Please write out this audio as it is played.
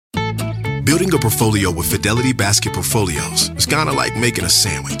Building a portfolio with Fidelity Basket Portfolios is kind of like making a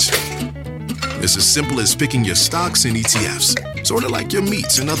sandwich. It's as simple as picking your stocks and ETFs, sort of like your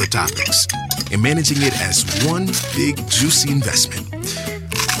meats and other toppings, and managing it as one big, juicy investment.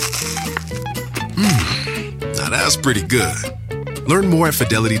 Now that's pretty good. Learn more at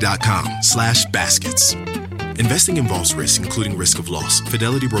fidelity.com/baskets. Investing involves risk, including risk of loss.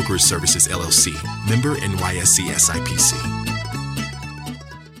 Fidelity Brokerage Services, LLC. Member NYSE SIPC.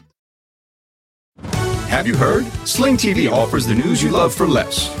 Have you heard? Sling TV offers the news you love for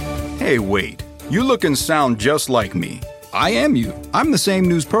less. Hey, wait. You look and sound just like me. I am you. I'm the same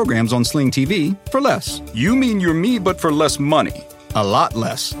news programs on Sling TV for less. You mean you're me, but for less money. A lot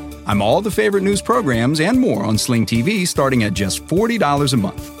less. I'm all the favorite news programs and more on Sling TV starting at just $40 a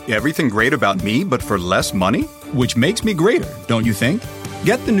month. Everything great about me, but for less money? Which makes me greater, don't you think?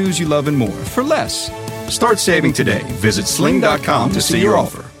 Get the news you love and more for less. Start saving today. Visit sling.com to see your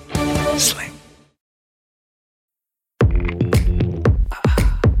offer. Sling.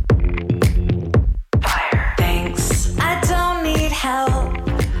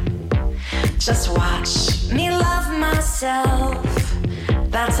 Just watch me love myself.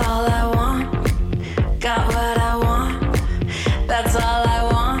 That's all I want. Got what I want. That's all I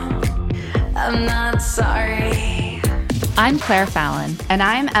want. I'm not sorry. I'm Claire Fallon. And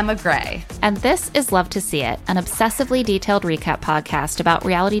I'm Emma Gray. And this is Love to See It, an obsessively detailed recap podcast about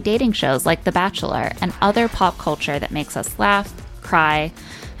reality dating shows like The Bachelor and other pop culture that makes us laugh, cry,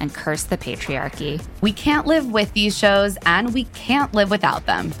 and curse the patriarchy. We can't live with these shows and we can't live without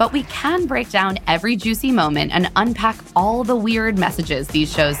them, but we can break down every juicy moment and unpack all the weird messages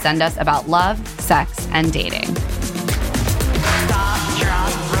these shows send us about love, sex, and dating. Stop,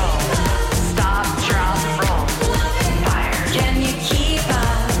 drop, roll. Stop, drop, roll. Fire. Can you keep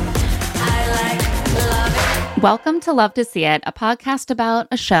up? I love it. Welcome to Love to See It, a podcast about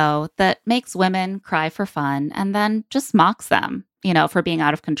a show that makes women cry for fun and then just mocks them. You know, for being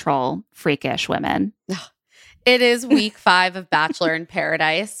out of control, freakish women. It is week 5 of Bachelor in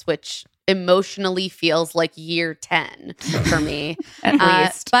Paradise, which emotionally feels like year 10 for me. At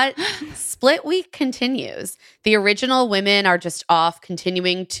least. But split week continues. The original women are just off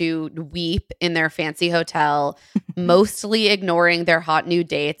continuing to weep in their fancy hotel, mostly ignoring their hot new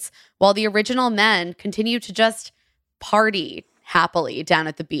dates, while the original men continue to just party happily down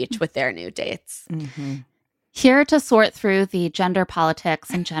at the beach with their new dates. Mm-hmm. Here to sort through the gender politics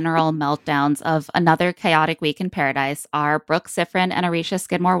and general meltdowns of another chaotic week in paradise are Brooke Siffrin and Arisha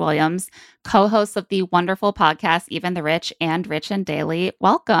Skidmore-Williams, co-hosts of the wonderful podcast Even the Rich and Rich and Daily.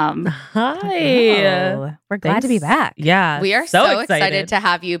 Welcome. Hi. Hello. We're glad to be back. Yeah. We are so excited to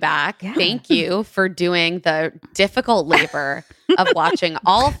have you back. Yeah. Thank you for doing the difficult labor of watching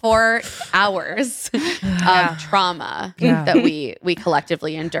all 4 hours of trauma that we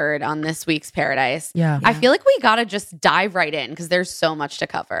collectively endured on this week's Paradise. Yeah. I feel like we got to just dive right in because there's so much to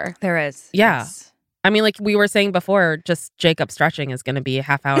cover. There is. Yeah. Yes. I mean, like we were saying before, just Jacob stretching is going to be a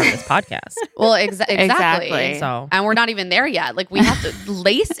half hour of this podcast. Well, exactly. So, and we're not even there yet. Like we have to,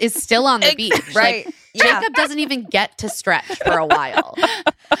 Lace is still on the beach. Right. Like, Jacob doesn't even get to stretch for a while.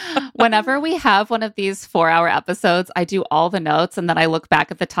 Whenever we have one of these 4-hour episodes, I do all the notes and then I look back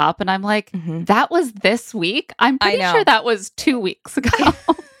at the top and I'm like, that was this week? I'm pretty sure that was 2 weeks ago.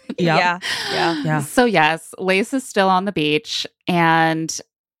 Yeah. So yes, Lace is still on the beach. And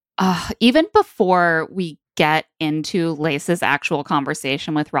even before we get into Lace's actual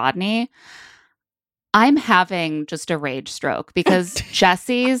conversation with Rodney, I'm having just a rage stroke because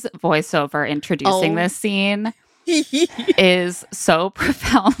Jesse's voiceover introducing this scene is so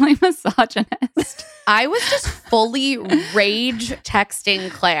profoundly misogynist. I was just fully rage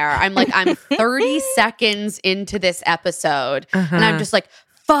texting Claire. I'm like, I'm 30 seconds into this episode and I'm just like,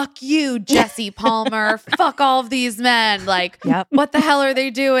 fuck you, Jesse Palmer. Fuck all of these men. Like, what the hell are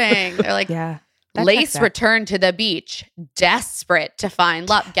they doing? They're like, Lace returned to the beach, desperate to find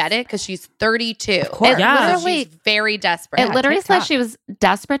love. Get it? Because she's 32. Of course. So she's very desperate. It literally says she was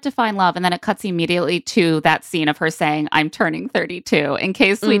desperate to find love, and then it cuts immediately to that scene of her saying, I'm turning 32, in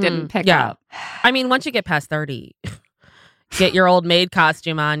case we didn't pick up. I mean, once you get past 30, get your old maid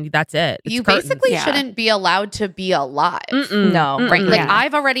costume on. That's it. It's you curtains. basically shouldn't be allowed to be alive. No. Right? Like,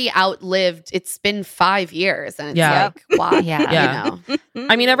 I've already outlived, it's been 5 years. And it's like, why? You know?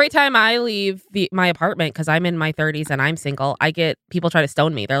 I mean, every time I leave my apartment, because I'm in my 30s and I'm single, I get people try to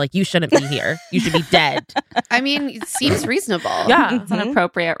stone me. They're like, you shouldn't be here. You should be dead. I mean, it seems reasonable. Yeah. It's an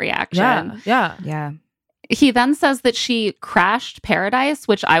appropriate reaction. Yeah. He then says that she crashed Paradise,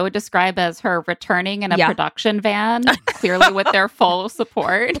 which I would describe as her returning in a production van, clearly with their full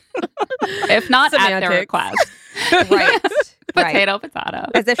support, if not at their request. Right. Potato.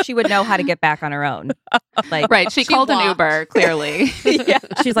 As if she would know how to get back on her own. Like, right. She called an Uber, clearly.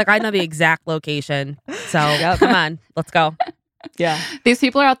 She's like, I know the exact location. So come on, let's go. Yeah. These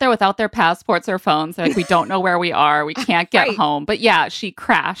people are out there without their passports or phones. They're like, we don't know where we are. We can't get home. But yeah, she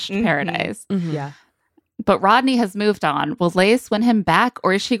crashed Paradise. Mm-hmm. Yeah. But Rodney has moved on. Will Lace win him back,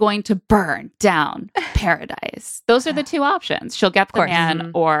 or is she going to burn down Paradise? Those are the two options. She'll get the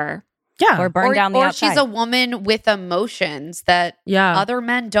man or... Yeah. Or burn down the or outside. she's a woman with emotions that other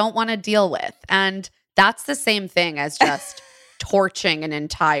men don't want to deal with. And that's the same thing as just torching an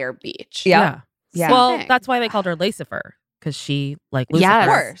entire beach. Yeah. Well, thing. that's why they called her Lucifer, because she, like Lucifer, Yes. Of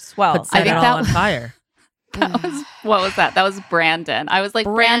course. Well, could set it all on fire. What was that? That was Brandon. I was like,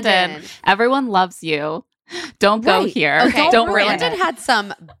 Brandon, everyone loves you. Don't go here. Okay, Don't Brandon ruin it. had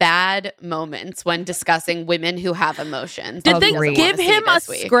some bad moments when discussing women who have emotions. Did that they he doesn't give wanna see him a this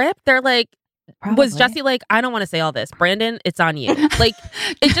week. script? They're like, was Probably. Jesse like, I don't want to say all this. Brandon, it's on you. Like,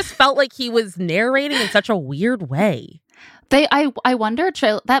 it just felt like he was narrating in such a weird way. I wonder,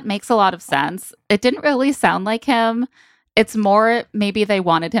 that makes a lot of sense. It didn't really sound like him. It's more, maybe they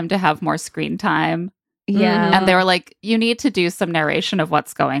wanted him to have more screen time. Yeah. And they were like, you need to do some narration of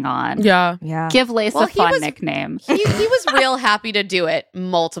what's going on. Yeah. Yeah. Give Lace Well, a he fun was- nickname. He was real happy to do it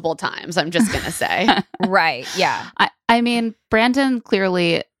multiple times, I'm just going to say. Right. Yeah. I mean, Brandon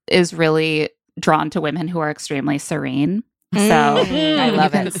clearly is really drawn to women who are extremely serene. So I you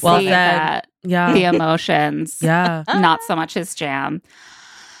love can it. see Well said. that Yeah. the emotions, Yeah. not so much his jam.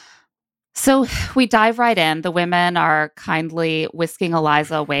 So we dive right in. The women are kindly whisking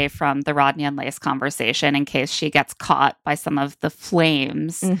Eliza away from the Rodney and Lace conversation in case she gets caught by some of the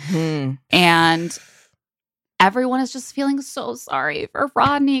flames. Mm-hmm. And everyone is just feeling so sorry for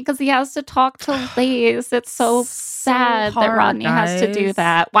Rodney because he has to talk to Lace. It's so sad that hard, Rodney has to do guys.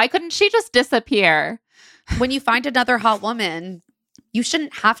 that. Why couldn't she just disappear? When you find another hot woman, you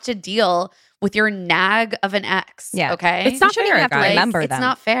shouldn't have to deal with your nag of an ex. Yeah. Okay. It's not You shouldn't even fair, have to guys. remember It's them.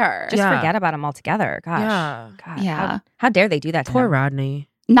 not fair. Just Yeah. forget about them altogether. Gosh. Yeah. God. Yeah. How dare they do that to Poor him? Rodney.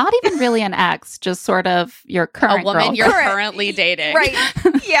 Not even really an ex, just sort of your current A woman girlfriend. you're currently dating. Right.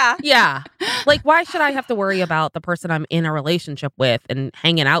 Yeah. Yeah. Like, why should I have to worry about the person I'm in a relationship with and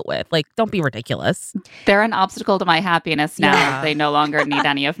hanging out with? Like, don't be ridiculous. They're an obstacle to my happiness now. Yeah. They no longer need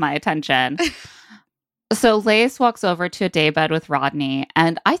any of my attention. So Lace walks over to a daybed with Rodney,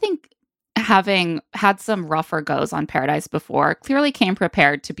 and I think having had some rougher goes on Paradise before, clearly came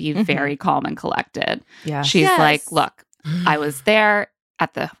prepared to be Mhm. very calm and collected. Yeah. She's Yes. like, look, I was there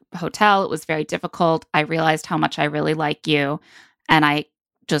at the hotel. It was very difficult. I realized how much I really like you. And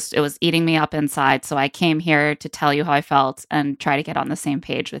it was eating me up inside. So I came here to tell you how I felt and try to get on the same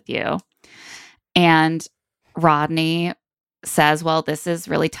page with you. And Rodney says, well, this is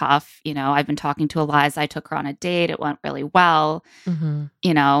really tough. You know, I've been talking to Eliza. I took her on a date. It went really well. Mm-hmm.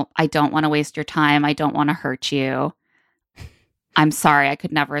 You know, I don't want to waste your time. I don't want to hurt you. I'm sorry. I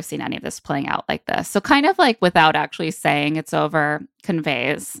could never have seen any of this playing out like this. So kind of like without actually saying it's over,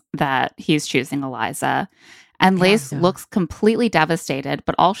 conveys that he's choosing Eliza. And Lace looks completely devastated,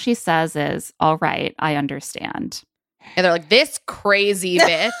 but all she says is, all right, I understand. And they're like, this crazy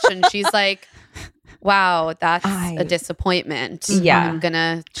bitch. And she's like, wow, that's a disappointment. Yeah. I'm going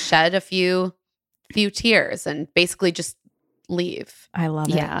to shed a few tears and basically just leave. I love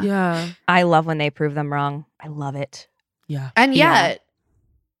it. Yeah. Yeah. I love when they prove them wrong. I love it. Yeah. And Yeah.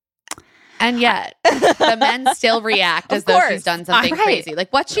 yet, the men still react as Of though course. she's done something Right. crazy.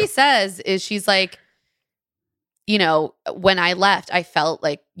 Like what she says is she's like, you know, when I left, I felt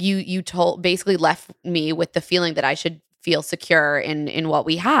like you basically left me with the feeling that I should feel secure in what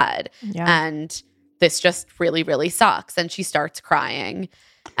we had. Yeah. And this just really, really sucks. And she starts crying.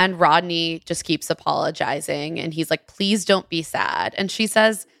 And Rodney just keeps apologizing. And he's like, please don't be sad. And she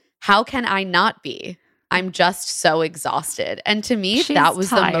says, how can I not be? I'm just so exhausted. And to me, She's that was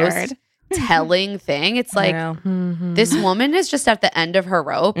the most tired. telling thing. It's like, Mm-hmm. this woman is just at the end of her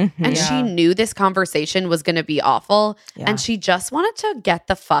rope. Mhm. And she Yeah. knew this conversation was going to be awful. Yeah. And she just wanted to get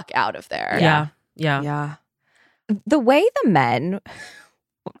the fuck out of there. Yeah. Yeah. Yeah. The way the men,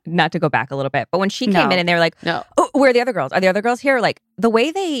 not to go back a little bit, but when she came No. in and they were like, No. oh, where are the other girls? Are the other girls here? Like the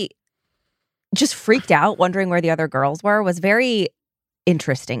way they just freaked out wondering where the other girls were was very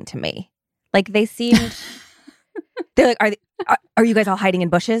interesting to me. Like they seemed, they're like, are you guys all hiding in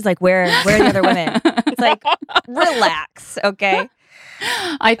bushes? Like where are the other women? It's like, relax, okay?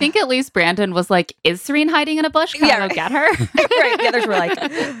 I think at least Brandon was like, is Serene hiding in a bush? Can I go get her? Right. The others were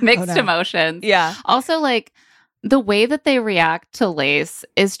like, mixed oh, no. emotions. Yeah. Also, like, the way that they react to Lace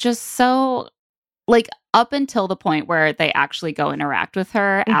is just so, like, up until the point where they actually go interact with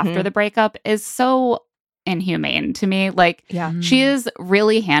her after the breakup is so inhumane to me. Like, Yeah. she is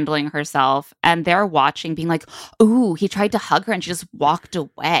really handling herself, and they're watching, being like, ooh, he tried to hug her and she just walked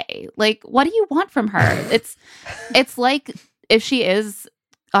away. Like, what do you want from her? It's like, if she is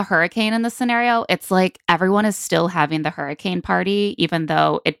a hurricane in this scenario, it's like everyone is still having the hurricane party, even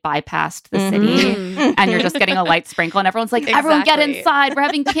though it bypassed the city, and you're just getting a light sprinkle, and everyone's like, everyone get Exactly. inside. We're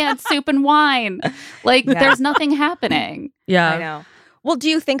having canned soup and wine. Like, there's nothing happening. Yeah. I know. Well, do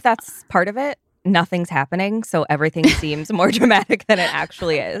you think that's part of it? Nothing's happening, so everything seems more dramatic than it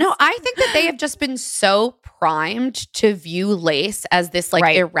actually is. No, I think that they have just been so primed to view Lace as this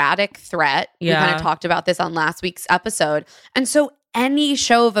like erratic threat. We kind Yeah. of talked about this on last week's episode. And so any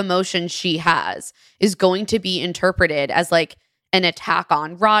show of emotion she has is going to be interpreted as like an attack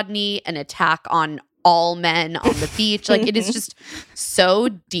on Rodney, an attack on all men on the beach. Like, it is just so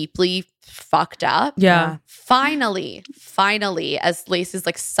deeply fucked up. Yeah. Finally, as Lace is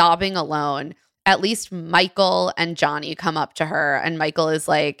like sobbing alone, at least Michael and Johnny come up to her, and Michael is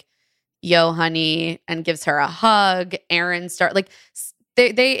like, yo, honey, and gives her a hug. Aaron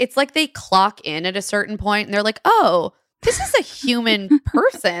they it's like they clock in at a certain point and they're like, oh, this is a human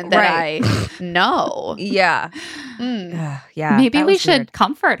person that Right. I know. Yeah. Yeah. Maybe that we was should weird.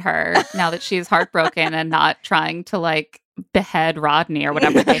 comfort her now that she's heartbroken and not trying to like behead Rodney or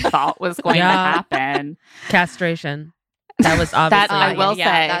whatever they thought was going to Yeah. happen. Castration. That was obviously. That I will yeah,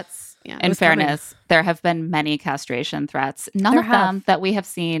 say. that's In was coming. fairness, there have been many castration threats, none There of them that we have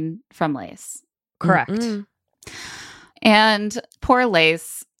seen from Lace. Correct. Mm-mm. And poor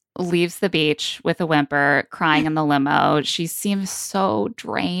Lace leaves the beach with a whimper, crying in the limo. She seems so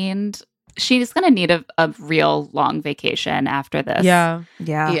drained. She's going to need a real long vacation after this Yeah.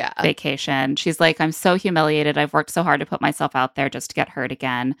 Yeah. yeah. vacation. She's like, I'm so humiliated. I've worked so hard to put myself out there just to get hurt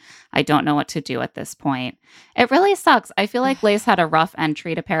again. I don't know what to do at this point. It really sucks. I feel like Lace had a rough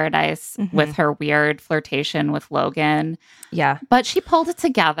entry to paradise with her weird flirtation with Logan, Yeah. but she pulled it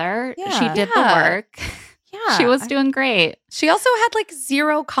together. She Yeah. did Yeah. the work. Yeah. She was doing great. She also had like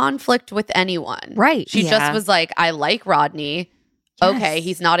zero conflict with anyone. Right. She Yeah. just was like, I like Rodney. Okay, Yes.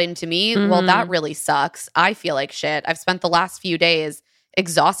 he's not into me. Well, that really sucks. I feel like shit. I've spent the last few days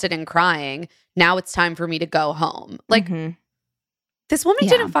exhausted and crying. Now it's time for me to go home. Like, Mhm. this woman Yeah.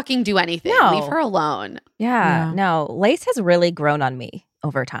 didn't fucking do anything. No. Leave her alone. Yeah. Yeah. No, Lace has really grown on me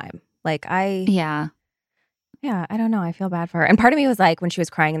over time. Like Yeah. I don't know. I feel bad for her. And part of me was like, when she was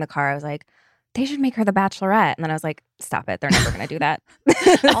crying in the car, I was like, they should make her the Bachelorette. And then I was like, stop it. They're never going to do that.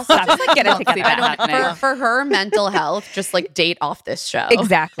 Also, Stop just it. like Get it don't see together. that I don't, happening. for her mental health, just like date off this show.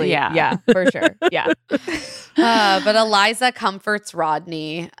 Exactly. Yeah. Yeah, for sure. Yeah. But Eliza comforts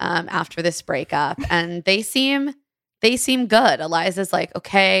Rodney after this breakup, and they seem good. Eliza's like,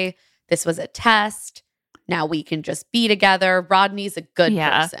 okay, this was a test. Now we can just be together. Rodney's a good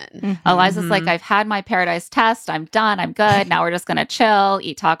Yeah. person. Eliza's like, I've had my paradise test. I'm done. I'm good. Now we're just going to chill,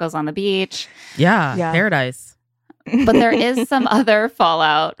 eat tacos on the beach. Yeah. Yeah. Paradise. But there is some other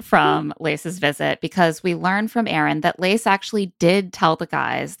fallout from Lace's visit, because we learn from Aaron that Lace actually did tell the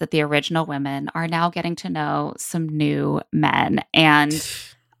guys that the original women are now getting to know some new men. And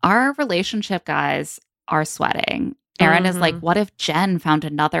our relationship guys are sweating. Aaron is like, what if Jen found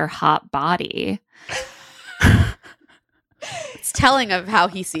another hot body? It's telling of how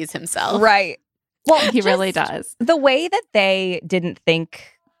he sees himself. Right. Well, He really just does. The way that they didn't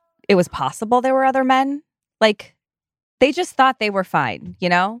think it was possible there were other men, like they just thought they were fine, you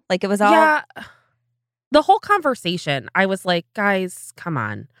know? Like it was all Yeah. The whole conversation, I was like, guys, come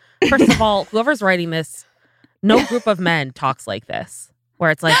on. First of all, whoever's writing this, no group of men talks like this,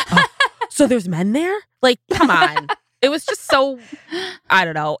 where it's like, oh, so there's men there? Like, come on. It was just so, I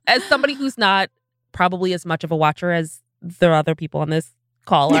don't know. As somebody who's not probably as much of a watcher as the other people on this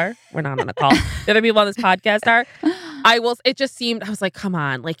call are, we're not on a call, the other people on this podcast are, I was like, come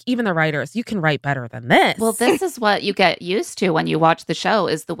on, like even the writers, you can write better than this. Well, this is what you get used to when you watch the show,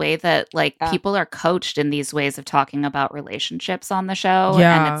 is the way that like Yeah. people are coached in these ways of talking about relationships on the show.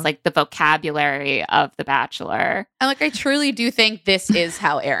 Yeah. And it's like the vocabulary of The Bachelor. And like, I truly do think this is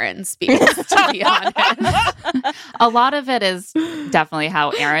how Aaron speaks, to be honest. A lot of it is definitely how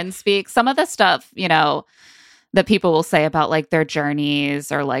Aaron speaks. Some of the stuff, you know, that people will say about like their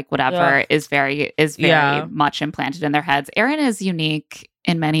journeys or like whatever Ugh. is very Yeah. much implanted in their heads. Aaron is unique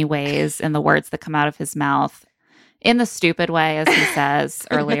in many ways in the words that come out of his mouth, in the stupid way, as he says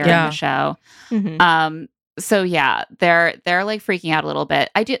earlier in Yeah. the show. Mhm. So yeah, they're like freaking out a little bit.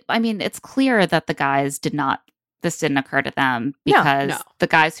 I mean, it's clear that the guys this didn't occur to them because No. the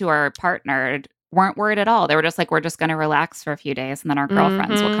guys who are partnered weren't worried at all. They were just like, we're just going to relax for a few days and then our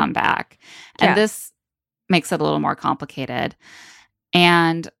girlfriends will come back. And Yeah. this makes it a little more complicated.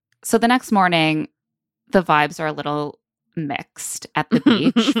 And so the next morning, the vibes are a little mixed at the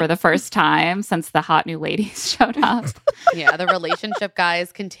beach for the first time since the hot new ladies showed up. Yeah, the relationship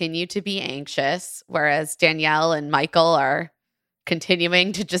guys continue to be anxious, whereas Danielle and Michael are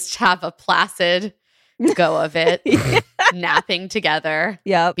continuing to just have a placid go of it, napping together,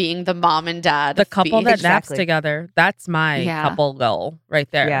 Yep. being the mom and dad. The couple that naps Exactly. together. That's my Yeah. couple goal right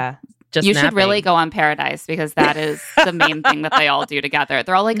there. Yeah. Just You should really napping. go on Paradise because that is the main thing that they all do together.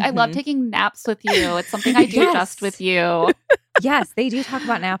 They're all like, I love Mhm. taking naps with you. It's something I do Yes. just with you. Yes, they do talk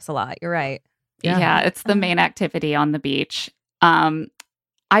about naps a lot. You're right. Yeah. It's the main activity on the beach.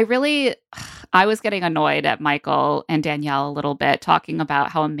 I was getting annoyed at Michael and Danielle a little bit talking about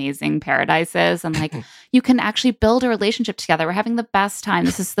how amazing Paradise is. And like, you can actually build a relationship together. We're having the best time.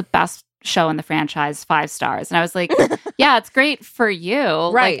 This is the best show in the franchise, 5 stars. And I was like, yeah, it's great for you.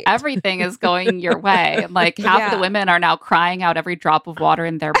 Right. Like everything is going your way. And like half of the Yeah. women are now crying out every drop of water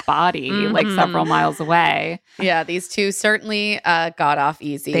in their body, like Mhm. several miles away. Yeah, these two certainly got off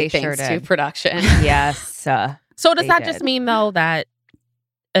easy They thanks sure to did. production. Yes. So does They that just did. mean though that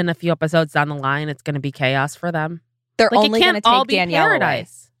in a few episodes down the line, it's going to be chaos for them? They're Like only it going can't to all take be Danielle away.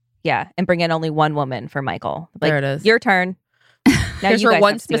 Paradise. Yeah, and bring in only one woman for Michael. Like, There it is. Your turn. Now Here's you for guys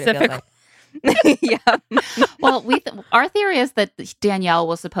one have to see what it feels specific- like. Yeah. Well, our theory is that Danielle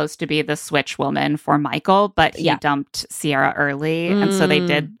was supposed to be the switch woman for Michael, but he Yeah. dumped Sierra early, and so they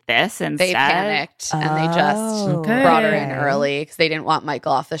did this instead. They panicked and they just Okay. brought her in early because they didn't want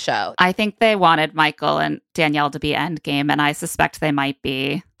Michael off the show. I think they wanted Michael and Danielle to be endgame, and I suspect they might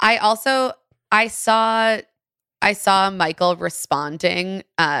be. I saw Michael responding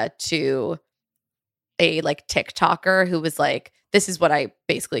to a like TikToker who was like, this is what I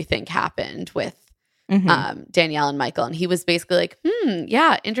basically think happened with Mhm. Danielle and Michael. And he was basically like,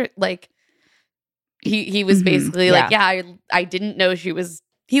 yeah, like he was Mhm. basically like, yeah, I didn't know he was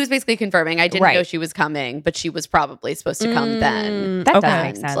basically confirming I didn't know Right. she was coming, but she was probably supposed to come then. That does okay.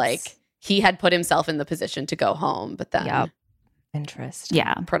 make sense. Like he had put himself in the position to go home, but then Yep. Interesting.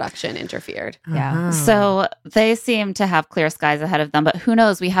 Yeah. production interfered. Yeah. Uh-huh. So they seem to have clear skies ahead of them, but who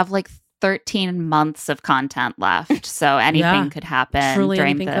knows? We have like 13 months of content left, so anything Yeah. could happen Truly during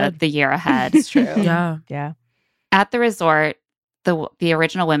anything the, could. the year ahead. It's true. Yeah. Yeah. At the resort, the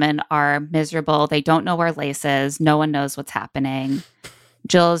original women are miserable. They don't know where Lace is. No one knows what's happening.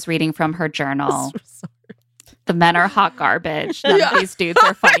 Jill is reading from her journal. The men are hot garbage. None of these dudes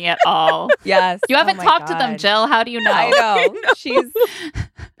are funny at all. Yes. You haven't Oh my talked to them, God. Jill. How do you know? I know. She's.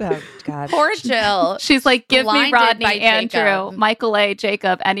 Oh God. Poor Jill. She's like, give me Blinded Rodney, by Andrew, Jacob. Michael A.,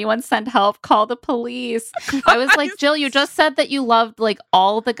 Jacob. Anyone send help? Call the police. I was like, Jill, you just said that you loved like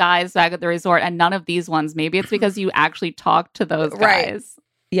all the guys back at the resort and none of these ones. Maybe it's because you actually talked to those guys. Right.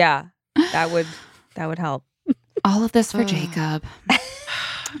 Yeah. That would help. All of this for Jacob.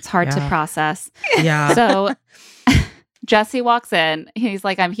 It's hard to Yeah. process. Yeah. So Jesse walks in. He's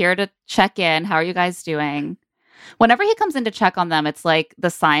like, I'm here to check in. How are you guys doing? Whenever he comes in to check on them, it's like the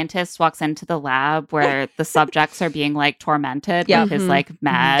scientist walks into the lab where the subjects are being like tormented Yeah. with his Mhm. like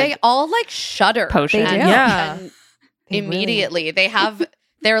mad They all like shudder. potion. They do. Yeah. And They really- immediately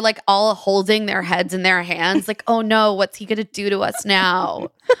they're like all holding their heads in their hands, like, oh no, what's he gonna do to us now?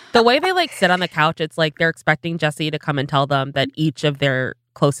 The way they like sit on the couch, it's like they're expecting Jesse to come and tell them that each of their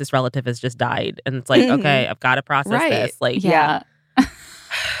closest relative has just died. And it's like, Mhm. okay, I've got to process Right. this. Like, Yeah.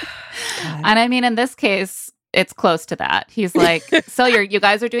 And I mean, in this case, it's close to that. He's like, so you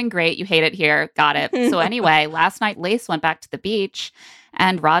guys are doing great. You hate it here. Got it. So anyway, last night Lace went back to the beach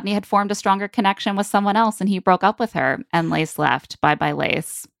and Rodney had formed a stronger connection with someone else and he broke up with her and Lace left. Bye-bye,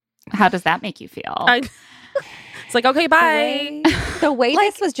 Lace. How does that make you feel? it's like, okay, bye. The way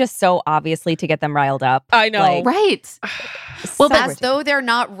this was just so obviously to get them riled up. I know. Like, Right. Well, but- As though they're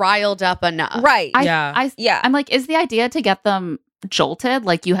not riled up enough. right. Yeah. Yeah. I'm like, is the idea to get them jolted?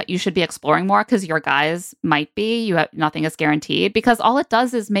 Like you should be exploring more because your guys might be. Nothing is guaranteed because all it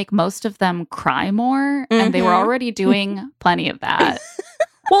does is make most of them cry more, and they were Mhm. already doing plenty of that.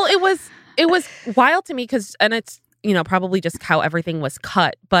 Well, it was wild to me because, and it's, you know, probably just how everything was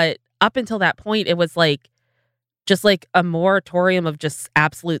cut. But up until that point, it was like, just like a moratorium of just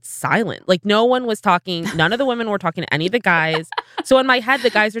absolute silence. Like no one was talking. None of the women were talking to any of the guys. So in my head, the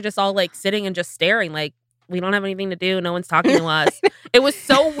guys are just all like sitting and just staring like, we don't have anything to do. No one's talking to us. It was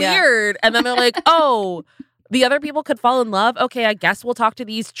so Yeah. weird. And then they're like, oh, the other people could fall in love. Okay, I guess we'll talk to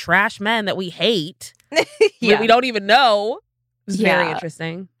these trash men that we hate. Yeah. We don't even know. It's very Yeah.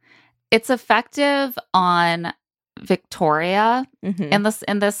 interesting. It's effective on Victoria Mhm.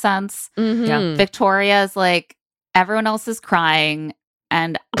 in this sense. Mhm. Victoria is like, everyone else is crying,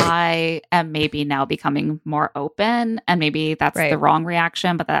 and I am maybe now becoming more open, and maybe that's Right. the wrong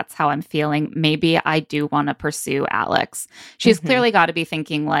reaction, but that's how I'm feeling. Maybe I do want to pursue Alex. She's Mhm. clearly got to be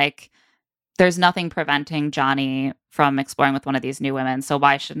thinking like, there's nothing preventing Johnny from exploring with one of these new women, so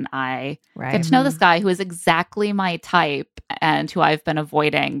why shouldn't I Right. get to know this guy who is exactly my type and who I've been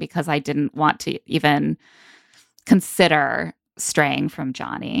avoiding because I didn't want to even consider straying from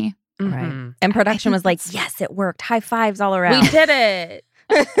Johnny. Right. Mhm. And production think was like, that's- yes, it worked. High fives all around. We did it.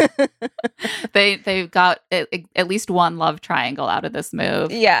 They got at least one love triangle out of this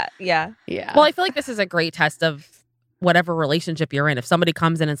move. Yeah. Yeah. Yeah. Well, I feel like this is a great test of whatever relationship you're in. If somebody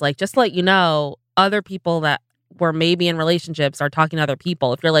comes in and is like, just to let you know, other people that were maybe in relationships are talking to other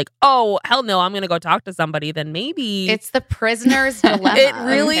people. If you're like, oh, hell no, I'm going to go talk to somebody, then maybe it's the prisoner's dilemma. it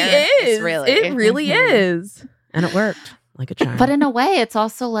really Paradise, is. Really. It really Mhm. is. And it worked like a charm. But in a way, it's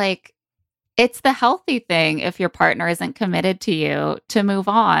also like, it's the healthy thing if your partner isn't committed to you to move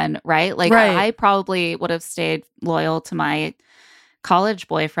on, right? Like, Right. I probably would have stayed loyal to my college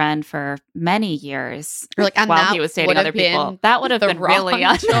boyfriend for many years You're like, and while that he was dating would other have been people. That would have the been really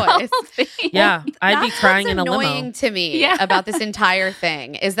wrong choice. unhealthy. yeah, I'd be That's crying what's in a annoying limo. to me Yeah. about this entire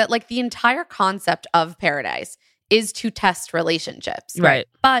thing is that like the entire concept of Paradise is to test relationships. Right.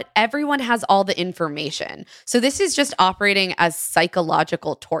 But everyone has all the information. So this is just operating as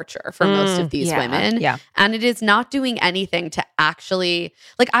psychological torture for most of these yeah. women. Yeah. And it is not doing anything to actually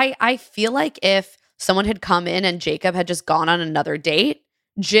like I feel like if someone had come in and Jacob had just gone on another date,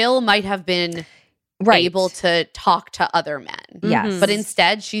 Jill might have been Right. able to talk to other men. Yes. Mhm. But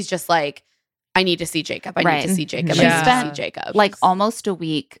instead, she's just like, I need to see Jacob. I Right. need to see Jacob. She I need to spent, see Jacob. like almost a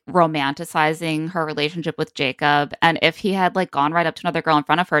week romanticizing her relationship with Jacob. And if he had like gone right up to another girl in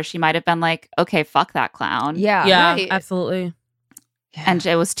front of her, she might have been like, okay, fuck that clown. Yeah. Yeah, Right. absolutely. And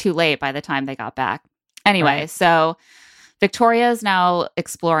it was too late by the time they got back. Anyway, Right. so Victoria is now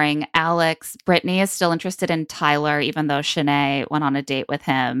exploring Alex. Brittany is still interested in Tyler, even though Shanae went on a date with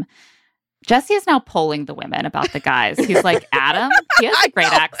him. Jesse is now polling the women about the guys. He's like, Adam, he has a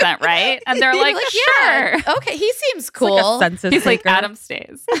great accent, right? And they're like, sure. yeah, okay, he seems It's cool. like a census He's like, taker. Adam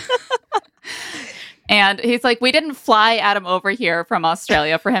stays. And he's like, we didn't fly Adam over here from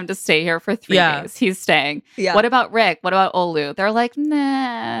Australia for him to stay here for 3 Yeah. days. He's staying. Yeah. What about Rick? What about Olu? They're like,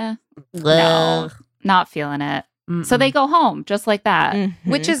 nah, no, Ugh. not feeling it. So Mm-mm. they go home just like that. Mhm.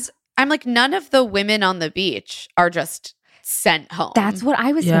 Which is, I'm like, none of the women on the beach are just sent home. That's what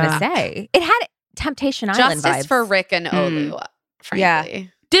I was Yeah. going to say. It had Temptation Island justice vibes. for Rick and Mm. Olu,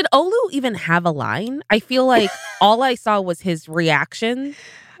 frankly. Did Olu even have a line? I feel like all I saw was his reaction.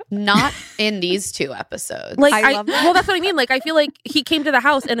 Not in these 2 episodes. Like, I love that. well, that's what I mean. Like, I feel like he came to the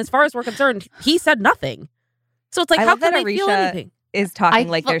house, and as far as we're concerned, he said nothing. So it's like, I how love can that they feel Arisha- anything? Is talking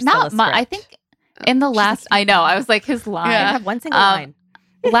like there's still a not script. I think in the last, I know, I was like his line. I have one single line.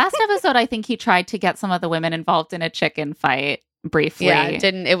 Last episode, I think he tried to get some of the women involved in a chicken fight briefly. yeah,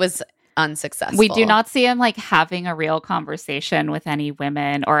 it was unsuccessful. We do not see him like having a real conversation with any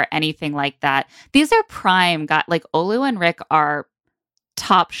women or anything like that. These are prime guys. Like Olu and Rick are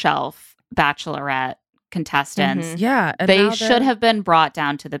top shelf Bachelorette contestants. Mhm. Yeah. and They now should they're- have been brought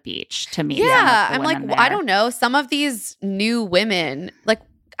down to the beach to meet. Yeah, some I'm of the like, women I there. don't know. Some of these new women, like,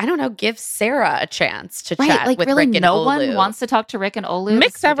 I don't know, give Sarah a chance to Right, chat like with really, Rick and no Olu. one wants to talk to Rick and Olu.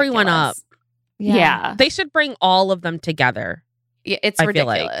 Mix This is everyone ridiculous. Yeah. Yeah. They should bring all of them together. Yeah, it's I feel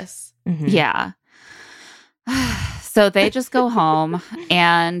like. ridiculous. Mhm. Yeah. So they just go home.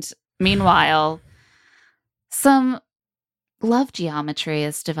 And meanwhile, some love geometry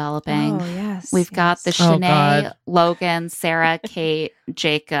is developing. Oh, yes. We've got the Oh, Shanae, God. Logan, Sarah, Kate,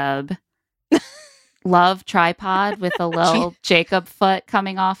 Jacob love tripod with a little Jacob foot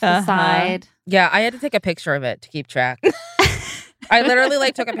coming off the Uh-huh. side. Yeah, I had to take a picture of it to keep track. I literally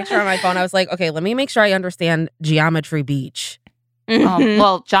like took a picture on my phone. I was like, okay, let me make sure I understand Geometry Beach.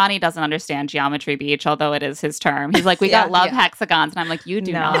 Well, Johnny doesn't understand Geometry Beach, although it is his term. He's like, we got love hexagons. And I'm like, you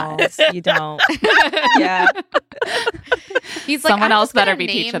do no, not. you don't. Yeah. He's like, Someone I'm else just gonna better be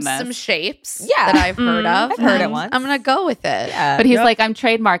name teaching this. some shapes Yeah. that I've heard of. I've heard it and once. I'm gonna go with it. Yeah. But he's Yep. like, I'm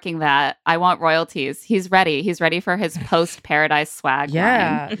trademarking that. I want royalties. He's ready. He's ready for his post Paradise swag. line.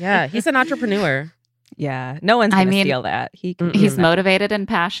 Yeah, yeah. He's an entrepreneur. Yeah. No one's I going to mean, steal that. He can He's do that. motivated and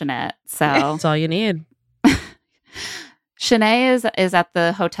passionate. So That's all you need. Shanae is at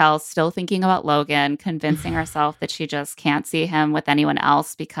the hotel still thinking about Logan, convincing herself that she just can't see him with anyone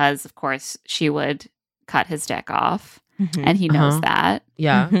else because, of course, she would cut his dick off, Mhm. and he knows Uh-huh. that.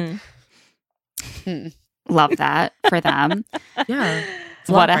 Yeah. Mhm. Love that for them. Yeah. It's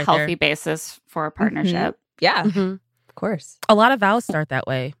What love a right healthy there. basis for a partnership. Yeah, Mhm. of course. A lot of vows start that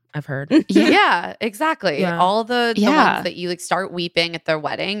way, I've heard. Yeah, exactly. Yeah. All the Yeah. ones that you like start weeping at their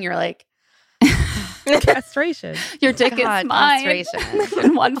wedding, you're like, Castration. Your dick God, is mine castration.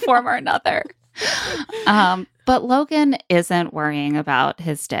 in one form or another. But Logan isn't worrying about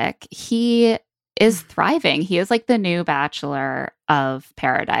his dick. He is thriving. He is like the new bachelor of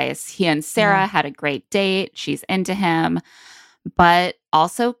paradise. He and Sarah had a great date. She's into him. But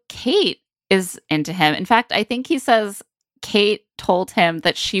also Kate is into him. In fact, I think he says Kate told him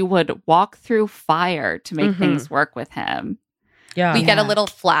that she would walk through fire to make Mhm. things work with him. Yeah. We get a Yeah. little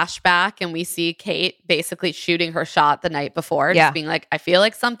flashback and we see Kate basically shooting her shot the night before, Yeah. just being like, I feel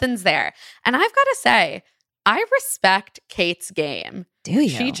like something's there. And I've got to say, I respect Kate's game. Do you?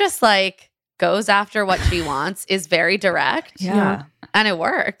 She just like goes after what she wants, is very direct, yeah. and it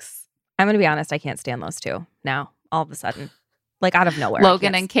works. I'm going to be honest. I can't stand those two now, all of a sudden. Like out of nowhere. I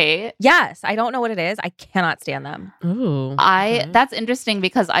Logan can't and Kate. Yes. I don't know what it is. I cannot stand them. Ooh. Okay. That's interesting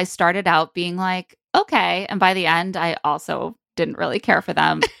because I started out being like, okay. And by the end, I also didn't really care for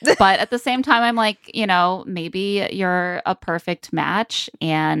them. But at the same time, I'm like, maybe you're a perfect match.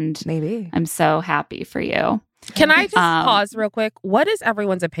 And Maybe. I'm so happy for you. Can I just Um, pause real quick? What is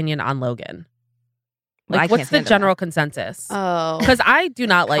everyone's opinion on Logan? Well, I Like, can't what's the stand him. general consensus? Oh, Because I do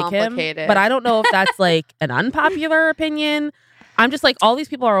not like him, Complicated. but I don't know if that's like an unpopular opinion. I'm just like, all these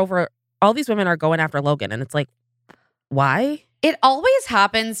women are going after Logan, and it's like, why? it always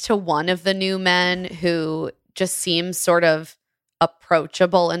happens to one of the new men who just seems sort of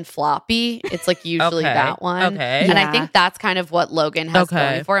approachable and floppy. It's like usually Okay. that one. Okay. And I Yeah. think that's kind of what Logan has Okay.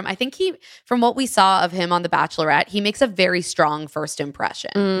 going for him. I think from what we saw of him on The Bachelorette, he makes a very strong first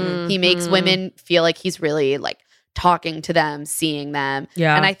impression. He makes Mhm. women feel like he's really like talking to them, seeing them.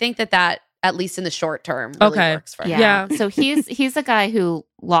 Yeah. And I think that at least in the short term, really Okay. works for him. Yeah. Yeah. So he's a guy who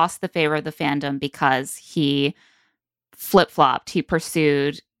lost the favor of the fandom because he flip-flopped. He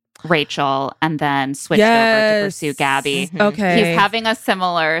pursued Rachel and then switched over to pursue Gabby. Mhm. Okay. He's having a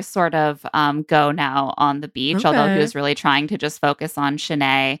similar sort of go now on the beach, although he Okay. was really trying to just focus on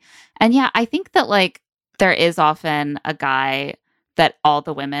Shanae. And yeah, I think that like there is often a guy that all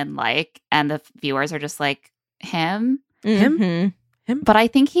the women like, and the viewers are just like him. Mhm. But I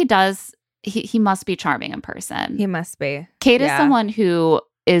think he does. He must be charming in person. He must be. Kate is Yeah. someone who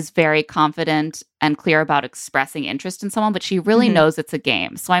is very confident and clear about expressing interest in someone, but she really Mhm. knows it's a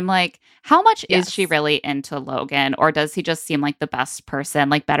game. So I'm like, how much Yes. is she really into Logan? Or does he just seem like the best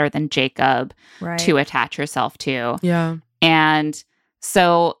person, like better than Jacob Right. to attach herself to? Yeah. And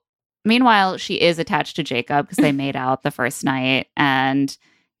so meanwhile, she is attached to Jacob because they made out the first night. And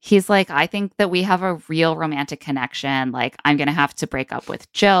he's like, I think that we have a real romantic connection. Like, I'm going to have to break up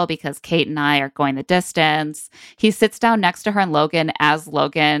with Jill because Kate and I are going the distance. He sits down next to her and Logan as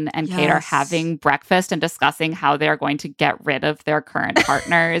Logan and Kate are Yes. having breakfast and discussing how they're going to get rid of their current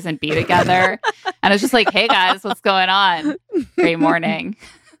partners and be together. And it's just like, hey guys, what's going on? Great morning.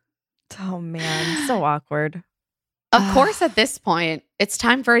 Oh man, so awkward. Of course, at this point, it's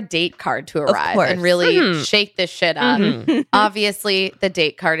time for a date card to arrive course. and really Mhm. shake this shit up. Mhm. Obviously, the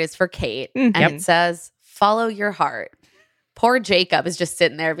date card is for Kate Mhm. and it says, follow your heart. Poor Jacob is just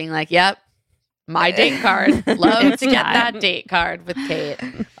sitting there being like, yep, my date card. Love It's to get time. that date card with Kate.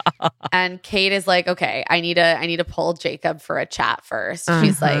 And Kate is like, okay, I need to pull Jacob for a chat first.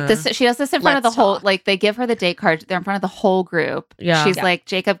 She's Uh-huh. like, She does this in front of the Let's whole, talk. like they give her the date card. They're in front of the whole group. Yeah. She's Yeah. like,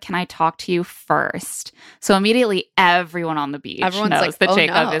 Jacob, can I talk to you first? So immediately everyone on the beach Everyone's knows like, that "Oh,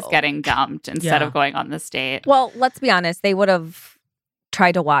 Jacob no." is getting dumped instead Yeah. of going on this date. Well, let's be honest. They would have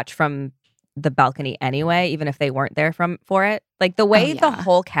tried to watch from the balcony anyway, even if they weren't there for it. Like the way the yeah.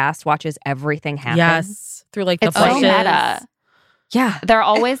 whole cast watches everything happen. Yes. Through like the It's so bushes. meta. Yeah. They're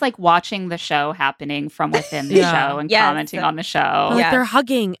always like watching the show happening from within the Yeah. show and Yes. commenting on the show. Like Yes. they're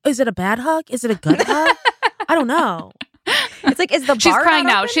hugging. Is it a bad hug? Is it a good hug? I don't know. It's like, is the She's bar crying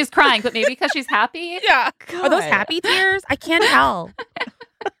not now. open? She's crying, but maybe because she's happy. Yeah. Are those God. happy tears? I can't tell.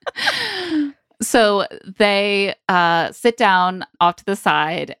 So they sit down off to the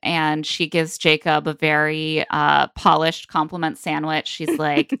side, and she gives Jacob a very polished compliment sandwich. She's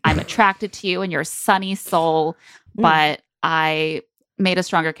like, I'm attracted to you and your sunny soul, but I made a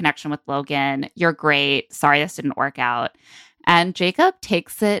stronger connection with Logan. You're great. Sorry this didn't work out. And Jacob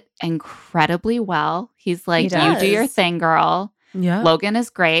takes it incredibly well. He's like, He you do your does. thing, girl. Yeah. Logan is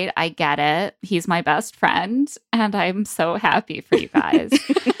great. I get it. He's my best friend, and I'm so happy for you guys.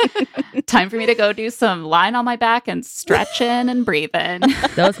 Time for me to go do some lying on my back and stretching and breathing.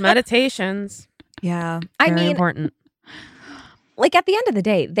 Those meditations. Yeah. I Very mean, important. like at the end of the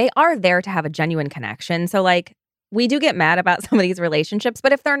day, they are there to have a genuine connection. So like we do get mad about some of these relationships,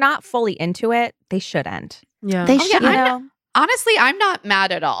 but if they're not fully into it, they should end. Yeah. They Oh, yeah, should. I'm Honestly, I'm not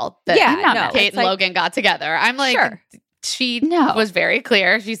mad at all that Yeah, no, Kate it's and like- Logan got together. I'm like, Sure. she No. was very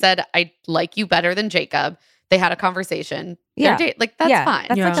clear. She said, I like you better than Jacob. They had a conversation. Yeah. Their date. Like, that's yeah, fine.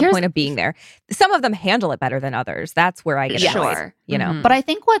 That's Yeah. like the Here's- point of being there. Some of them handle it better than others. That's where I get Yes. annoyed. Sure. You know? Mhm. But I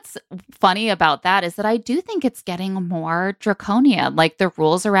think what's funny about that is that I do think it's getting more draconian. Like the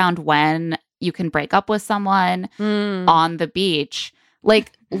rules around when you can break up with someone Mm. on the beach.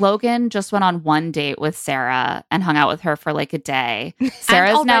 Like Logan just went on one date with Sarah and hung out with her for like a day.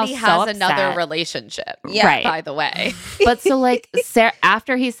 Sarah's and now already so has upset. another relationship. Yeah. Right. By the way. But so like Sarah,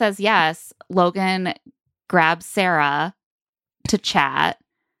 after he says yes, Logan grabs Sarah to chat.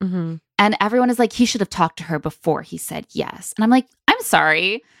 Mhm. And everyone is like, he should have talked to her before he said yes. And I'm like, I'm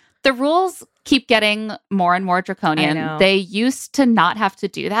sorry. The rules keep getting more and more I draconian. know. They used to not have to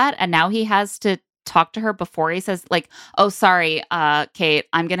do that. And now he has to talk to her before he says, like, oh, sorry, Kate,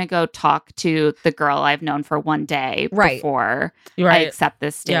 I'm going to go talk to the girl I've known for one day Right. before You're I right. accept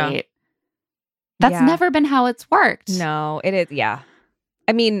this date. Yeah. That's Yeah. never been how it's worked. No, it is. Yeah.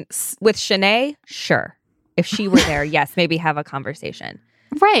 I mean, with Shanae, sure. If she were there, yes, maybe have a conversation.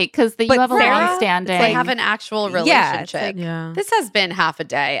 Right. Because you But have a Sarah, long-standing. They have an actual Yeah, it's relationship. Yeah. This has been half a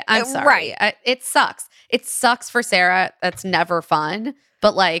day. I'm sorry. right. It sucks. It sucks for Sarah. That's never fun.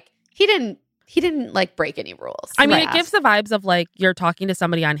 But like, he didn't like break any rules. I mean, Right. it gives the vibes of like you're talking to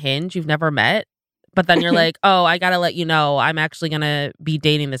somebody on Hinge you've never met, but then you're like, oh, I gotta let you know I'm actually gonna be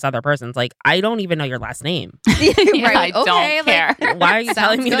dating this other person. It's like, I don't even know your last name. Yeah, Right. I Okay, don't like- care. Why are you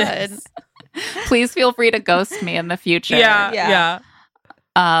telling Sounds me good. this? Please feel free to ghost me in the future. Yeah.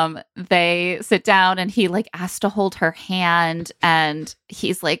 They sit down and he like asks to hold her hand and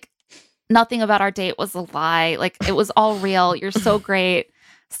he's like, nothing about our date was a lie. Like it was all real. You're so great.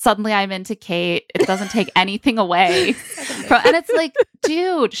 Suddenly I'm into Kate. It doesn't take anything away. And it's like,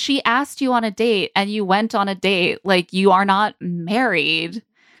 dude, she asked you on a date and you went on a date. Like you are not married.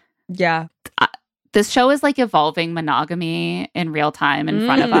 Yeah. This show is like evolving monogamy in real time in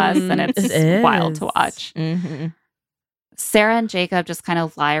front of us. And it's It wild is. to watch. Mm-hmm. Sarah and Jacob just kind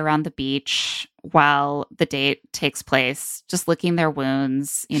of lie around the beach while the date takes place, just licking their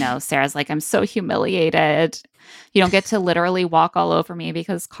wounds. You know, Sarah's like, I'm so humiliated. You don't get to literally walk all over me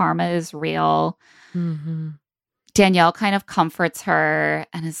because karma is real. Mhm. Danielle kind of comforts her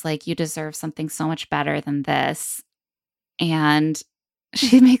and is like, you deserve something so much better than this. And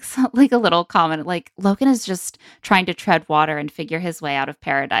she makes like a little comment like, Logan is just trying to tread water and figure his way out of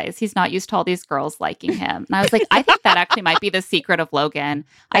paradise. He's not used to all these girls liking him. And I was like, I think that actually might be the secret of Logan.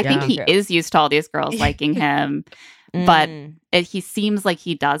 I think Yeah. he True. is used to all these girls liking him, but Mm. he seems like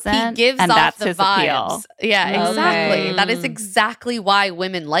he doesn't. He gives and off that's the his vibes. appeal. Yeah, exactly. Okay. That is exactly why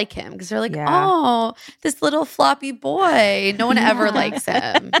women like him because they're like, Yeah. oh, this little floppy boy. No one ever Yeah. likes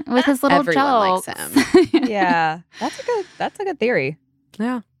him. With his little Everyone likes jokes. Yeah. That's a good theory.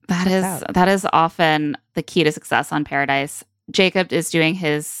 Yeah. Checks out. That is often the key to success on Paradise. Jacob is doing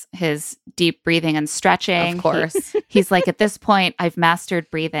his deep breathing and stretching. Of course. He's like, at this point, I've mastered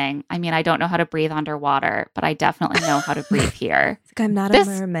breathing. I mean, I don't know how to breathe underwater, but I definitely know how to breathe here. It's like I'm not This-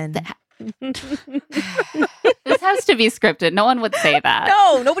 a merman. This has to be scripted. No one would say that.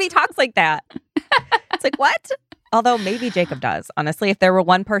 No, nobody talks like that. It's like, what? Although maybe Jacob does. Honestly, if there were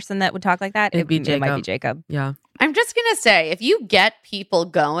one person that would talk like that, It'd be it might be Jacob. Jacob. Yeah. I'm just gonna say, if you get people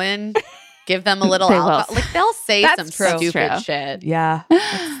going, give them a little They will. alcohol. Like they'll say That's some true. stupid True. shit. Yeah.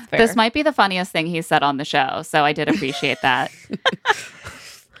 This might be the funniest thing he said on the show. So I did appreciate that.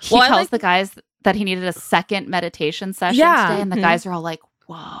 He Well, I tells like- the guys that he needed a second meditation session Yeah. today. And the Mhm. guys are all like,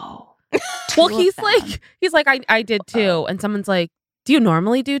 whoa. Well, Two of he's them. like, I did too. And someone's like, do you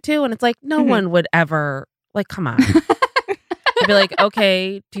normally do too? And it's like, no Mhm. one would ever, like, come on. I'd be like,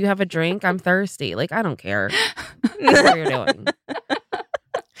 okay, do you have a drink? I'm thirsty. Like, I don't care what you're doing.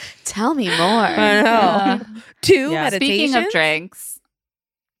 Tell me more. I know. Uh, Two Yeah. Speaking of drinks,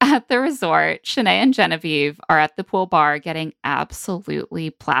 at the resort, Shanae and Genevieve are at the pool bar getting absolutely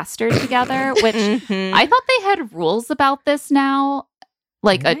plastered together, which Mhm. I thought they had rules about this now.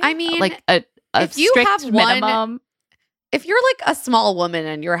 Like a I mean, like a if you strict have one- minimum. if you're like a small woman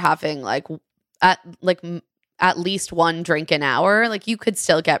and you're having at least one drink an hour, like you could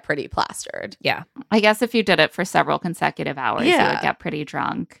still get pretty plastered. I guess if you did it for several consecutive hours, you Yeah. would get pretty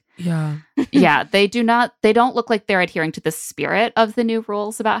drunk. Yeah. Yeah, they don't look like they're adhering to the spirit of the new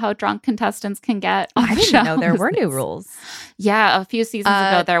rules about how drunk contestants can get. on I the didn't know there shows. were new rules. Yeah, a few seasons Uh,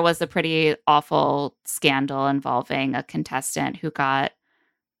 ago, there was a pretty awful scandal involving a contestant who got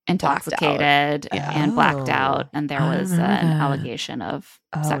intoxicated Yeah. and blacked Oh, out, and there I was remember an that. allegation of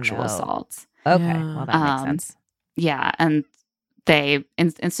Oh, sexual no. assault. Okay, Yeah. well that makes Um, sense. Yeah, and they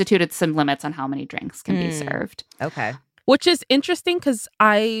instituted some limits on how many drinks can be Mm. served. Okay. Which is interesting because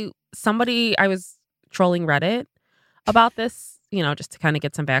I was trolling Reddit about this, just to kind of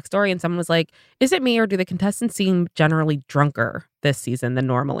get some backstory. And someone was like, is it me or do the contestants seem generally drunker this season than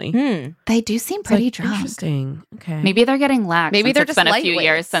normally? They do seem It's pretty like, drunk. Interesting. Okay. Maybe they're getting lax. Maybe since they're it's just been a few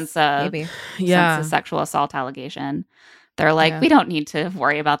years lightweights. since Maybe. since the sexual assault allegation. They're like, Yeah. we don't need to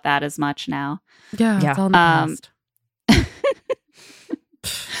worry about that as much now. Yeah. Yeah. It's all in the past.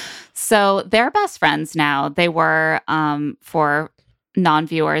 So they're best friends now. They were, for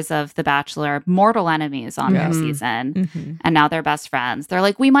non-viewers of The Bachelor, mortal enemies on their Mhm. season. Mm-hmm. And now they're best friends. They're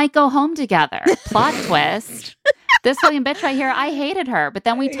like, we might go home together. Plot twist. This fucking bitch right here, I hated her. But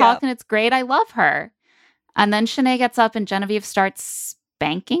then we talk and it's great. I love her. And then Shanae gets up and Genevieve starts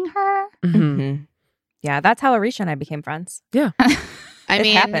spanking her. Mhm. Mm-hmm. Yeah, that's how Arisha and I became friends. I It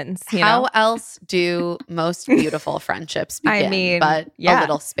mean, happens, how know? else do most beautiful friendships begin? I mean, but yeah. a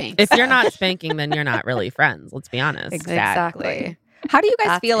little spank. If you're not spanking, then you're not really friends. Let's be honest. Exactly. How do you guys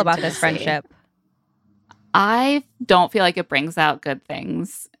That's feel about this intimacy. friendship? I don't feel like it brings out good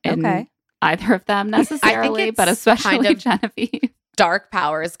things in Okay. either of them necessarily, but it's especially kind of- Genevieve. Dark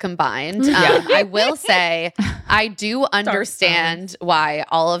powers combined. Yeah. I will say, I do understand why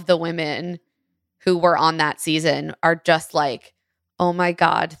all of the women who were on that season are just like, oh my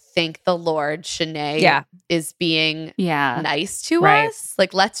God, thank the Lord, Shanae Yeah. is being Yeah. nice to Right. us.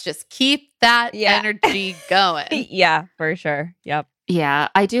 Like, let's just keep that Yeah. energy going. Yeah, for sure. Yep. Yeah,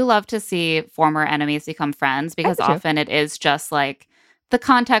 I do love to see former enemies become friends because do too. often it is just like the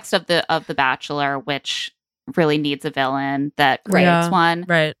context of the Bachelor, which really needs a villain that creates Yeah. one.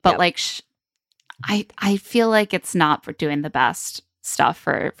 Right. But Yep. like, I feel like it's not for doing the best stuff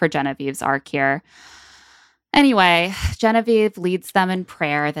for Genevieve's arc here. Anyway, Genevieve leads them in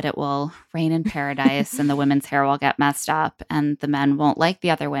prayer that it will rain in paradise and the women's hair will get messed up and the men won't like the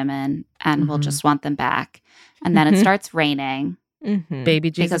other women and will Mhm. just want them back. And then it Mhm. starts raining Mm-hmm.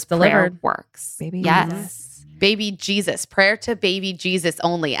 Baby Jesus because prayer delivered. works. Baby yes. Jesus. Baby Jesus, prayer to baby Jesus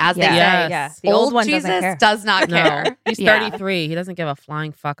only. As they Yeah. say, Yes. Yeah. The old old one Jesus doesn't care. does not No, care. he's Yeah. 33. He doesn't give a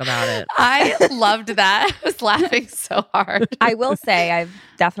flying fuck about it. I loved that. I was laughing so hard. I will say I've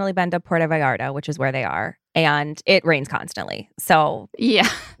definitely been to Puerto Vallarta, which is where they are, and it rains constantly. So Yeah.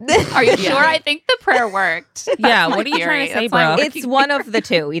 Are you Yeah. sure? I think the prayer worked. Yeah, That's my what are you trying theory. to say, That's my bro? working it's one of the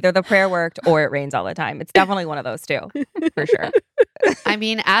two. Either the prayer worked or it rains all the time. It's definitely one of those two, for sure. I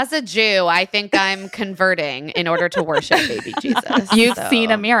mean, as a Jew, I think I'm converting in order to worship baby Jesus. You've So-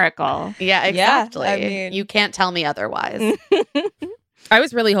 seen a miracle. Yeah, Yeah, exactly. I mean- You can't tell me otherwise. I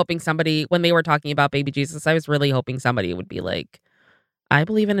was really hoping somebody, when they were talking about baby Jesus, I was really hoping somebody would be like, I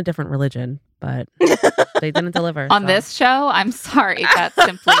believe in a different religion, but they didn't deliver. On so. this show, I'm sorry, that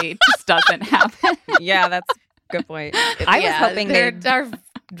simply just doesn't happen. Yeah, that's a good point. I was hoping there they'd are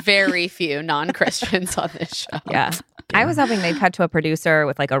very few non-Christians on this show. Yeah. I was hoping they'd cut to a producer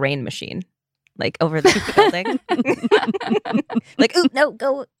with like a rain machine, like over the building. Like, ooh, no,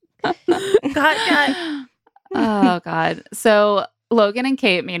 go. God. Oh God. So Logan and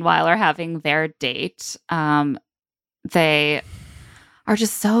Kate, meanwhile, are having their date. They are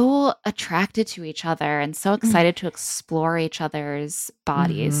just so attracted to each other and so excited to explore each other's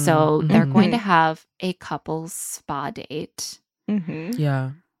bodies. Mhm, So they're going mhm. to have a couple's spa date. Mm-hmm.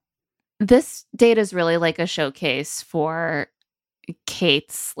 Yeah. This date is really like a showcase for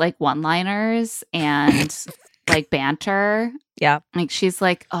Kate's like one-liners and like banter. Yeah. Like she's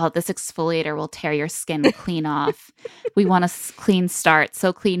like, oh, this exfoliator will tear your skin clean off. We want a clean start,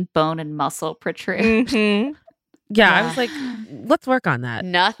 so clean bone and muscle protrude. Mm-hmm. Yeah. I Yeah. was like, let's work on that.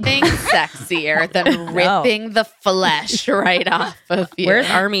 Nothing sexier than No. ripping the flesh right off of you. Where's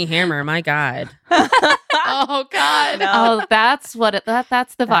Army Hammer? My God. Oh God. No. Oh, that's what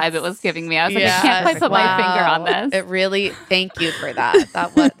that's the vibe it was That's- giving me. I was like, I can't quite put my finger on Wow. this. It really, thank you for that.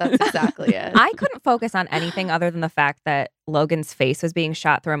 That's exactly it. I couldn't focus on anything other than the fact that Logan's face was being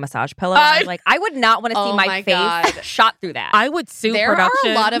shot through a massage pillow. I was like, I would not want to see Oh my my face God. shot through that. I would sue There production.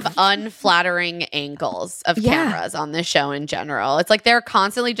 are a lot of unflattering angles of Yeah. cameras on this show in general. It's like they're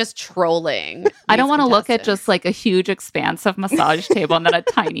constantly just trolling. I don't these want to look at contestants. just like a huge expanse of massage table and then a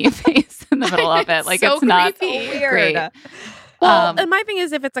tiny face in the middle of it. Like So it's not creepy. great. Well, Um, and my thing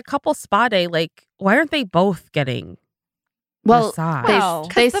is, if it's a couple spa day, like, why aren't they both getting Well, massage? they, Wow.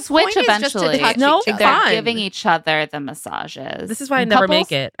 they 'Cause the switch point is just to eventually. touch No, each other. They're fine. giving each other the massages. This is why I And never couples-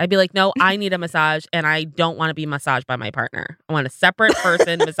 make it. I'd be like, no, I need a massage, and I don't want to be massaged by my partner. I want a separate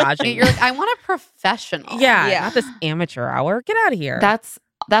person massaging. You're me. like, I want a professional. yeah, Yeah. not this amateur hour. Get out of here. That's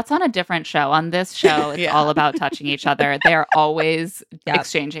That's on a different show. On this show, it's all about touching each other. They are always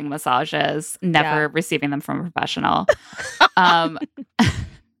exchanging massages, never receiving them from a professional.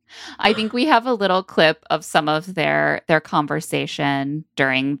 I think we have a little clip of some of their conversation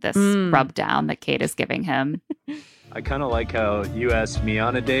during this rub down that Kate is giving him. I kind of like how you asked me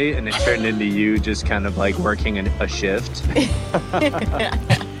on a date and it turned into you just kind of like working a shift.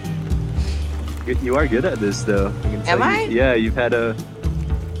 You are good at this, though. Am I? Yeah, you've had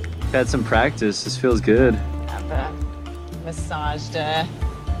some practice. This feels good. I've massaged a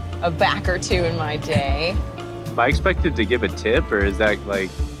back or two in my day. Am I expected to give a tip, or is that like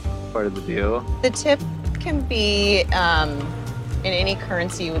part of the deal? The tip can be in any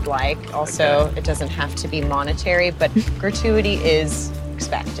currency you would like. Also, It doesn't have to be monetary, but gratuity is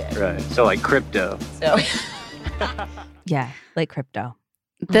expected. Right. So like crypto. So Yeah, like crypto.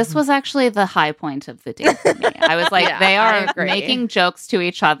 This was actually the high point of the date for me. I was like, they are agree. making jokes to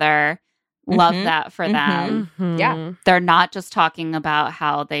each other. Love that for them. Yeah. They're not just talking about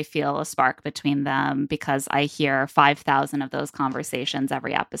how they feel a spark between them, because I hear 5,000 of those conversations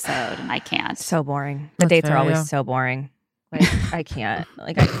every episode and I can't. So boring. The That's dates are fair, always yeah. so boring. Like, I can't.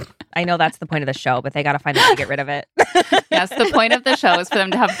 Like, I know that's the point of the show, but they got to find a way to get rid of it. Yes, the point of the show is for them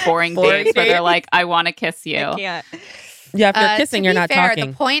to have boring dates where they're like, I want to kiss you. I can't. Yeah, if you're kissing, to you're be not fair,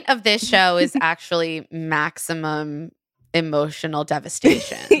 talking. The point of this show is actually maximum emotional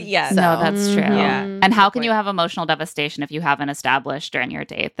devastation. Yes. No, that's true. Yeah. And how can you have emotional devastation if you haven't established during your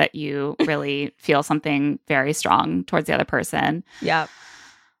date that you really feel something very strong towards the other person? Yep.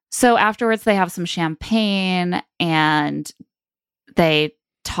 So afterwards, they have some champagne and they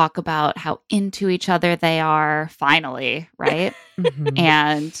talk about how into each other they are, finally, right? Mhm.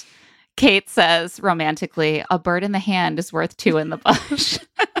 And Kate says romantically, a bird in the hand is worth two in the bush.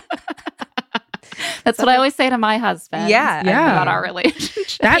 That's what I always say to my husband. Yeah. Yeah. About our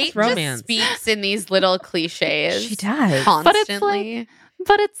relationship. That's Kate romance. just speaks in these little cliches. She does. Constantly.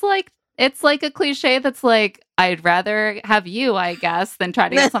 But it's like a cliche that's like, I'd rather have you, I guess, than try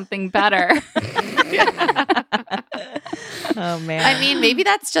to get something better. Oh, man. I mean, maybe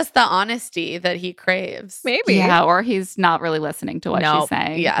that's just the honesty that he craves. maybe. Yeah, or he's not really listening to what No. she's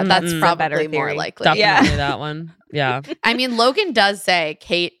saying. Yeah, that's Mm, probably better more theory. likely. Definitely that one. Yeah. I mean, Logan does say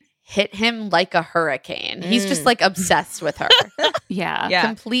Kate hit him like a hurricane. He's just like obsessed with her. Yeah. Yeah.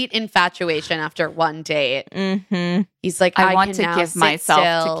 Complete infatuation after one date. Mm-hmm. He's like, I want can to now give sit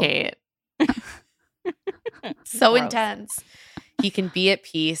myself still. to Kate. So Gross. intense. He can be at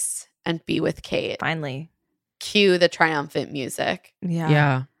peace and be with Kate. Finally. Cue the triumphant music. Yeah.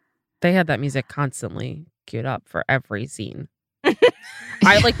 Yeah. They had that music constantly queued up for every scene.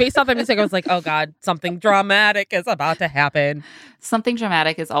 I like based off the music, I was like, oh God, something dramatic is about to happen. Something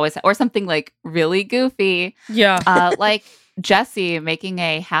dramatic is always, or something like really goofy. Yeah. Like Jesse making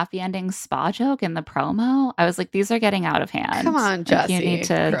a happy ending spa joke in the promo. I was like, these are getting out of hand. Come on, Like, Jesse. You need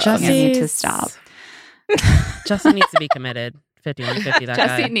to, Gross. you need to Jesse's- stop. Justin needs to be committed. 5150, that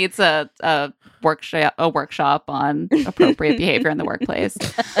Jesse guy. needs a workshop on appropriate behavior in the workplace.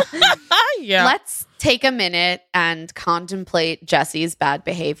 Yeah. Let's take a minute and contemplate Jesse's bad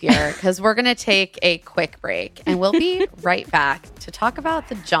behavior because we're going to take a quick break and we'll be right back to talk about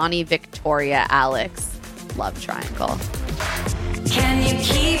the Johnny, Victoria, Alex love triangle. Can you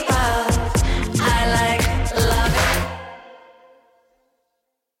keep up? I like love it.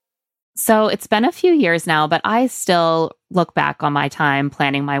 So it's been a few years now, but I still look back on my time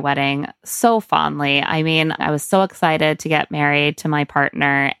planning my wedding so fondly. I mean, I was so excited to get married to my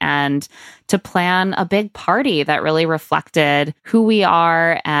partner and to plan a big party that really reflected who we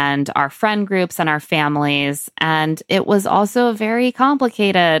are and our friend groups and our families. And it was also very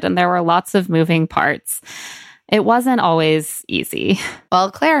complicated and there were lots of moving parts. It wasn't always easy. Well,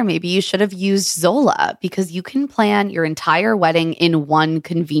 Claire, maybe you should have used Zola because you can plan your entire wedding in one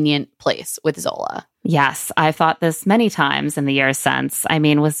convenient place with Zola. Yes, I've thought this many times in the years since. I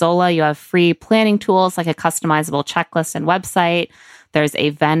mean, with Zola, you have free planning tools like a customizable checklist and website. There's a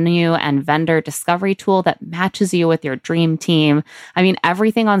venue and vendor discovery tool that matches you with your dream team. I mean,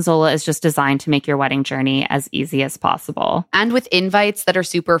 everything on Zola is just designed to make your wedding journey as easy as possible. And with invites that are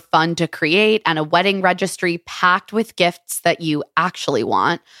super fun to create and a wedding registry packed with gifts that you actually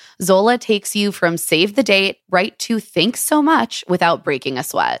want, Zola takes you from save the date right to think so much without breaking a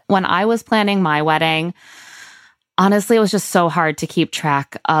sweat. When I was planning my wedding, honestly, it was just so hard to keep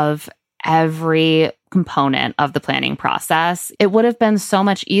track of every component of the planning process. It would have been so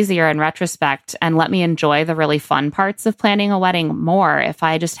much easier in retrospect and let me enjoy the really fun parts of planning a wedding more if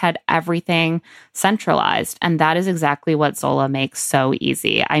I just had everything centralized. And that is exactly what Zola makes so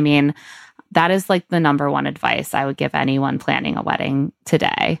easy. I mean, that is like the number one advice I would give anyone planning a wedding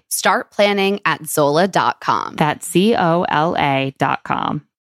today. Start planning at Zola.com. That's ZOLA.com.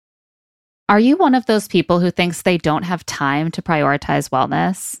 Are you one of those people who thinks they don't have time to prioritize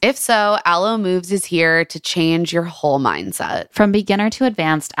wellness? If so, Alo Moves is here to change your whole mindset. From beginner to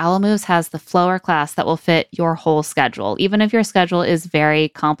advanced, Alo Moves has the flower class that will fit your whole schedule, even if your schedule is very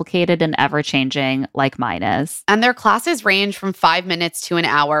complicated and ever-changing like mine is. And their classes range from 5 minutes to an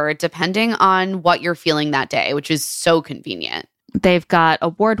hour, depending on what you're feeling that day, which is so convenient. They've got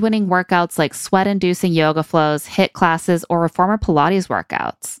award-winning workouts like sweat-inducing yoga flows, HIIT classes, or reformer Pilates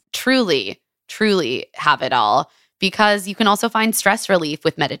workouts. Truly have it all, because you can also find stress relief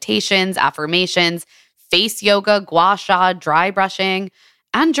with meditations, affirmations, face yoga, gua sha, dry brushing,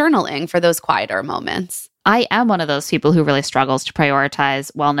 and journaling for those quieter moments. I am one of those people who really struggles to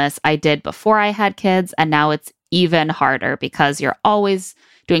prioritize wellness. I did before I had kids, and now it's even harder because you're always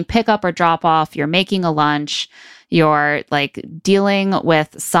doing pickup or drop off, you're making a lunch, you're like dealing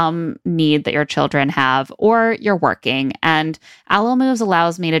with some need that your children have, or you're working. And Alo Moves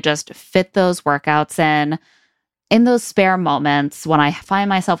allows me to just fit those workouts in those spare moments. When I find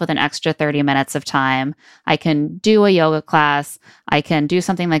myself with an extra 30 minutes of time, I can do a yoga class, I can do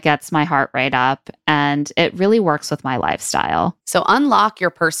something that gets my heart rate up, and it really works with my lifestyle. So unlock your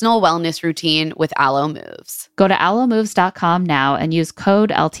personal wellness routine with Alo Moves. Go to alomoves.com now and use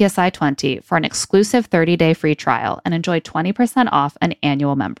code LTSI20 for an exclusive 30-day free trial and enjoy 20% off an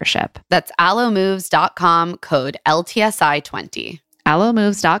annual membership. That's alomoves.com, code LTSI20.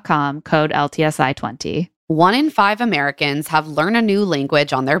 alomoves.com, code LTSI20. 1 in 5 Americans have learn a new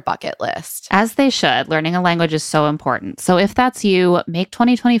language on their bucket list. As they should. Learning a language is so important. So if that's you, make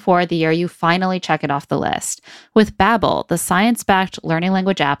 2024 the year you finally check it off the list with Babbel, the science-backed learning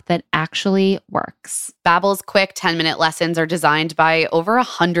language app that actually works. Babbel's quick 10-minute lessons are designed by over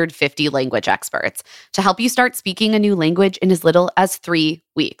 150 language experts to help you start speaking a new language in as little as 3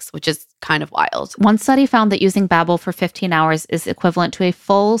 weeks, which is kind of wild. One study found that using Babbel for 15 hours is equivalent to a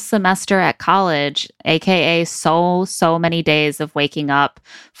full semester at college, aka so many days of waking up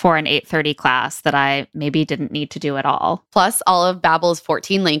for an 8:30 class that I maybe didn't need to do at all. Plus, all of Babbel's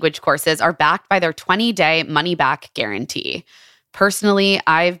 14 language courses are backed by their 20-day money-back guarantee. Personally,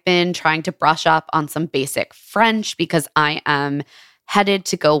 I've been trying to brush up on some basic French because I am headed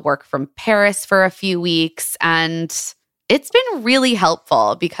to go work from Paris for a few weeks, and it's been really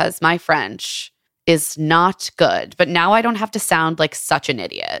helpful because my French is not good, but now I don't have to sound like such an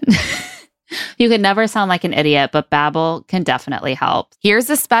idiot. You can never sound like an idiot, but Babbel can definitely help. Here's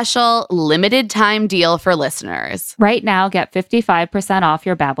a special limited time deal for listeners. Right now, get 55% off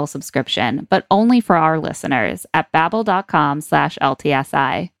your Babbel subscription, but only for our listeners at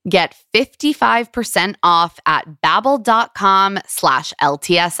babbel.com/LTSI. Get 55% off at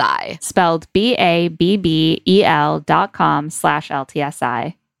babbel.com/LTSI. Spelled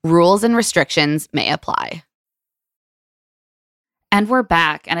BABBEL.com/LTSI. Rules and restrictions may apply. And we're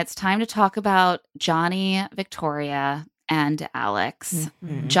back, and it's time to talk about Johnny, Victoria, and Alex.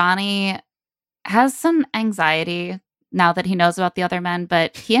 Mm-hmm. Johnny has some anxiety now that he knows about the other men,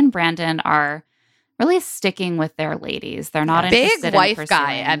 but he and Brandon are really sticking with their ladies. They're not interested big wife in guy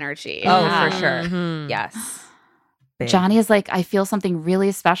pursuing. energy. Oh, Yeah. for sure. Mhm. Yes. Big. Johnny is like, I feel something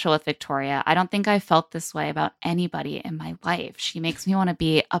really special with Victoria. I don't think I felt this way about anybody in my life. She makes me want to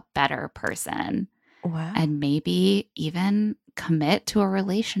be a better person Wow. and maybe even commit to a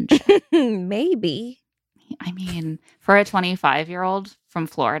relationship. Maybe. I mean, for a 25-year-old from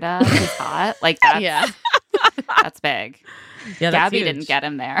Florida who's hot, like that's, that's big. Yeah, that's Gabby huge. didn't get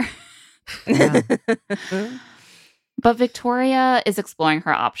him there. Yeah. But Victoria is exploring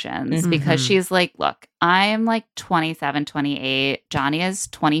her options because Mhm. she's like, look, I'm like 27, 28. Johnny is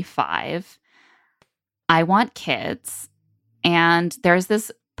 25. I want kids. And there's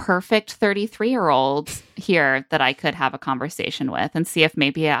this perfect 33-year-old here that I could have a conversation with and see if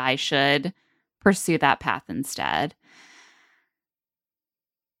maybe I should pursue that path instead.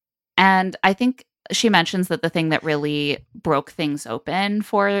 And I think she mentions that the thing that really broke things open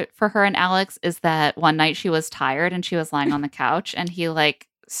for her and Alex is that one night she was tired and she was lying on the couch and he like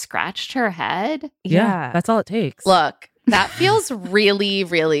scratched her head. Yeah, that's all it takes. Look, that feels really,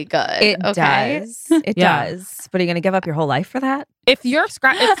 really good. It okay? does. It Yeah. does. But are you going to give up your whole life for that? If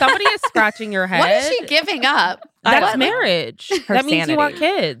somebody is scratching your head, What is she giving up? that's What? marriage. Her That means you want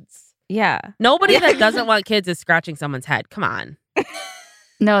sanity. kids. Yeah. Nobody that doesn't want kids is scratching someone's head. Come on.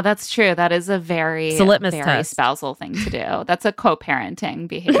 No, that's true. That is a very, It's a litmus very test. spousal thing to do. That's a co-parenting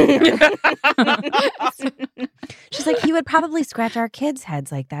behavior. She's like, he would probably scratch our kids'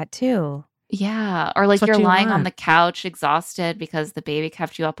 heads like that too. Yeah. Or like That's what you're you lying on want. the couch exhausted because the baby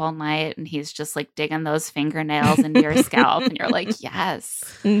kept you up all night and he's just like digging those fingernails into your scalp. And you're like, yes.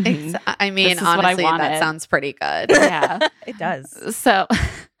 Mhm. I mean, This is what I honestly, that wanted. sounds pretty good. Yeah. It does.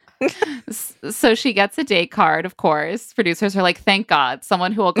 So she gets a date card, of course. Producers are like, thank God,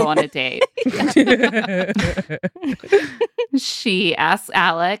 someone who will go on a date. She asks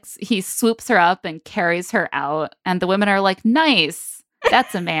Alex. He swoops her up and carries her out. And the women are like, nice.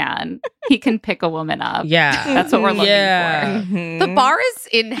 That's a man. He can pick a woman up. Yeah. That's what we're looking Yeah. for. Mhm. The bar is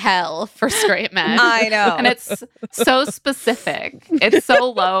in hell for straight men. I know. And it's so specific. It's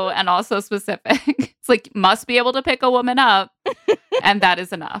so low and also specific. It's like, must be able to pick a woman up. And that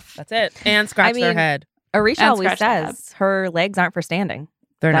is enough. That's it. And scratch their mean, head. Arisha And always scratch the head. says her legs aren't for standing.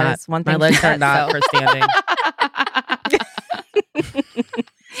 They're That not. is one My thing she legs are says, not so. for standing.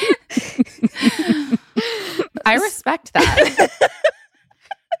 I respect that.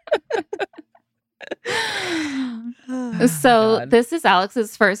 So God. this is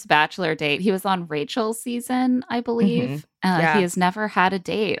Alex's first bachelor date. He was on Rachel's season, I believe. Yeah. He has never had a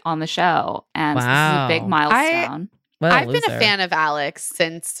date on the show. And so Wow. this is a big milestone. What a I've been a loser. fan of Alex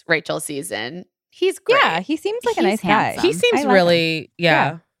since Rachel's season. He's great. Yeah, he seems like a He's nice guy. handsome. He seems I like really,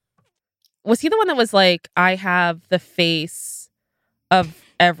 Yeah. Was he the one that was like, I have the face of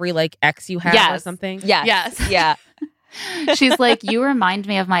every like ex you have or Yes. something? Yes. Yes. Yeah. She's like, you remind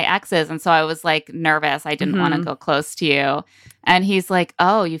me of my exes. And so I was like nervous. I didn't want to Mhm. go close to you. And he's like,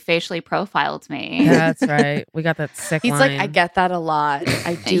 oh, you facially profiled me. That's right. We got that sick He's line. like, I get that a lot.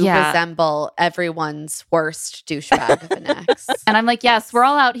 I do Yeah. resemble everyone's worst douchebag of an ex. And I'm like, yes, we're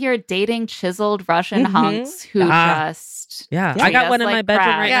all out here dating chiseled Russian Mhm. hunks who Ah. just Yeah, treat I got us one in like my bedroom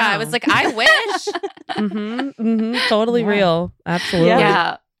crap. right yeah, now. I was like, I wish. Totally Yeah. real. Absolutely.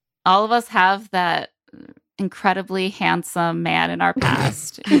 Yeah. All of us have that incredibly handsome man in our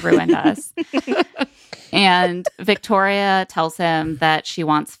past who ruined us. And Victoria tells him that she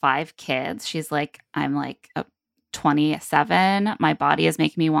wants 5 kids. She's like, I'm like 27. My body is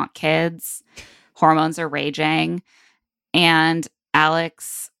making me want kids. Hormones are raging. And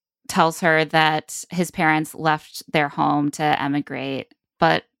Alex tells her that his parents left their home to emigrate,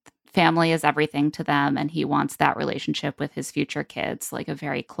 but family is everything to them. And he wants that relationship with his future kids, like a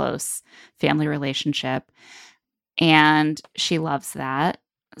very close family relationship. And she loves that.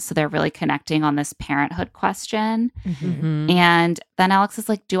 So they're really connecting on this parenthood question. Mhm. And then Alex is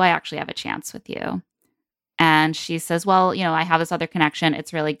like, do I actually have a chance with you? And she says, well, you know, I have this other connection.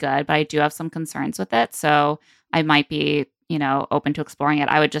 It's really good, but I do have some concerns with it. So I might be, you know, open to exploring it.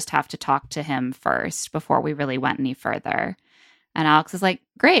 I would just have to talk to him first before we really went any further. And Alex is like,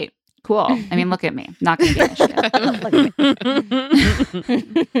 great, cool. I mean, look at me. Not going to be an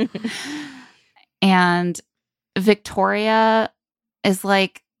issue. And Victoria is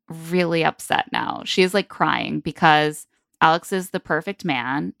like really upset now. She's like crying because Alex is the perfect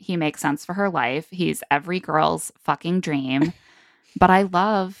man. He makes sense for her life. He's every girl's fucking dream. But I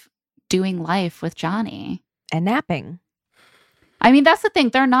love doing life with Johnny. And napping. I mean, that's the thing.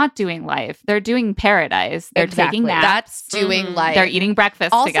 They're not doing life. They're doing paradise. They're Exactly. taking naps. That's doing Mhm. life. They're eating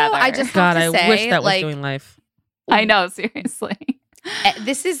breakfast Also, together. I just God, have to I say, wish that was like, doing life. I know, seriously.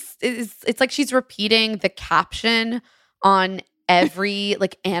 this is it's like she's repeating the caption on every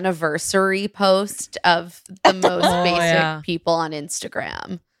like anniversary post of the most Oh, basic yeah. people on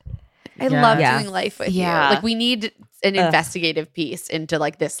Instagram. I Yeah. love Yeah. doing life with Yeah. you. Like we need an Ugh. investigative piece into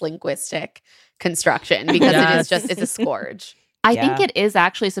like this linguistic construction because it Yes. is just it's a scourge. I Yeah. think it is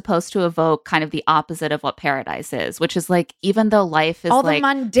actually supposed to evoke kind of the opposite of what paradise is, which is like, even though life is All the like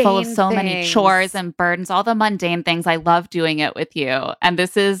mundane full of so many things. chores and burdens, all the mundane things, I love doing it with you. And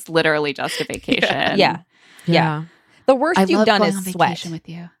this is literally just a vacation. Yeah. Yeah. The worst I you've love done going is on sweat. vacation with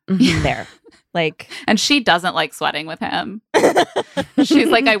you. There. Like, And she doesn't like sweating with him. She's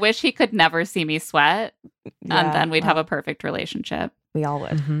like, I wish he could never see me sweat. yeah, And then we'd have well, a perfect relationship. we all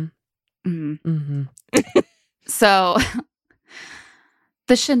would. Mhm. Mhm. Mhm. So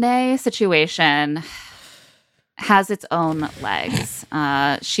the Shanae situation has its own legs.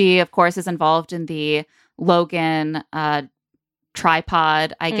 She, of course, is involved in the Logan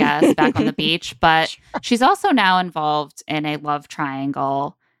tripod, I guess, back on the beach. But she's also now involved in a love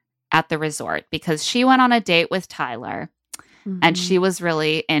triangle at the resort because she went on a date with Tyler and she was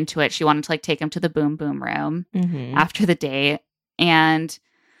really into it. She wanted to like take him to the boom boom room Mhm. after the date. And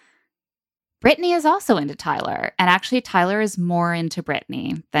Brittany is also into Tyler. And actually, Tyler is more into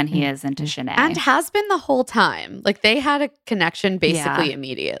Brittany than he is into Shanae. And has been the whole time. Like they had a connection basically Yeah.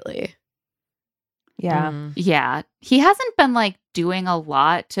 immediately. Yeah. Mhm. yeah, he hasn't been like doing a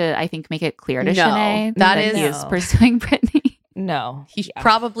lot to, I think, make it clear to No, Shanae that that is- he is No. pursuing Brittany. No. He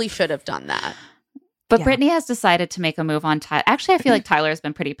probably should have done that. But Yeah. Brittany has decided to make a move on Tyler. Actually, I feel like Tyler has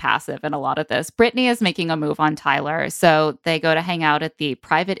been pretty passive in a lot of this. Brittany is making a move on Tyler. So they go to hang out at the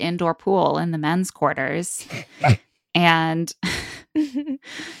private indoor pool in the men's quarters. And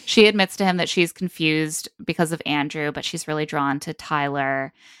she admits to him that she's confused because of Andrew, but she's really drawn to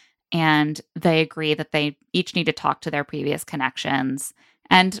Tyler. And they agree that they each need to talk to their previous connections.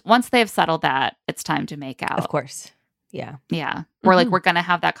 And once they've settled that, it's time to make out. Of course. Yeah. Yeah. We're like, we're going to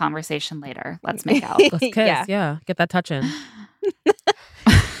have that conversation later. Let's make out. Let's kiss. Yeah. Get that touch in.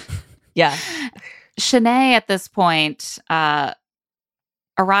 Yeah. Shanae at this point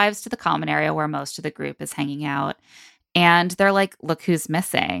arrives to the common area where most of the group is hanging out. And they're like, look who's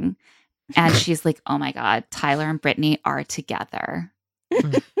missing. And she's like, oh my God, Tyler and Brittany are together.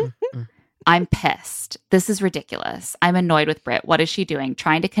 I'm pissed. This is ridiculous. I'm annoyed with Britt. What is she doing?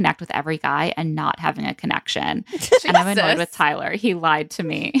 Trying to connect with every guy and not having a connection. And I'm annoyed with Tyler. He lied to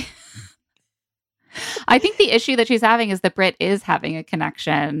me. I think the issue that she's having is that Britt is having a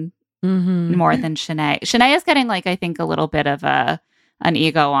connection more than Shanae. Shanae is getting like, I think, a little bit of an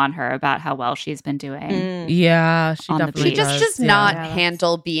ego on her about how well she's been doing. Yeah, she On the definitely beach. She just does. does Yeah. not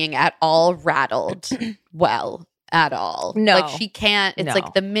handle being at all rattled well at all. No. Like she can't. It's No.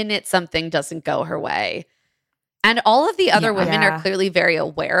 like the minute something doesn't go her way. And all of the other women Yeah. are clearly very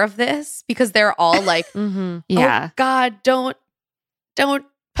aware of this because they're all like, Yeah. oh God, don't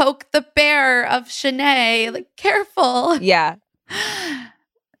poke the bear of Shanae. Like, careful. Yeah.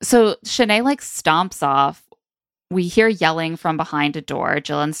 So Shanae like stomps off. We hear yelling from behind a door.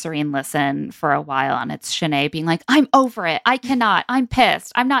 Jill and Serene listen for a while, and it's Shanae being like, I'm over it. I cannot. I'm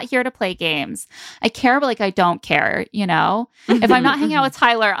pissed. I'm not here to play games. I care, but like I don't care, you know? If I'm not hanging out with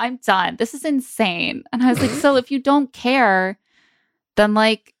Tyler, I'm done. This is insane. And I was like, so if you don't care, then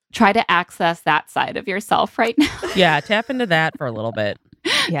like try to access that side of yourself right now. Yeah, tap into that for a little bit.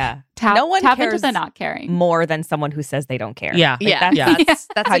 Yeah. Tap, No one tap into cares the not caring. more than someone who says they don't care. Yeah. Yeah, that's-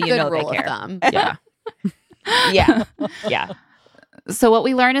 that's how a you good know they rule of care. thumb. Yeah. Yeah. Yeah. So what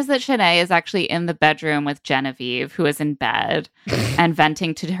we learn is that Shanae is actually in the bedroom with Genevieve, who is in bed and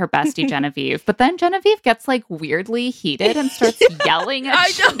venting to her bestie Genevieve. But then Genevieve gets like weirdly heated and starts yelling at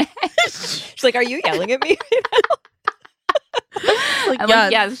Shanae. She's like, are you yelling at me? I'm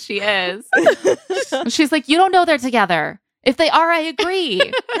like, yes, she is. She's like, you don't know they're together. If they are, I agree.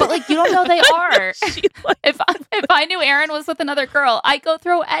 But like, you don't know they are. If I knew Aaron was with another girl, I'd go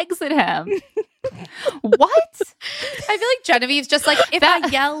throw eggs at him. What? I feel like Genevieve's just like, if I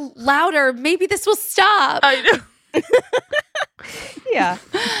yell louder, maybe this will stop. I know. Yeah.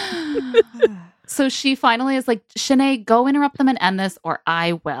 So she finally is like, Shanae, go interrupt them and end this, or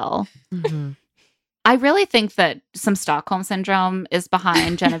I will. I really think that some Stockholm syndrome is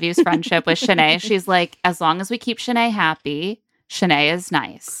behind Genevieve's friendship with Shanae. She's like, as long as we keep Shanae happy, Shanae is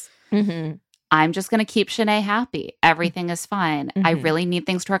nice. Mm-hmm. I'm just going to keep Shanae happy. Everything is fine. I really need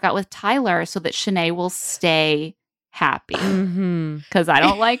things to work out with Tyler so that Shanae will stay happy. Because I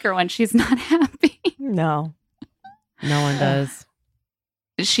don't like her when she's not happy. No. No one does.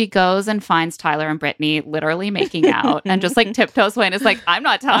 She goes and finds Tyler and Brittany literally making out and just like tiptoes away and is like, I'm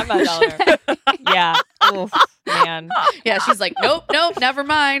not telling her. Shanae. Yeah. Oof, man. Yeah, she's like, nope, never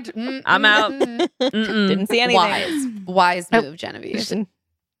mind. I'm out. Didn't see anything. Wise move, Genevieve. And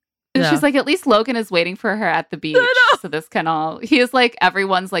Yeah. she's like, at least Logan is waiting for her at the beach. So this can all, he is like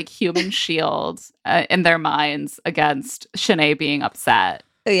everyone's like human shield in their minds against Shanae being upset.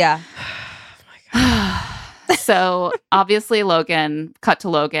 Yeah. So obviously cut to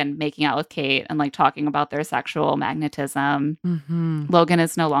Logan making out with Kate and like talking about their sexual magnetism. Logan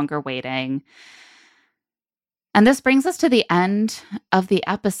is no longer waiting. And this brings us to the end of the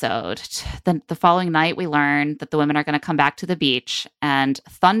episode. The following night, we learn that the women are going to come back to the beach and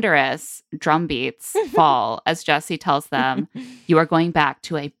thunderous drum beats fall as Jesse tells them, you are going back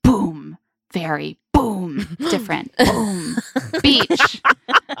to a boom, very boom, different boom beach.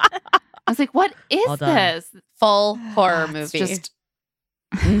 I was like, what is Well done. this? Full horror It's movie. just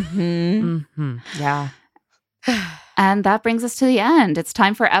Yeah. And that brings us to the end. It's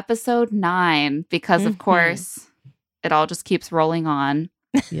time for episode 9 because, of course, it all just keeps rolling on.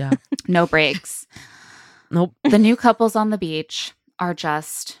 Yeah. No breaks. Nope. The new couples on the beach are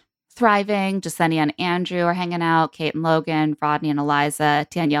just thriving. Jasenia and Andrew are hanging out. Kate and Logan, Rodney and Eliza,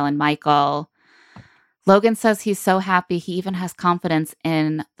 Danielle and Michael. Logan says he's so happy he even has confidence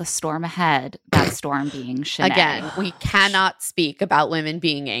in the storm ahead, that storm being Shanae. Again, we cannot speak about women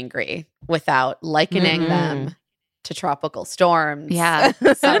being angry without likening them to tropical storms. Yeah.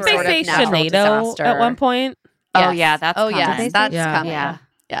 Some Didn't they sort say of natural Sinead disaster. at one point? Oh, yeah, that's Oh, coming. yes. That's Yeah. coming. Yeah.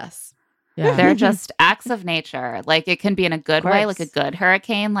 Yes. Yeah. They're just acts of nature. Like it can be in a good way, like a course. good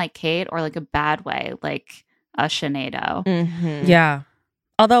hurricane like Kate, or like a bad way like a Sinead. Mhm. Yeah.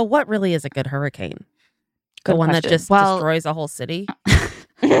 Although, what really is a good hurricane? Good the one that question. just Well- destroys a whole city?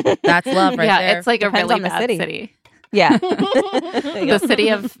 That's love right yeah, there. it's like Depends a really on the bad city. city. Yeah. The city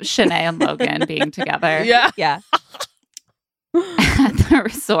of Shanae and Logan being together. Yeah. Yeah. At the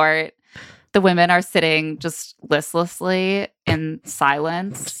resort, the women are sitting just listlessly in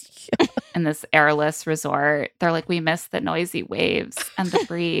silence in this airless resort. They're like, we miss the noisy waves and the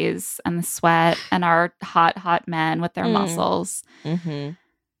breeze and the sweat and our hot, hot men with their muscles. Mm-hmm.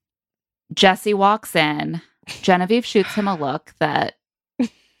 Jesse walks in. Genevieve shoots him a look that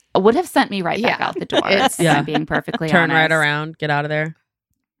would have sent me right back Yeah. out the door. It's- If Yeah. I'm being perfectly Turn honest. right around. Get out of there.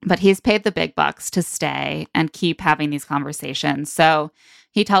 But he's paid the big bucks to stay and keep having these conversations. So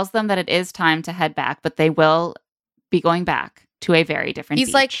he tells them that it is time to head back, but they will be going back to a very different He's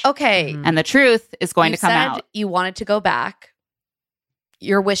beach. like, okay, Mhm. And the truth is going you to come said out. You wanted to go back.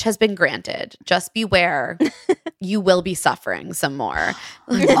 Your wish has been granted. Just beware. You will be suffering some more.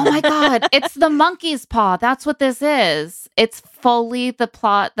 Oh my God. It's the monkey's paw. That's what this is. It's fully the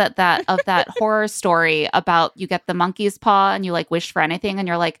plot of that horror story about you get the monkey's paw and you like wish for anything. And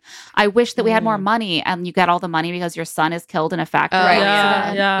you're like, I wish that we had more money. And you get all the money because your son is killed in a factory. Oh,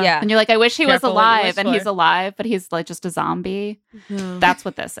 accident. Yeah. Yeah. And you're like, I wish he was Careful what you alive. wish And for. he's alive, but he's like just a zombie. Yeah. That's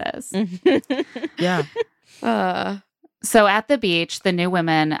what this is. Yeah. So at the beach, the new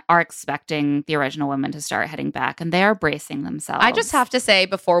women are expecting the original women to start heading back, and they are bracing themselves. I just have to say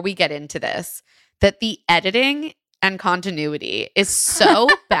before we get into this that the editing and continuity is so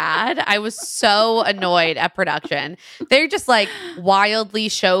bad. I was so annoyed at production. They just like wildly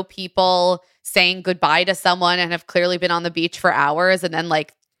show people saying goodbye to someone and have clearly been on the beach for hours, and then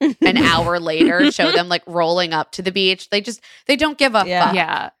like an hour later show them like rolling up to the beach. They don't give a Yeah. fuck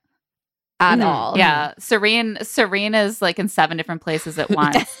Yeah. at Mhm. all. Yeah. Serene is like in 7 different places at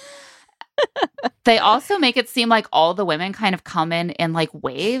once. They also make it seem like all the women kind of come in like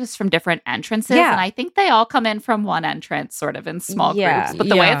waves from different entrances. Yeah. And I think they all come in from one entrance, sort of in small Yeah. groups. But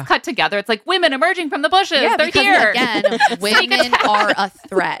the way Yeah. it's cut together, it's like women emerging from the bushes. Yeah, They're because here. again, women attack. are a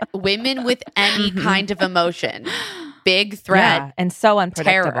threat. Women with any Mhm. kind of emotion, big threat, Yeah. And so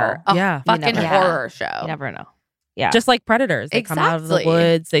unpredictable. terror, a Yeah. You fucking never know. horror show. You never know. Yeah. Just like predators. They come out of the Exactly.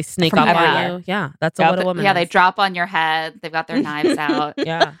 woods. They sneak From up on everywhere. you. Yeah. That's Yep. what a woman Yeah, is. they drop on your head. They've got their knives out.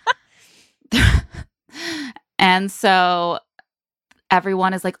 Yeah. And so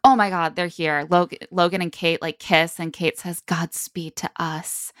everyone is like, oh my God, they're here. Logan and Kate like kiss, and Kate says, Godspeed to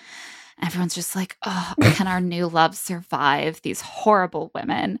us. Everyone's just like, oh, can our new love survive these horrible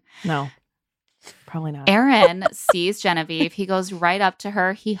women? No. Probably not. Aaron sees Genevieve. He goes right up to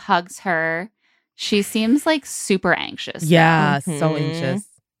her. He hugs her. She seems like super anxious. Yeah. So Mhm. anxious.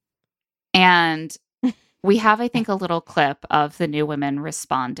 And we have, I think, a little clip of the new women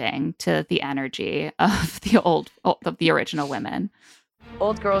responding to the energy of the original women.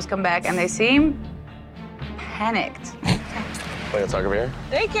 Old girls come back and they seem panicked. Wait, let's talk over here.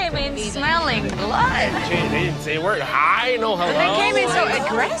 They came in smelling blood. They didn't say a word. Hi, no hello. They came in so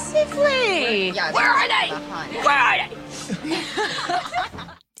aggressively. Where are they? Where are they?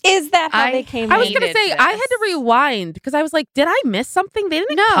 Is that how I- they came I was in? going to say, hated I had to this. rewind because I was like, did I miss something? They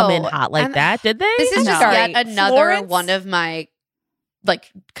didn't No. come in hot like And that, did they? This is just Sorry, yet another Florence? one of my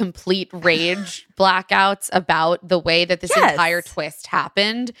like complete rage blackouts about the way that this Yes. entire twist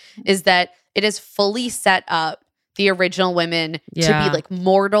happened is that it is fully set up the original women to Yeah. be like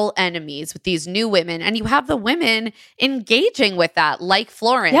mortal enemies with these new women. And you have the women engaging with that, like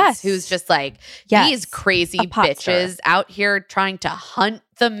Florence, Yes. who's just like, Yes. these crazy A pot bitches out here trying to hunt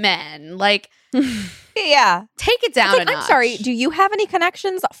the men. Like, Yeah. take it down It's like, a I'm notch. sorry. Do you have any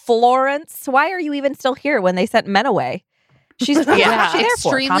connections, Florence? Why are you even still here when they sent men away? She's what's she there for?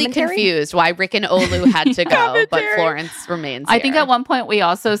 extremely Commentary? confused why Rick and Olu had to go, but Commentary. Florence remains. I think here. at one point we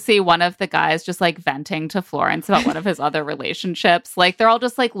also see one of the guys just like venting to Florence about one of his other relationships. Like they're all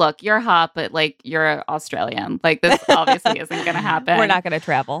just like, look, you're hot, but like you're Australian. Like this obviously isn't going to happen. We're not going to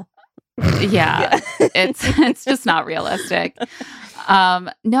travel. Yeah. It's just not realistic.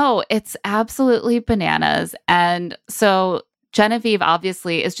 No, it's absolutely bananas. And so Genevieve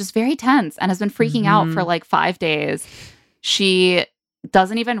obviously is just very tense and has been freaking out for like 5 days. She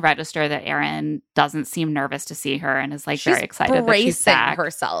doesn't even register that Aaron doesn't seem nervous to see her and is like she's very excited that she's bracing back.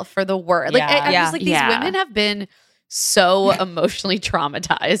 herself for the word. Like, Yeah. I'm just like, these Yeah. women have been so emotionally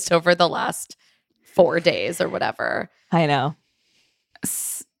traumatized over the last 4 days or whatever. I know.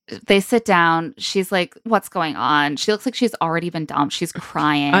 They sit down. She's like, what's going on? She looks like she's already been dumped. She's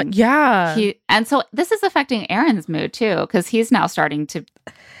crying. Yeah. And so this is affecting Aaron's mood too, because he's now starting to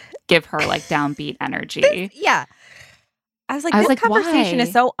give her like downbeat energy. Yeah. I was like, this conversation why?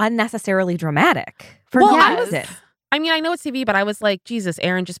 is so unnecessarily dramatic. For Well, no I was- reason. I mean, I know it's TV, but I was like, Jesus,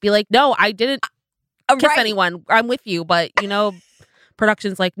 Aaron, just be like, no, I didn't kiss Right. anyone. I'm with you. But,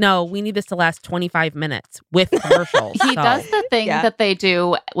 production's like, no, we need this to last 25 minutes with commercials. He So- does the thing that they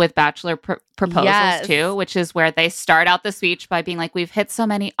do with bachelor proposals Yes. too, which is where they start out the speech by being like, we've hit so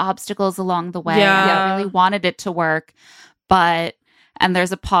many obstacles along the way. Yeah. I really wanted it to work, and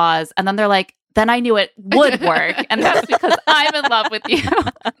there's a pause. And then they're like, then I knew it would work. And that's because I'm in love with you.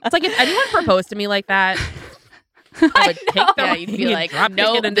 It's like if anyone proposed to me like that, I would take them Yeah, you'd be and like, drop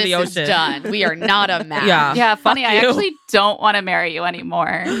no, kick it into this the is ocean. done. We are not a match. Yeah. Yeah, funny. I you. actually don't want to marry you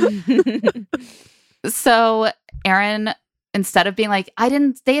anymore. So Aaron, instead of being like, I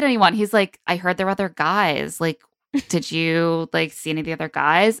didn't date anyone, he's like, I heard there were other guys. Like, did you like see any of the other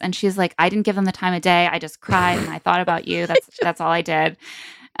guys? And she's like, I didn't give them the time of day. I just cried and I thought about you. That's all I did.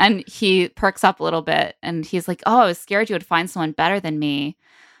 And he perks up a little bit and he's like, oh, I was scared you would find someone better than me.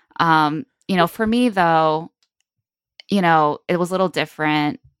 For me though, it was a little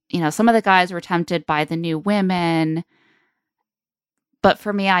different. Some of the guys were tempted by the new women, but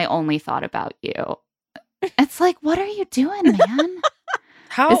for me, I only thought about you. It's like, what are you doing, man?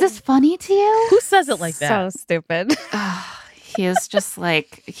 How Is this funny to you? Who says it like that? So stupid. He is just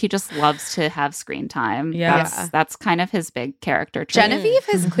like, he just loves to have screen time. Yeah. That's kind of his big character trait. Genevieve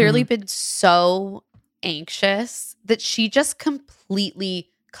has clearly been so anxious that she just completely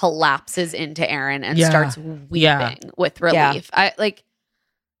collapses into Aaron and Yeah. starts weeping Yeah. with relief. I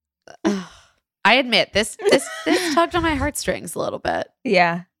admit this tugged on my heartstrings a little bit.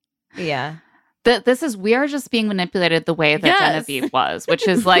 Yeah. Yeah. We are just being manipulated the way that Yes. Genevieve was, which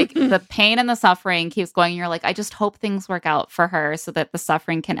is like the pain and the suffering keeps going. And you're like, I just hope things work out for her so that the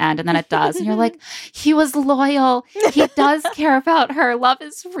suffering can end. And then it does. And you're like, he was loyal. He does care about her. Love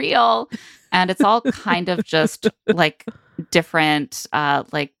is real. And it's all kind of just like different,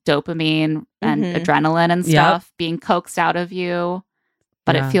 like dopamine and adrenaline and Yep. stuff being coaxed out of you.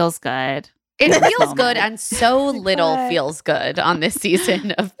 But Yeah. it feels good. It in this feels moment. good, and so little God. feels good on this season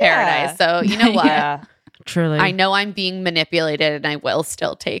of Paradise. So you know what? Yeah. Truly. I know I'm being manipulated, and I will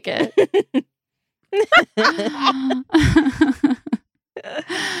still take it.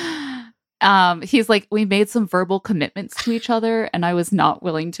 He's like, we made some verbal commitments to each other, and I was not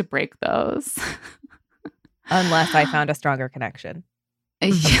willing to break those. Unless I found a stronger connection, of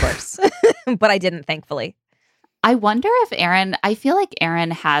Yeah. course. But I didn't, thankfully. I wonder if I feel like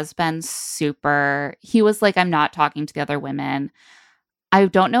Aaron has been he was like, I'm not talking to the other women. I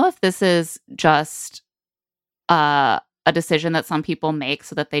don't know if this is just a decision that some people make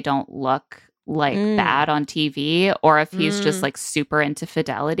so that they don't look like bad on TV, or if he's just like super into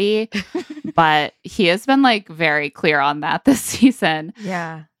fidelity. But he has been like very clear on that this season.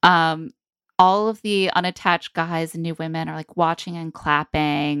 Yeah. All of the unattached guys and new women are like watching and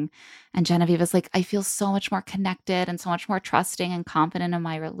clapping. And Genevieve is like, I feel so much more connected and so much more trusting and confident in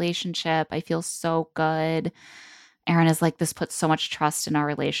my relationship. I feel so good. Aaron is like, this puts so much trust in our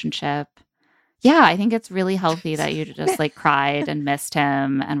relationship. Yeah, I think it's really healthy that you just like cried and missed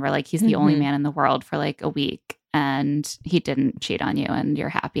him. And we're like, he's the only man in the world for like a week. And he didn't cheat on you and you're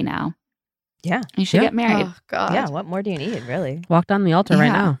happy now. Yeah. You should Yeah. get married. Oh God. Yeah. What more do you need, really? Walk down the altar right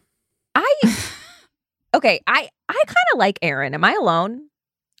Yeah. now. Okay. I kind of like Aaron. Am I alone?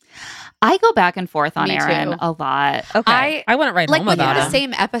 I go back and forth on Me Aaron too. a lot. Okay. I wouldn't write Like home within about the it.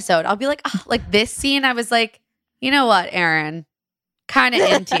 same episode, I'll be like, oh, like this scene, I was like, you know what, Aaron, kind of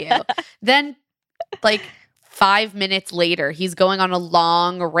into you. Then, like 5 minutes later, he's going on a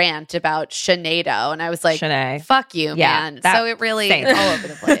long rant about Sinead, and I was like, Shanae. fuck you, Yeah, man. that- So it really same. all over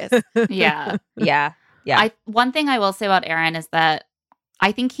the place. Yeah. Yeah. Yeah. One thing I will say about Aaron is that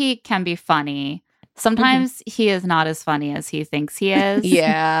I think he can be funny. Sometimes he is not as funny as he thinks he is.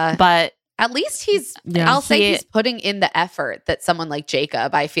 Yeah. But At least he's, Yeah. I'll say He- he's putting in the effort that someone like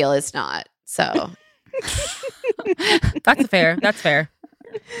Jacob, I feel, is not. So That's fair. That's fair.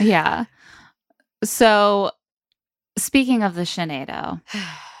 yeah. So speaking of the Sinead,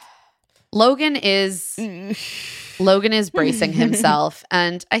 Logan is bracing himself,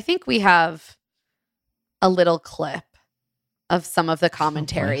 and I think we have a little clip of some of the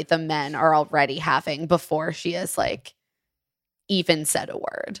commentary the men are already having before she has like even said a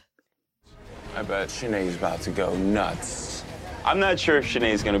word. I bet Shanae's about to go nuts. I'm not sure if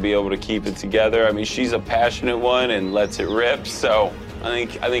Shanae's going to be able to keep it together. I mean, she's a passionate one and lets it rip, so I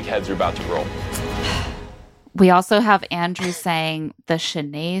think heads are about to roll. we also have Andrew saying the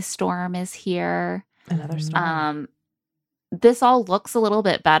Sinead storm is here. Another storm. This all looks a little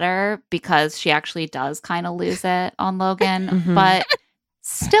bit better because she actually does kind of lose it on Logan, Mhm. but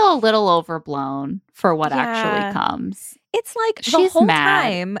still a little overblown for what Yeah. actually comes. It's like the She's whole mad.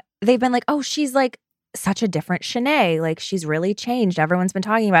 time they've been like, oh, she's like such a different Shanae. Like she's really changed. Everyone's been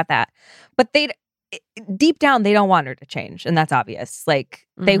talking about that. But deep down, they don't want her to change. And that's obvious. Like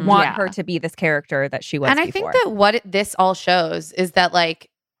they Mhm. want Yeah. her to be this character that she was And I before. think that what this all shows is that like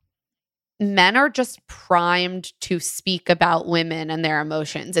men are just primed to speak about women and their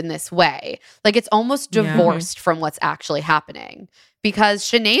emotions in this way. Like it's almost Yeah. divorced from what's actually happening. Because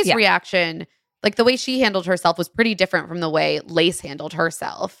Shanae's Yeah. reaction, like the way she handled herself was pretty different from the way Lace handled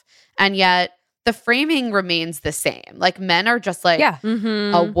herself. And yet the framing remains the same. Like men are just like Yeah.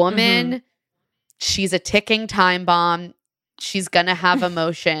 Mhm. a woman, she's a ticking time bomb. She's going to have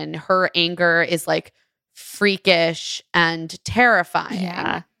emotion. Her anger is like freakish and terrifying.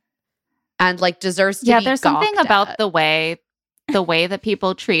 Yeah. And like deserves to Yeah, be there's something gawked about at. the way that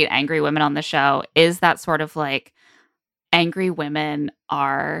people treat angry women on the show is that sort of like angry women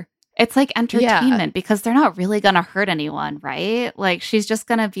are it's like entertainment because they're not really gonna hurt anyone, right? Like she's just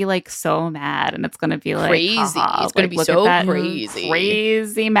gonna be like so mad and it's gonna be like Crazy. haha, It's gonna like, be look so at that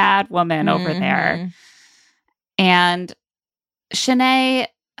crazy. mad woman over there. Mhm. And Shanae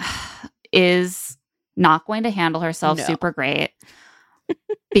is not going to handle herself No. super great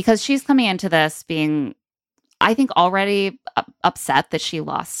because she's coming into this being, I think, already upset that she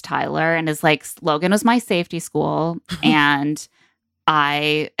lost Tyler and is like, Logan was my safety school and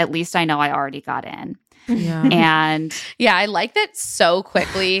at least I know I already got in. Yeah. And Yeah, I like that so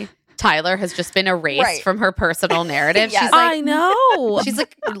quickly Tyler has just been erased Right. from her personal narrative. Yes. She's like, I know. she's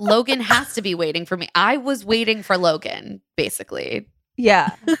like, Logan has to be waiting for me. I was waiting for Logan, basically. Yeah.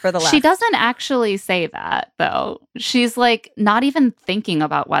 For the last. she doesn't actually say that, though. She's like not even thinking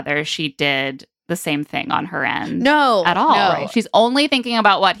about whether she did the same thing on her end. No. At all. No. She's only thinking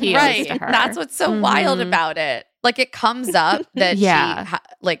about what he owes Right. to her. That's what's so wild Mhm. about it. Like it comes up that Yeah. she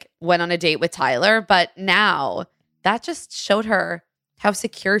like went on a date with Tyler, but now that just showed her how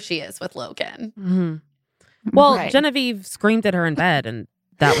secure she is with Logan. Mhm. Well, Right. Genevieve screamed at her in bed, and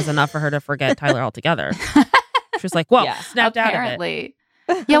that was enough for her to forget Tyler altogether. She was like, "Whoa!" Yeah. Snapped out of it. Apparently.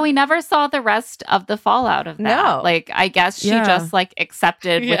 Yeah, we never saw the rest of the fallout of that. No. Like, I guess she Yeah. just like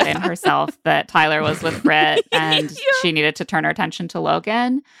accepted Yeah. within herself that Tyler was with Britt and she needed to turn her attention to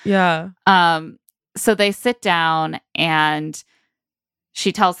Logan. Yeah. So they sit down and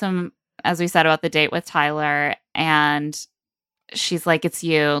she tells him, as we said, about the date with Tyler. And she's like, it's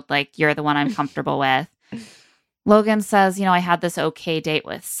you. Like, you're the one I'm comfortable with. Logan says, I had this okay date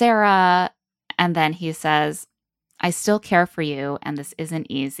with Sarah. And then he says, I still care for you. And this isn't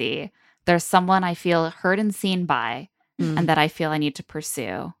easy. There's someone I feel heard and seen by and that I feel I need to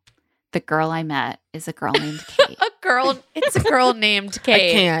pursue. The girl I met is a girl named Kate. It's a girl named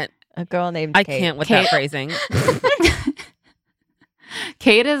Kate. I can't. A girl named I Kate. can't with Kate. that phrasing.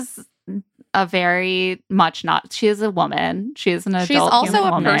 Kate is a very much not. She is a woman. She is an adult. She's also human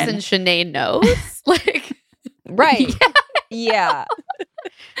a woman. person Shanae knows. Like Right. Yeah.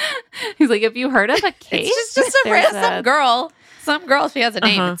 He's like, have you heard of a Kate? it's just a There's random girl. Some girl, she has a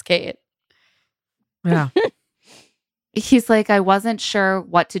name. Uh-huh. It's Kate. Yeah. He's like, I wasn't sure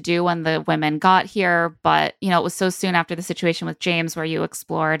what to do when the women got here, but it was so soon after the situation with James where you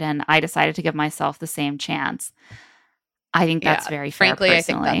explored, and I decided to give myself the same chance. I think that's very fair. Frankly,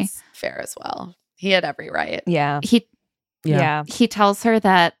 personally. I think that's fair as well. He had every right. Yeah. He Yeah. he tells her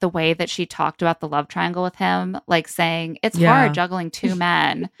that the way that she talked about the love triangle with him, like saying it's Yeah. hard juggling two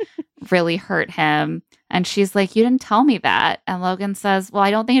men, really hurt him. And she's like, you didn't tell me that. And Logan says, well,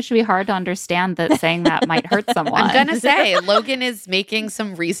 I don't think it should be hard to understand that saying that might hurt someone. I'm gonna say Logan is making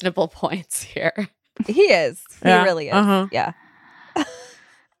some reasonable points here. He is. Yeah. He really is. Uh-huh. Yeah.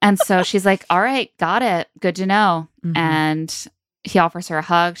 And so she's like, all right, got it. Good to know. Mhm. And he offers her a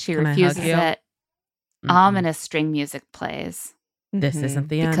hug. She Can I hug refuses you? it. Mhm. Ominous string music plays This Mhm. isn't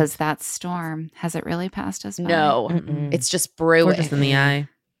the end. because that storm, has it really passed us by? No, Mm-mm. it's just We're brewing just in the eye.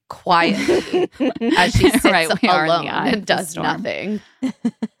 quietly as she sits Right, we are in the alone eye of and the does storm. nothing.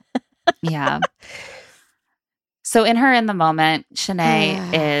 Yeah. So in the moment,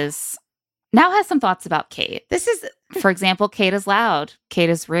 Shanae is now has some thoughts about Kate. This is For example, Kate is loud. Kate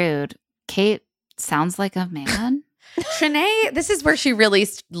is rude. Kate sounds like a man. Shanae, this is where she really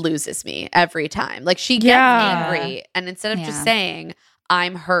loses me every time. Like she gets Yeah. angry, and instead of just Yeah. saying,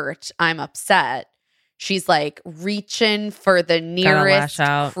 I'm hurt, I'm upset, she's like reaching for the nearest lash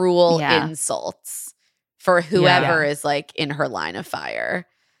out. cruel Yeah. insults for whoever is like in her line of fire.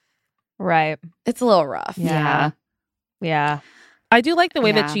 Right. It's a little rough. Yeah. Yeah. I do like the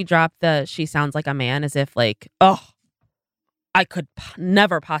way Yeah. that she dropped the "she sounds like a man" as if like, oh, I could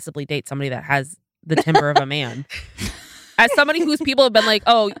never possibly date somebody that has the timber of a man. As somebody whose people have been like,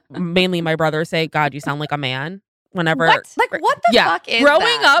 oh, mainly my brother say, God, you sound like a man. Whenever, What the fuck is growing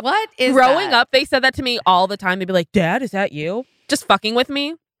that? up, What is growing that? up, they said that to me all the time. They'd be like, Dad, is that you? Just fucking with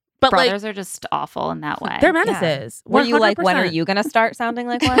me. But Brothers are just awful in that way. they're menaces. Were you like, when are 100%. you going to start sounding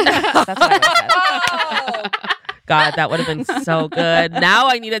like one? That's what I would say. God, that would have been so good. Now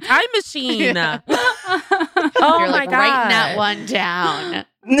I need a time machine. Oh You're my like God. writing that one down.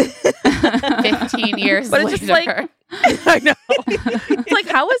 15 years But later. it's just like, I know. It's like,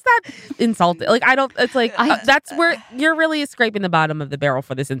 how is that insulting? Like, I don't, it's like, that's where you're really scraping the bottom of the barrel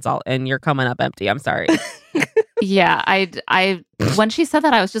for this insult and you're coming up empty. I'm sorry. Yeah, I when she said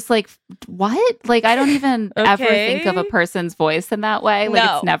that, I was just like, what? Like, I don't even ever think of a person's voice in that way. Like,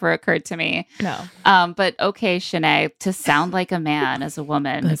 No. it's never occurred to me. No. But okay, Shanae, to sound like a man as a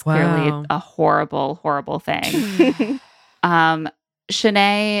woman Like, is clearly wow. a horrible, horrible thing.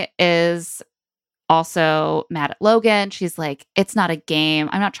 Shanae is also mad at Logan. She's like, it's not a game.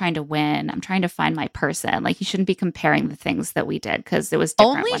 I'm not trying to win. I'm trying to find my person. Like, you shouldn't be comparing the things that we did because it was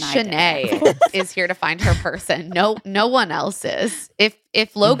different only when I did it. Shanae is here to find her person. No one else is.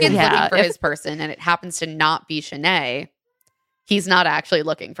 If Logan's Yeah, looking for if- his person and it happens to not be Shanae, he's not actually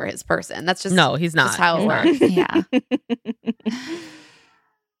looking for his person. That's just No, he's not. just how it works. Yeah.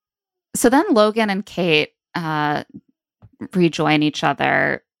 So then Logan and Kate rejoin each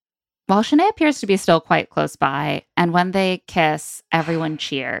other while Shanae appears to be still quite close by. And when they kiss, everyone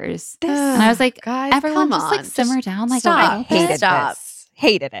cheers. And I was like, Guys, everyone come just on. like simmer down like stop. a I little hated bit. Stop. this.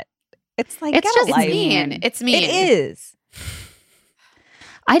 Hated it. It's like, It's get just a life. mean. It's mean. It is.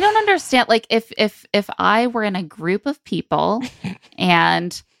 I don't understand. Like, if I were in a group of people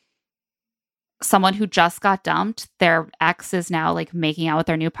and someone who just got dumped, their ex is now like making out with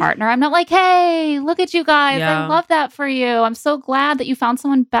their new partner, I'm not like, hey, look at you guys. Yeah. I love that for you. I'm so glad that you found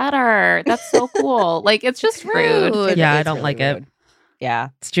someone better. That's so cool. Like, it's just rude. Rude. Yeah, I It's don't really like it. rude. Yeah.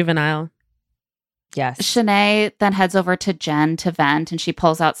 It's juvenile. Yes. Shanae then heads over to Jen to vent, and she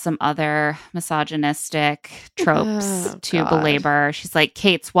pulls out some other misogynistic tropes Oh, to God. belabor. She's like,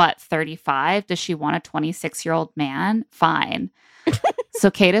 Kate's what, 35? Does she want a 26-year-old man? Fine.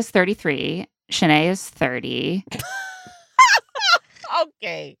 So Kate is 33. Shanae is 30.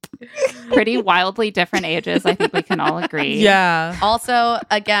 Okay. Pretty wildly different ages, I think we can all agree. Yeah. Also,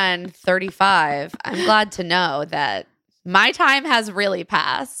 again, 35. I'm glad to know that my time has really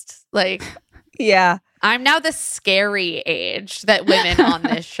passed. Like, Yeah. I'm now the scary age that women on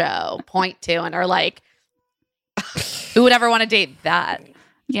this show point to and are like, who would ever want to date that?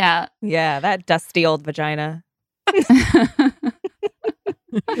 Yeah. Yeah. That dusty old vagina.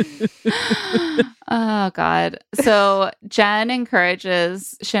 Oh, God. So Jen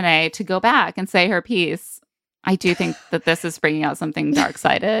encourages Shanae to go back and say her piece. I do think that this is bringing out something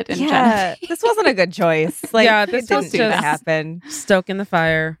dark-sided in Yeah. Jen. This wasn't a good choice. Like, Yeah, it this didn't was need to just- happen. Stoking the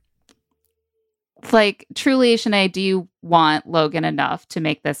fire. Like, truly, Shanae, do you want Logan enough to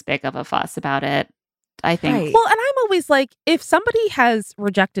make this big of a fuss about it? I think. Right. Well, and I'm always like, if somebody has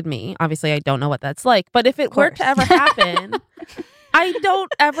rejected me, obviously I don't know what that's like, but if it were course. to ever happen, I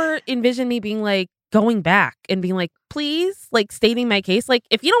don't ever envision me being like going back and being like, please, like stating my case. Like,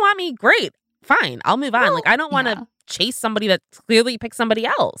 if you don't want me, great, fine, I'll move on. Well, Like, I don't want to yeah. chase somebody that clearly picked somebody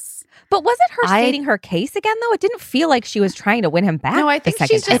else. But wasn't her I- stating her case again, though? It didn't feel like she was trying to win him back. No, I the think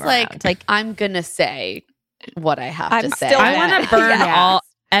second she's just time like, around. Like, I'm going to say what I have I'm to say. still I mad. want to burn Yes.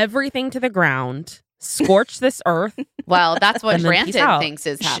 everything to the ground, scorch this earth. Well, that's what And then peace Brandon out. thinks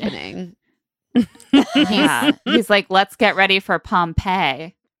is happening. Yeah. He's like, let's get ready for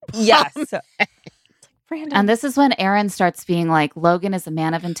Pompeii. yes. Brandon. And this is when Aaron starts being like, Logan is a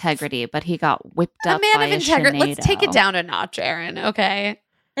man of integrity, but he got whipped A up man by of integrity. Let's take it Shenado. down a notch, Aaron. Okay.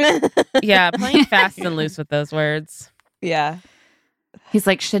 Yeah, playing fast and loose with those words. yeah. He's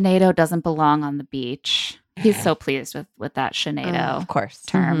like, Shenado doesn't belong on the beach. He's so pleased with that Shenado Of course.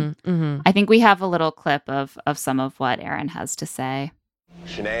 term. Mhm. I think we have a little clip of some of what Aaron has to say.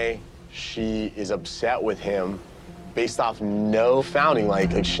 Shanae, she is upset with him based off no founding. Like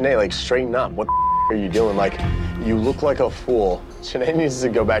Shanae, like straighten up. What the are you doing? Like, you look like a fool. Shanae needs to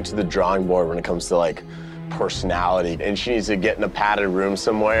go back to the drawing board when it comes to like personality, and she needs to get in a padded room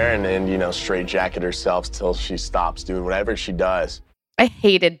somewhere and you know, straight jacket herself till she stops doing whatever she does. I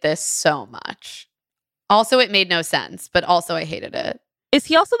hated this so much. Also, it made no sense, but also I hated it. Is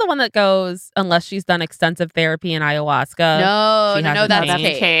he also the one that goes, unless she's done extensive therapy and ayahuasca? No, she no, hasn't that's changed?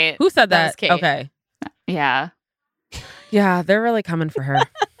 Kate. Kate. Who said That that? was Kate. Okay. Yeah. Yeah, they're really coming for her.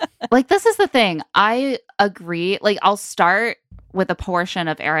 Like, this is the thing. I agree. Like, I'll start with a portion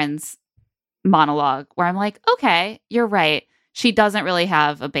of Aaron's monologue where I'm like, okay, you're right. She doesn't really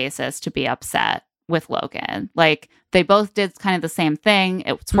have a basis to be upset with Logan. Like, they both did kind of the same thing.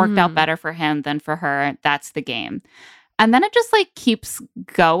 It's worked out better for him than for her. That's the game. And then it just like keeps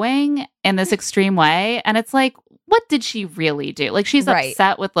going in this extreme way. And it's like, what did she really do? Like, she's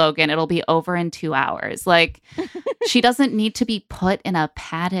upset with Logan. It'll be over in 2 hours. Like, she doesn't need to be put in a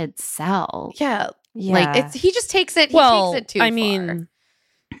padded cell. Yeah. Like, he just takes it. He Well, takes it too far. I mean,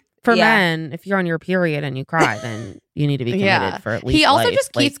 for men, if you're on your period and you cry, then you need to be committed for at least He also life.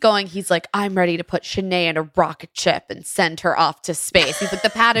 just keeps going. He's like, I'm ready to put Shanae in a rocket ship and send her off to space. He's like, the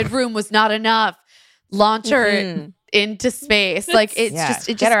padded room was not enough. Launch her into space. Like, it just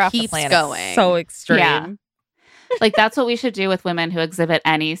Get her off the keeps planet. going. so extreme. Yeah. Like, that's what we should do with women who exhibit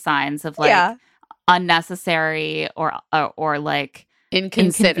any signs of like unnecessary or like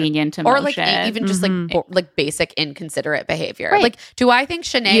inconvenient emotion. Or like even just like basic inconsiderate behavior. Like, do I think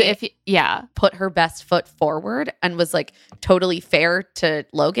Shanae put her best foot forward and was like totally fair to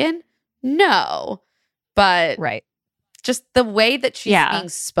Logan? No. But just the way that she's being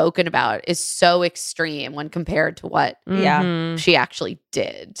spoken about is so extreme when compared to what she actually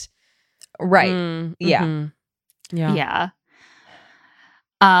did. Right. Yeah.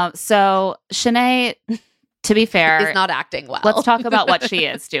 So Shanae, to be fair, is not acting well. Let's talk about what she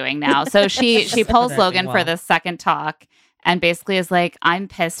is doing now. So she pulls Logan for the second talk and basically is like, I'm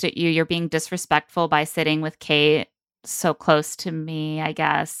pissed at you. You're being disrespectful by sitting with Kate so close to me, I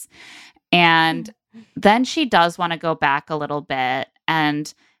guess. And then she does want to go back a little bit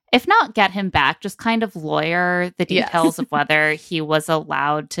and, if not get him back, just kind of lawyer the details of whether he was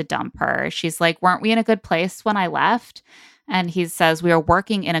allowed to dump her. She's like, weren't we in a good place when I left? And he says, we were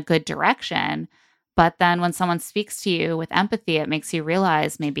working in a good direction. But then when someone speaks to you with empathy, it makes you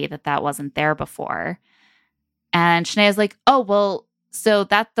realize maybe that wasn't there before. And Shanae is like, oh, well, so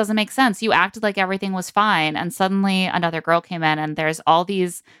that doesn't make sense. You acted like everything was fine. And suddenly another girl came in and there's all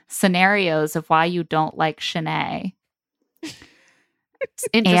these scenarios of why you don't like Shanae. It's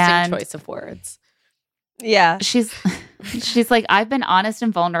interesting choice of words. Yeah. She's like, I've been honest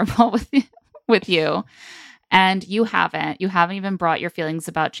and vulnerable with you. And you haven't even brought your feelings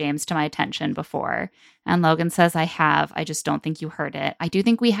about James to my attention before. And Logan says, I have. I just don't think you heard it. I do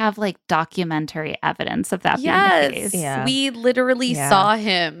think we have like documentary evidence of that being the case. Yeah. We literally saw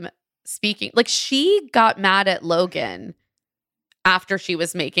him speaking. Like, she got mad at Logan after she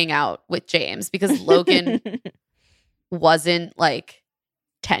was making out with James because Logan wasn't like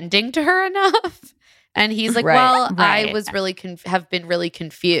tending to her enough. And he's like, I was really have been really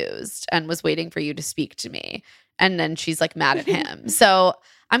confused and was waiting for you to speak to me. And then she's like mad at him. So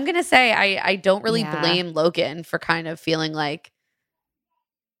I'm going to say I don't really blame Logan for kind of feeling like,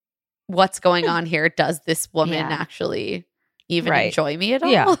 what's going on here? Does this woman actually even enjoy me at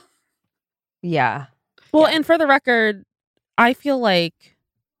all? Yeah. Well, and for the record, I feel like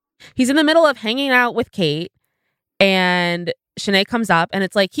he's in the middle of hanging out with Kate and Shanae comes up and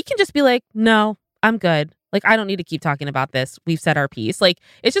it's like, he can just be like, no, I'm good. Like, I don't need to keep talking about this. We've said our piece. Like,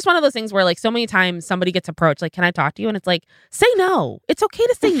 it's just one of those things where like so many times somebody gets approached, like, can I talk to you? And it's like, say no. It's okay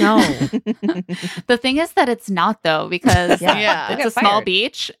to say no. The thing is that it's not though, because it's a small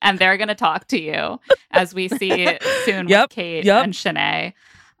beach and they're going to talk to you, as we see soon with Kate and Shanae.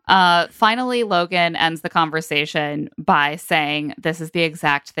 Finally, Logan ends the conversation by saying, this is the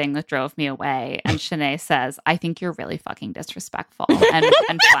exact thing that drove me away. And Shanae says, I think you're really fucking disrespectful, and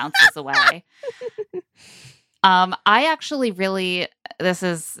flounces away. I actually really, this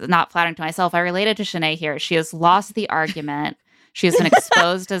is not flattering to myself, I related to Shanae here. She has lost the argument. She has been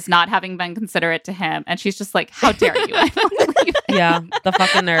exposed as not having been considerate to him. And she's just like, how dare you? I don't believe it. Yeah, the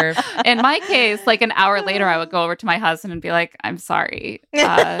fucking nerve. In my case, like an hour later, I would go over to my husband and be like, I'm sorry.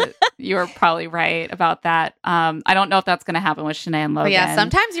 You were probably right about that. I don't know if that's going to happen with Shanae and Logan. But yeah,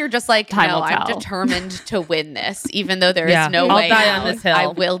 sometimes you're just like, no, I'm determined to win this, even though there is no way I'll die on this hill. I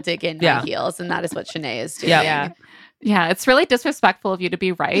will dig in my heels. And that is what Shanae is doing. Yeah, it's really disrespectful of you to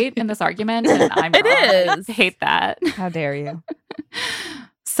be right in this argument, and I'm wrong. It is. I hate that. How dare you?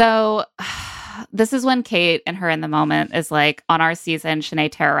 So this is when Kate, and her in the moment, is like, on our season, Shanae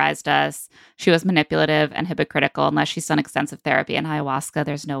terrorized us. She was manipulative and hypocritical. Unless she's done extensive therapy and ayahuasca,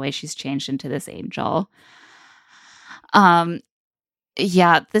 there's no way she's changed into this angel.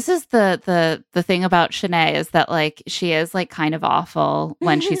 Yeah, this is the thing about Shanae, is that like she is like kind of awful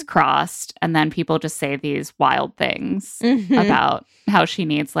when she's crossed, and then people just say these wild things about how she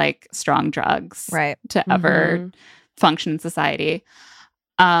needs like strong drugs to ever function in society.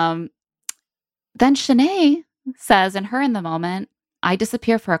 Then Shanae says, and her in the moment, I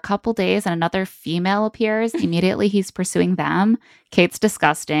disappear for a couple days and another female appears. Immediately he's pursuing them. Kate's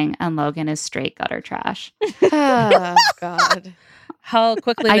disgusting and Logan is straight gutter trash. Oh, God. How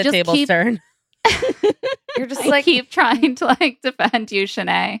quickly the tables turn. You're just I like, keep trying to like defend you,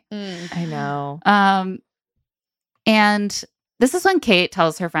 Shanae. I know. And this is when Kate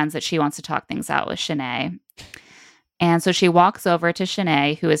tells her friends that she wants to talk things out with Shanae. And so she walks over to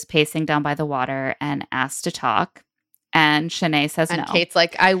Shanae, who is pacing down by the water, and asks to talk. And Shanae says and no. Kate's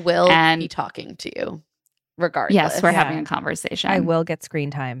like, I will And- be talking to you regardless. Yes, we're Yeah. having a conversation. I will get screen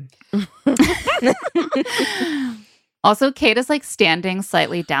time. Also, Kate is like standing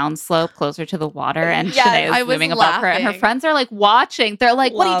slightly downslope closer to the water, and Yes, Shanae I is was moving above her. And her laughing. friends are like watching. They're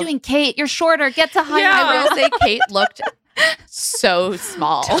like, "What are Love. you doing, Kate? You're shorter. Get to higher." I will say Kate looked so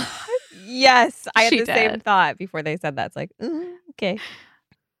small. Yes, I had She the same did. thought before they said that. It's like, okay.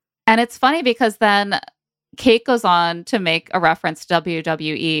 And it's funny because then Kate goes on to make a reference to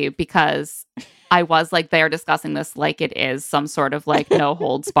WWE because I was like, they're discussing this like it is some sort of like no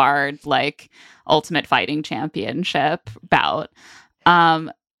holds barred, like Ultimate Fighting Championship bout.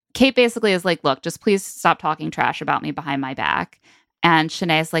 Kate basically is like, look, just please stop talking trash about me behind my back. And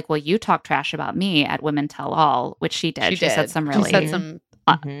Shanae's like, well, you talk trash about me at Women Tell All, which she did. She said some really She said some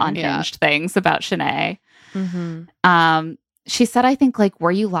unhinged things about Shanae. Mm-hmm. She said, I think, like,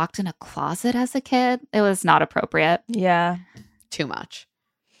 were you locked in a closet as a kid? It was not appropriate. Yeah. Too much.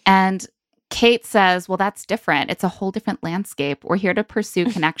 And Kate says, well, that's different. It's a whole different landscape. We're here to pursue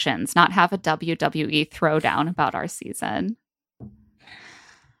connections, not have a WWE throwdown about our season.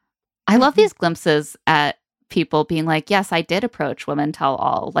 I love these glimpses at people being like, yes, I did approach Women Tell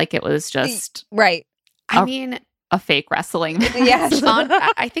All. Like it was just Right. I mean, a fake wrestling match. Yes.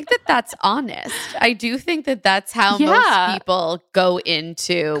 I think that that's honest. I do think that that's how most people go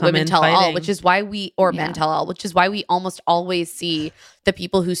into Come Women in Tell All, fighting. which is why Men Tell All, which is why we almost always see the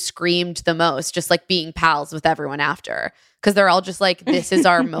people who screamed the most just like being pals with everyone after. Because they're all just like, this is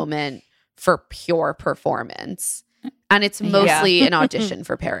our moment for pure performance. And it's mostly an audition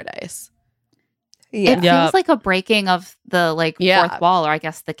for Paradise. Yeah. It feels like a breaking of the like Yeah. fourth wall, or I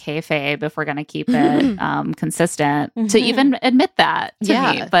guess the kayfabe, if we're going to keep it consistent, to even admit that to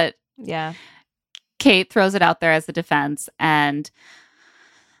me. But Yeah. Kate throws it out there as a defense, and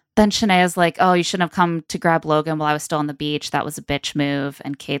then Shanae is like, "Oh, you shouldn't have come to grab Logan while I was still on the beach. That was a bitch move."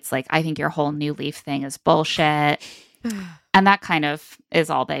 And Kate's like, "I think your whole New Leaf thing is bullshit," and that kind of is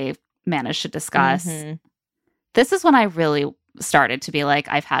all they managed to discuss. Mhm. This is when I really started to be like,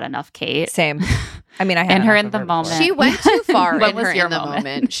 I've had enough, Kate. Same. I mean, I had And her enough in of the her before. moment. She went too far When in was her your in the moment?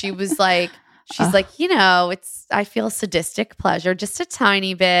 moment. She was like, she's like, you know, I feel sadistic pleasure just a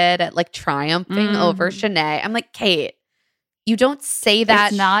tiny bit at like triumphing over Shanae. I'm like, Kate, you don't say that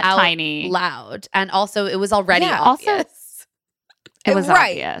It's not out tiny. loud. And also it was already Yeah, obvious. It was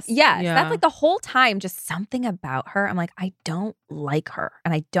right. obvious. Yes. Yeah. That's like the whole time, just something about her. I'm like, I don't like her.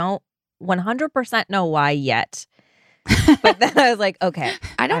 And I don't 100% know why yet. But then I was like, okay.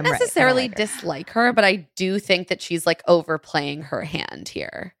 I don't I'm ready. I necessarily like her. dislike her, but I do think that she's like overplaying her hand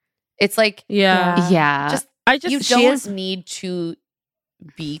here. It's like, Yeah. Yeah. just I just you she don't is- need to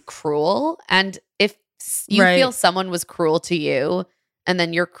be cruel. And if you Right. feel someone was cruel to you and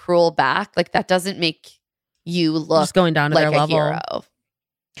then you're cruel back, like that doesn't make you look just going down to like their a level. hero.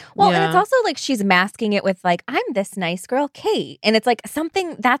 Well, and Yeah. it's also like she's masking it with like, I'm this nice girl, Kate. And it's like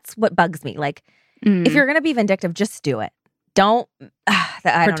something that's what bugs me. Like, Mm. if you're going to be vindictive, just do it. Don't I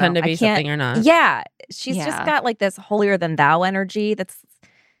don't Pretend know. to be I can't- something you're not. Yeah. She's just Yeah. got like this holier than thou energy that's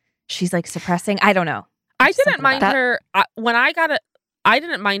she's like suppressing. I don't know. I Just didn't something mind about her when I got it. I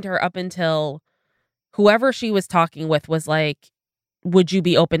didn't mind her up until whoever she was talking with was like, "Would you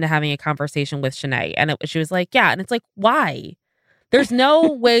be open to having a conversation with Shanae?" And she was like, "Yeah." And it's like, why? There's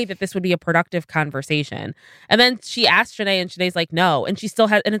no way that this would be a productive conversation. And then she asked Shanae, and Shanae's like, "No." And she still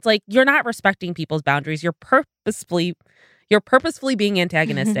has. And it's like, you're not respecting people's boundaries. You're purposefully being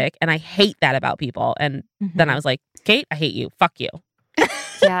antagonistic, and I hate that about people. And then I was like, Kate, I hate you. Fuck you.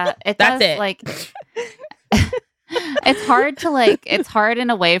 Yeah, it That's does, it. like it's hard in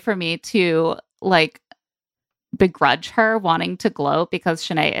a way for me to like begrudge her wanting to gloat because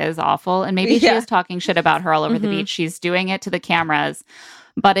Shanae is awful, and maybe she Yeah. is talking shit about her all over the Mhm. beach. She's doing it to the cameras,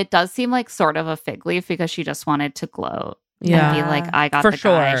 but it does seem like sort of a fig leaf because she just wanted to gloat. And be like, I got For the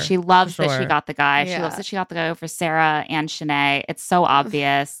guy. sure. She loves For that she sure. got the guy. She Yeah. loves that she got the guy over Sarah and Shanae. It's so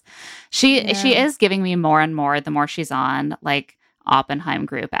obvious. She is giving me more and more the more she's on, like Oppenheim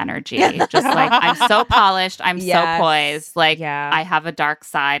group energy. Just like, I'm so polished. I'm Yes. so poised. Like, Yeah. I have a dark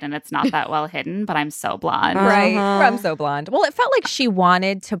side and it's not that well hidden, but I'm so blonde. Right. Uh-huh. I'm so blonde. Well, it felt like she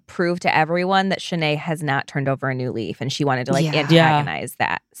wanted to prove to everyone that Shanae has not turned over a new leaf, and she wanted to like Yeah. antagonize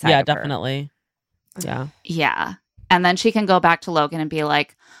that side Yeah, of her. definitely. Yeah. Yeah. And then she can go back to Logan and be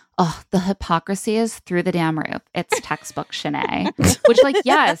like, oh, the hypocrisy is through the damn roof. It's textbook Shanae. Which, like,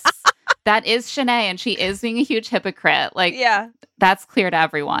 yes, that is Shanae, and she is being a huge hypocrite. Like, Yeah. that's clear to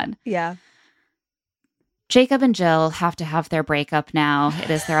everyone. Yeah. Jacob and Jill have to have their breakup now. It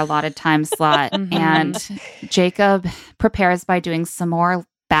is their allotted time slot. And Jacob prepares by doing some more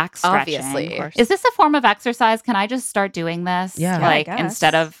back stretching. Obviously. Is this a form of exercise? Can I just start doing this? Yeah. Yeah, I Like, guess.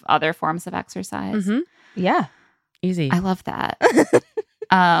 instead of other forms of exercise? Mhm. Yeah. Easy. I love that.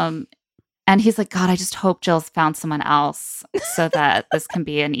 And he's like, God, I just hope Jill's found someone else so that this can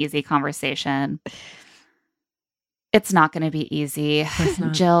be an easy conversation. It's not going to be easy. course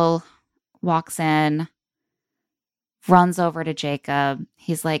not. Jill walks in, runs over to Jacob.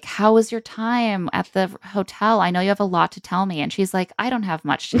 He's like, how was your time at the hotel? I know you have a lot to tell me. And she's like, I don't have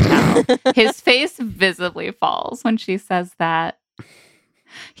much to tell. His face visibly falls when she says that.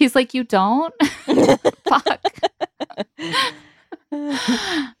 He's like, you don't? Fuck.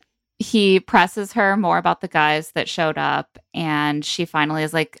 He presses her more about the guys that showed up, and she finally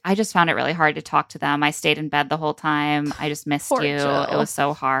is like, I just found it really hard to talk to them. I stayed in bed the whole time. I just missed Poor you. Jill. It was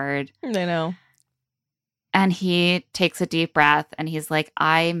so hard. I know. And he takes a deep breath and he's like,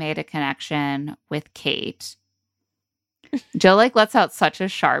 I made a connection with Kate. Jill like lets out such a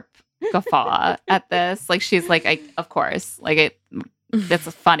sharp guffaw at this. Like, she's like, of course. Like, it's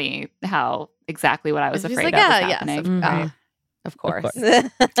funny how exactly what I was She's afraid like, of was yes, happening. of course.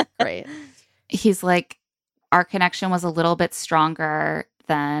 Great. He's like, our connection was a little bit stronger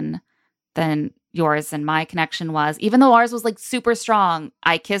than yours and my connection was. Even though ours was like super strong,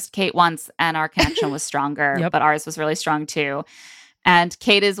 I kissed Kate once and our connection was stronger, Yep. but ours was really strong too. And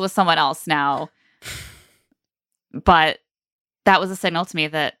Kate is with someone else now. But that was a signal to me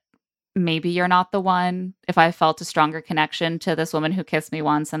that maybe you're not the one. If I felt a stronger connection to this woman who kissed me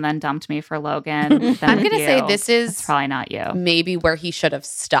once and then dumped me for Logan, then I'm with going to you, say this it's is probably not you. maybe where he should have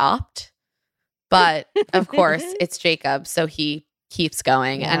stopped. But of course, it's Jacob, so he keeps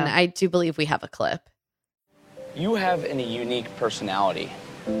going. And I do believe we have a clip. You have a unique personality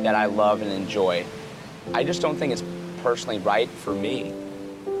that I love and enjoy. I just don't think it's personally right for me.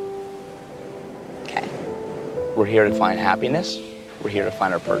 Okay. We're here to find happiness. We're here to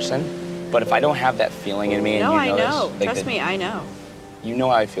find our person. But if I don't have that feeling in me, and No, you I know know. this, like Trust me, I know. you know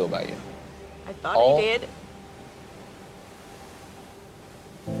how I feel about you. I thought All- I did.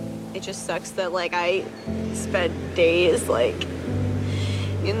 It just sucks that like I spent days like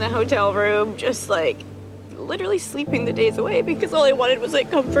in the hotel room just like literally sleeping the days away because all I wanted was like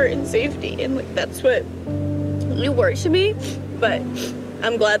comfort and safety, and like that's what it worked to me. But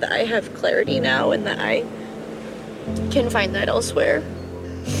I'm glad that I have clarity now and that I can find that elsewhere.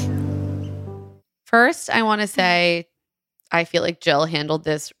 First, I want to say I feel like Jill handled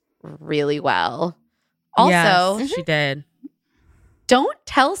this really well. Also, Yes, she did. don't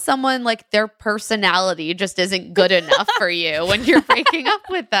tell someone like their personality just isn't good enough for you when you're breaking up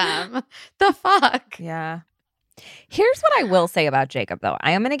with them. The fuck? Yeah. Here's what I will say about Jacob, though.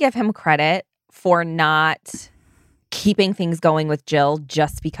 I am going to give him credit for not keeping things going with Jill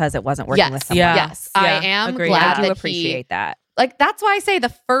just because it wasn't working with someone. Yes. I am agreed. glad I do that appreciate that. Like, that's why I say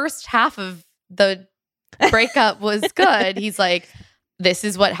the first half of the breakup was good. He's like, this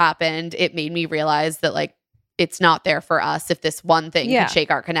is what happened. It made me realize that, like, it's not there for us if this one thing Yeah. could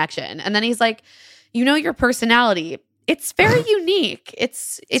shake our connection. And then he's like, you know, your personality, it's very unique.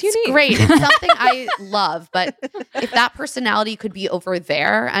 It's unique. great. It's something I love. But if that personality could be over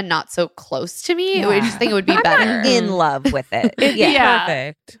there and not so close to me, I just think it would be I'm better. not in love with it. Yeah.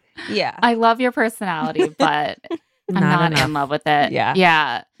 Perfect. Yeah. I love your personality, but I'm Not not enough. in love with it. Yeah.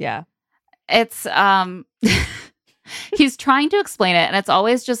 Yeah. Yeah. It's he's trying to explain it, and it's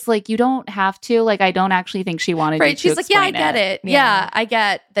always just like, you don't have to. Like, I don't actually think she wanted you Right. to She's like, yeah, I explain get it. Yeah, I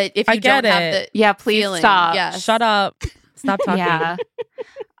get that if I you get don't have it. the Yeah, please feeling. stop. Yes. Shut up. Stop talking. Yeah.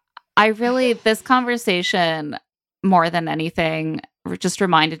 I really, this conversation more than anything just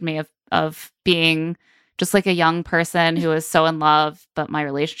reminded me of being just like a young person who was so in love, but my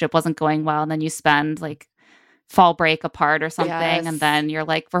relationship wasn't going well. And then you spend like fall break apart or something. Yes. And then you're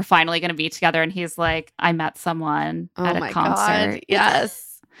like, we're finally going to be together. And he's like, I met someone Oh at a my concert. God. Yes.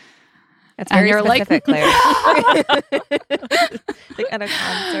 It's And very you're like- specific, Claire. Like at a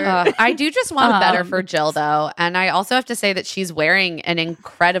concert. I do just want better Um, for Jill, though. And I also have to say that she's wearing an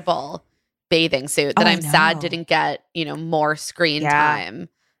incredible bathing suit that Oh, I I'm sad know. didn't get, more screen Yeah. time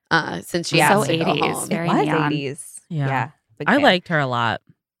since she Yeah. has So to go 80s, home. very It was neon. 80s. Yeah. Big I fan. liked her a lot.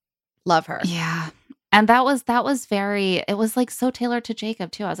 Love her. Yeah. And that was very, it was like so tailored to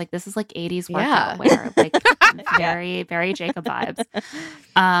Jacob too. I was like, this is like 80s Yeah. workout wear, like very, very Jacob vibes.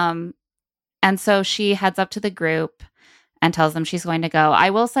 And so she heads up to the group and tells them she's going to go. I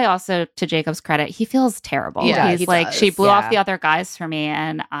will say also, to Jacob's credit, he feels terrible. Yeah, He's he like, does. she blew off Yeah. the other guys for me,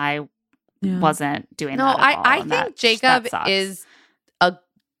 and I wasn't doing No, that at all, I and think that Jacob sucks. is a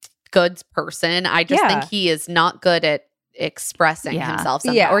good person. I just think he is not good at expressing himself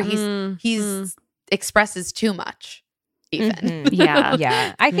or he's expresses too much even.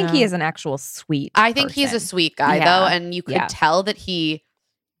 Yeah. I think he is an actual sweet I think he's a person. sweet guy though, and you could tell that he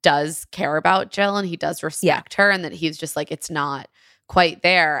does care about Jill and he does respect her, and that he's just like, it's not quite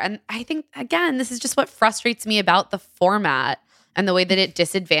there. And I think, again, this is just what frustrates me about the format and the way that it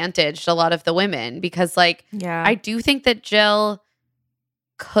disadvantaged a lot of the women, because like I do think that Jill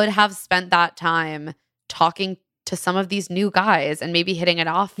could have spent that time talking to some of these new guys and maybe hitting it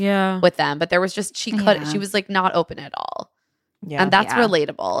off with them, but there was just she was like not open at all. And that's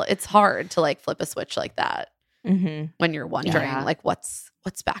relatable. It's hard to like flip a switch like that when you're wondering like what's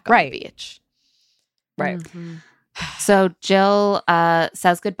back on the beach. Right. So Jill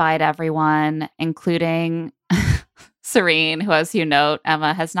says goodbye to everyone, including Serene, who, as you note,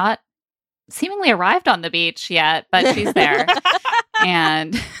 Emma, has not seemingly arrived on the beach yet, but she's there.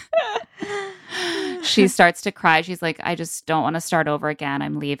 And she starts to cry. She's like, I just don't want to start over again.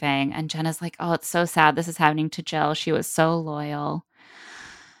 I'm leaving. And Jenna's like, oh, it's so sad this is happening to Jill. She was so loyal.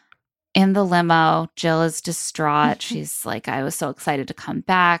 In the limo, Jill is distraught. She's like, I was so excited to come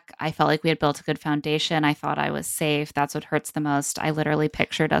back. I felt like we had built a good foundation. I thought I was safe. That's what hurts the most. I literally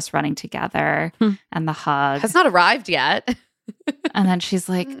pictured us running together and the hug. Has not arrived yet. And then she's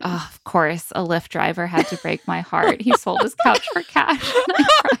like, oh, of course, a Lyft driver had to break my heart. He sold his couch for cash. And I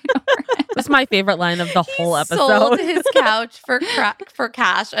cried over it. That's my favorite line of the whole episode. Sold his couch for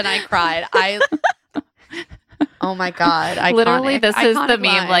cash, and I cried. Oh my God. Iconic. Literally, this is the meme,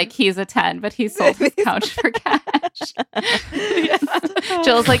 line. like he's a 10, but he sold his couch for cash.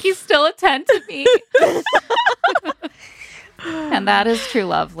 Jill's like, he's still a 10 to me. And that is true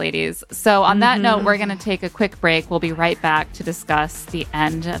love, ladies. So on that note, we're going to take a quick break. We'll be right back to discuss the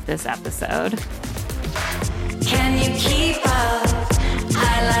end of this episode. Can you keep up?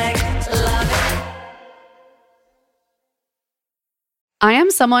 I love it. I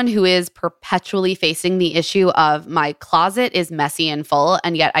am someone who is perpetually facing the issue of my closet is messy and full,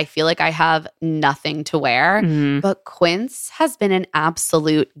 and yet I feel like I have nothing to wear. But Quince has been an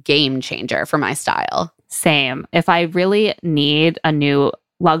absolute game changer for my style. Same. If I really need a new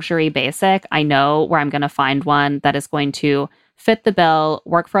luxury basic, I know where I'm going to find one that is going to fit the bill,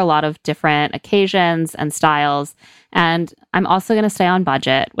 work for a lot of different occasions and styles. And I'm also going to stay on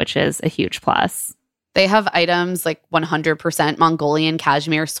budget, which is a huge plus. They have items like 100% Mongolian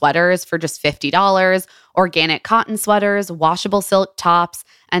cashmere sweaters for just $50, organic cotton sweaters, washable silk tops,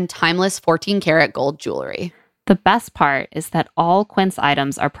 and timeless 14-karat gold jewelry. The best part is that all Quince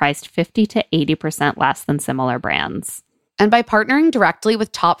items are priced 50 to 80% less than similar brands. And by partnering directly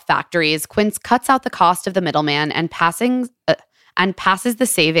with top factories, Quince cuts out the cost of the middleman and passes the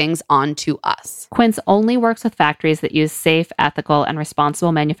savings on to us. Quince only works with factories that use safe, ethical, and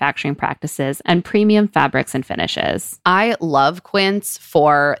responsible manufacturing practices and premium fabrics and finishes. I love Quince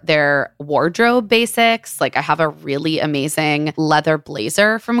for their wardrobe basics. Like I have a really amazing leather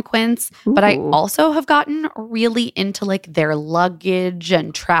blazer from Quince, but I also have gotten really into like their luggage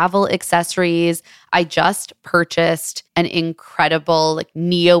and travel accessories. I just purchased an incredible like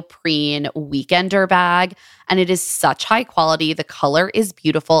neoprene weekender bag, and it is such high quality. The color is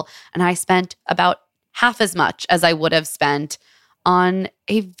beautiful, and I spent about half as much as I would have spent on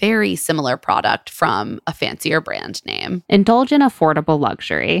a very similar product from a fancier brand name. Indulge in affordable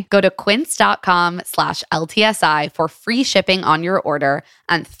luxury. Go to quince.com/LTSI for free shipping on your order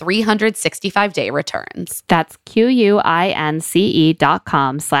and 365-day returns. That's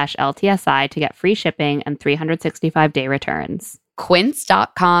QUINCE.com/LTSI to get free shipping and 365-day returns.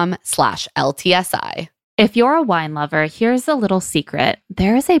 Quince.com/LTSI. If you're a wine lover, here's a little secret.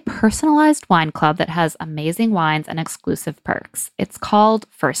 There is a personalized wine club that has amazing wines and exclusive perks. It's called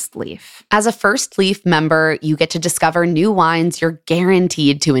First Leaf. As a First Leaf member, you get to discover new wines you're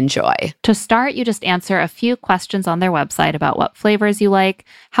guaranteed to enjoy. To start, you just answer a few questions on their website about what flavors you like,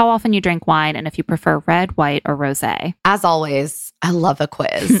 how often you drink wine, and if you prefer red, white, or rosé. As always, I love a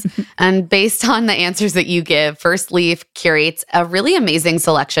quiz. And based on the answers that you give, First Leaf curates a really amazing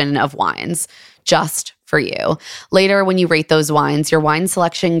selection of wines just for you. Later, when you rate those wines, your wine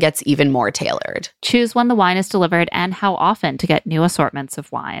selection gets even more tailored. Choose when the wine is delivered and how often to get new assortments of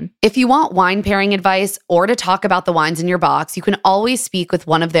wine. If you want wine pairing advice or to talk about the wines in your box, you can always speak with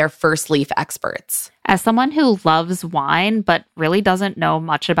one of their First Leaf experts. As someone who loves wine but really doesn't know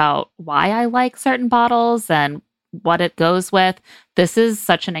much about why I like certain bottles and what it goes with. This is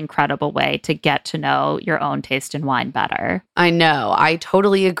such an incredible way to get to know your own taste in wine better. I know. I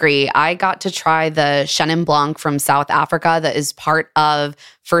totally agree. I got to try the Chenin Blanc from South Africa that is part of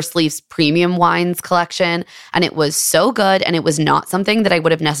First Leaf's premium wines collection. And it was so good. And it was not something that I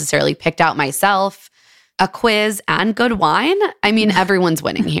would have necessarily picked out myself. A quiz and good wine. I mean, everyone's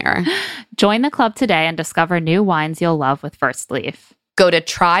winning here. Join the club today and discover new wines you'll love with First Leaf. Go to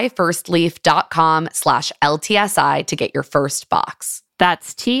tryfirstleaf.com/LTSI to get your first box.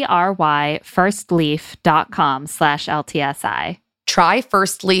 That's tryfirstleaf.com/LTSI.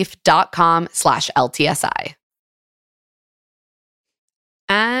 Tryfirstleaf.com/LTSI.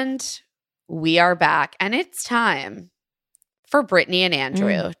 And we are back. And it's time for Brittany and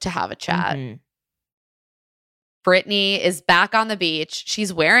Andrew to have a chat. Mm-hmm. Brittany is back on the beach.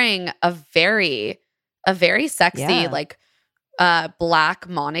 She's wearing a very sexy, like black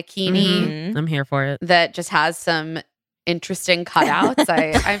monokini. Mm-hmm. I'm here for it. That just has some interesting cutouts.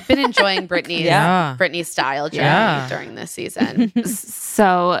 I've been enjoying Brittany's style journey during this season.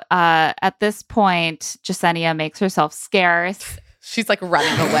 So at this point, Jasenia makes herself scarce. She's like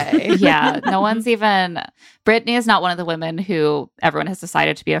running away. Yeah. No one's Brittany is not one of the women who everyone has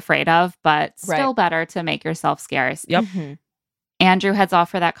decided to be afraid of, but still better to make yourself scarce. Yep. Mm-hmm. Andrew heads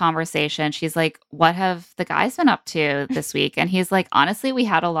off for that conversation. She's like, what have the guys been up to this week? And he's like, honestly, we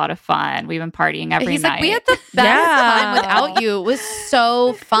had a lot of fun. We've been partying every night. Like, we had the best time without you. It was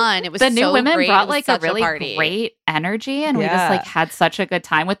so fun. It was the new so women great. brought like a really great energy, and we just like had such a good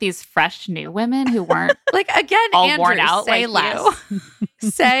time with these fresh new women who weren't like again all Andrew, worn out say like less. you.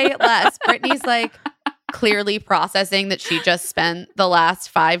 Say less. Brittany's like clearly processing that she just spent the last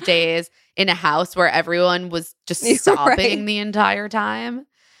 5 days in a house where everyone was just sobbing the entire time.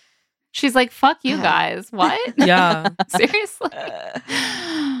 She's like, fuck you guys. What? Yeah. Seriously.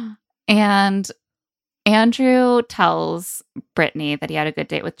 And Andrew tells Brittany that he had a good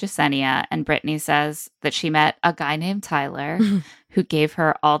date with Jasenia, and Brittany says that she met a guy named Tyler who gave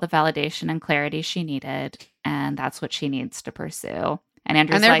her all the validation and clarity she needed, and that's what she needs to pursue. And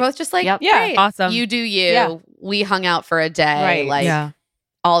Andrew's and they're like, both just like, yep, great. Awesome. You do you. We hung out for a day. Like,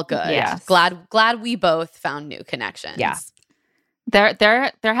 all good. Yes. Glad we both found new connections. Yeah.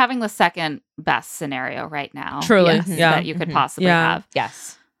 They're having the second best scenario right now. Truly. Yes, that you could possibly have.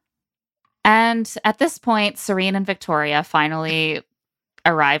 Yes. And at this point, Serene and Victoria finally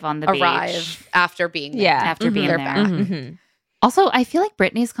arrive on the beach. After being there. Yeah. After being They're there. back. Mm-hmm. Also, I feel like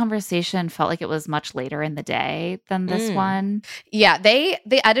Brittany's conversation felt like it was much later in the day than this one. Yeah, the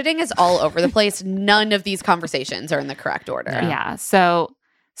editing is all over the place. None of these conversations are in the correct order. Yeah. So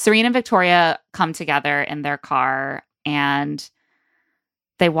Serene and Victoria come together in their car and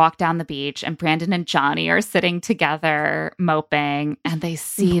they walk down the beach, and Brandon and Johnny are sitting together moping, and they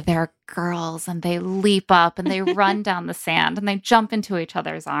see their girls and they leap up and they run down the sand and they jump into each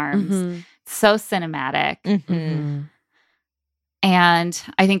other's arms. Mm-hmm. It's so cinematic. Mm-hmm. And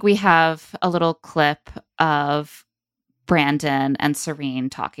I think we have a little clip of Brandon and Serene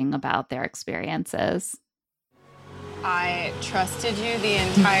talking about their experiences. I trusted you the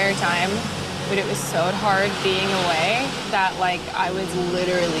entire time, but it was so hard being away that like I was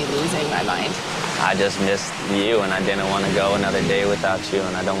literally losing my mind. I just missed you, and I didn't want to go another day without you,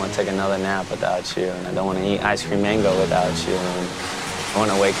 and I don't want to take another nap without you, and I don't want to eat ice cream mango without you, and I want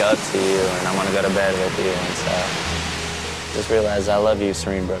to wake up to you, and I want to go to bed with you, and so just realized I love you,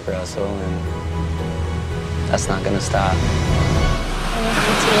 Serene Brooke Russell, and that's not going to stop. I love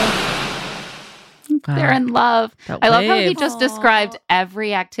you too. They're in love. I love how he wave. just described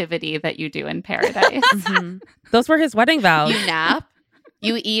every activity that you do in paradise. Mm-hmm. Those were his wedding vows. You nap,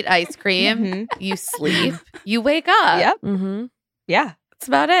 you eat ice cream, you sleep, you wake up. Yep. Mm-hmm. Yeah. That's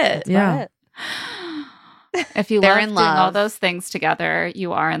about it. Yeah. If you They're love in doing all love. those things together,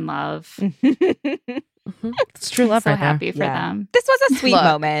 you are in love. It's true love So right there. happy for them. This was a sweet Look,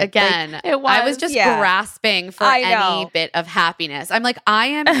 moment. Again, Like, it I was was, just yeah. grasping for I any know. bit of happiness. I'm like, I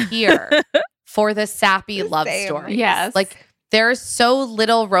am here for the sappy love Same. story. Yes. Like, there's so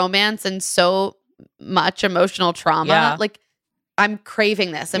little romance and so much emotional trauma. Yeah. Like, I'm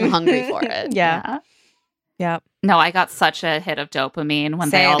craving this. I'm hungry for it. Yeah. Yep. No, I got such a hit of dopamine when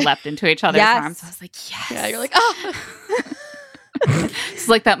they Same. all leapt into each other's Yes. arms. I was like, yes. Yeah, you're like, oh. It's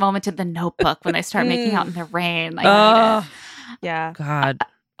like that moment in The Notebook when they start making out in the rain. I Oh, Yeah. God.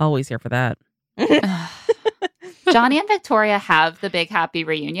 Always here for that. need it. Johnny and Victoria have the big happy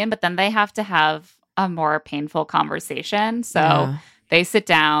reunion, but then they have to have a more painful conversation. So Yeah. they sit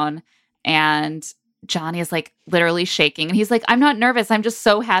down and Johnny is like literally shaking. And he's like, I'm not nervous. I'm just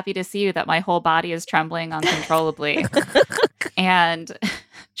so happy to see you that my whole body is trembling uncontrollably. And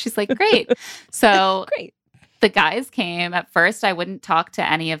she's like, great. So Great. The guys came. At first, I wouldn't talk to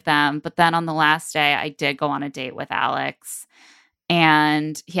any of them. But then on the last day, I did go on a date with Alex.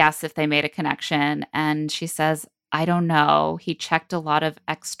 And he asked if they made a connection. And she says, I don't know. He checked a lot of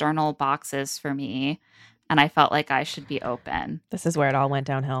external boxes for me. And I felt like I should be open. This is where it all went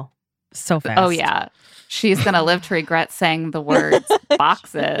downhill. So fast. Oh, yeah. She's going to live to regret saying the words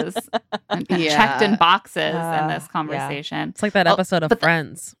boxes. And checked in boxes in this conversation. It's like that episode of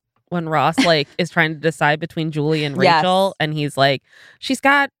Friends when Ross like is trying to decide between Julie and Rachel. And he's like, she's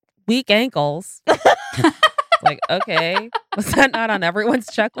got weak ankles. Like, okay. Was that not on everyone's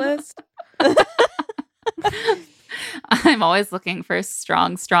checklist? I'm always looking for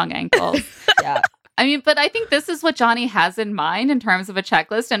strong ankles. Yeah. I mean, but I think this is what Johnny has in mind in terms of a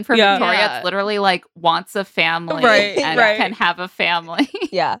checklist. And for Victoria, it's literally like wants a family and can have a family.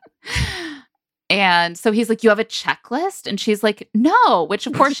 Yeah. And so he's like, you have a checklist? And she's like, no, which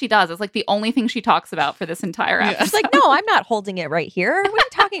of course she does. It's like the only thing she talks about for this entire episode. She's like, no, I'm not holding it right here. What are you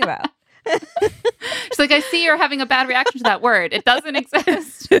talking about? She's like, I see you're having a bad reaction to that word. It doesn't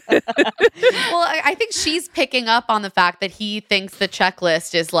exist. Well, I think she's picking up on the fact that he thinks the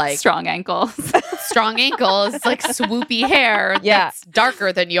checklist is like strong ankles, like swoopy hair that's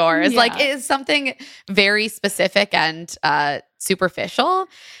darker than yours. Like it is something very specific and superficial.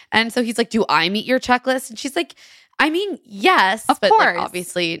 And so he's like, do I meet your checklist? And she's like, I mean, yes, of but course. Like,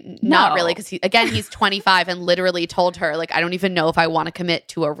 obviously not really, because he's 25 and literally told her, like, I don't even know if I want to commit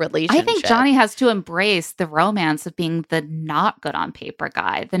to a relationship. I think Johnny has to embrace the romance of being the not good on paper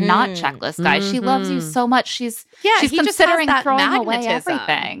guy, the not checklist guy. She loves you so much. She's considering throwing away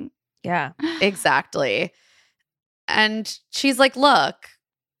everything. Yeah, exactly. And she's like, look,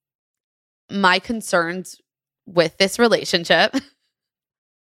 my concerns with this relationship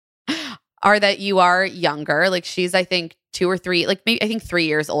are that you are younger. Like she's, I think, 2 or 3, like maybe I think 3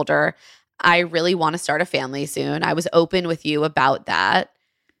 years older. I really want to start a family soon. I was open with you about that.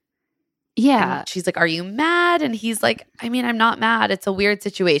 Yeah. And she's like, are you mad? And he's like, I mean, I'm not mad. It's a weird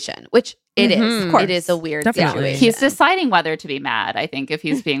situation, which it is. Of course. It is a weird situation. He's deciding whether to be mad, I think, if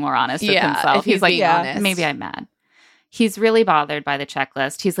he's being more honest with himself. If he's like, honest. Maybe I'm mad. He's really bothered by the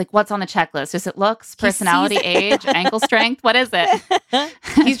checklist. He's like, what's on the checklist? Is it looks, personality, age, ankle strength? What is it?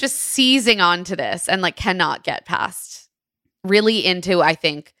 He's just seizing onto this and like cannot get past really into, I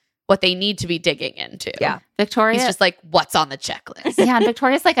think, what they need to be digging into. Yeah. Victoria. He's just like, what's on the checklist? Yeah. And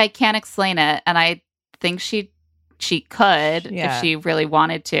Victoria's like, I can't explain it. And I think she could if she really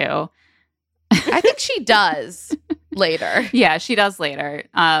wanted to. I think she does. Later. Yeah, she does later.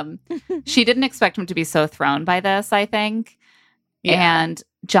 She didn't expect him to be so thrown by this, I think. Yeah. And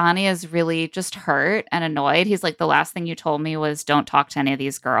Johnny is really just hurt and annoyed. He's like, the last thing you told me was don't talk to any of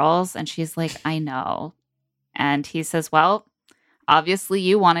these girls. And she's like, I know. And he says, well, obviously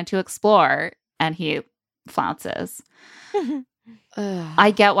you wanted to explore. And he flounces.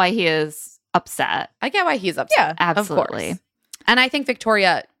 I get why he is upset. I get why he's upset. Yeah, absolutely. Of course. And I think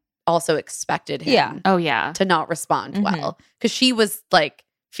Victoria also expected him to not respond well, because she was like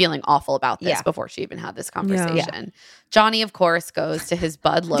feeling awful about this before she even had this conversation. Johnny, of course, goes to his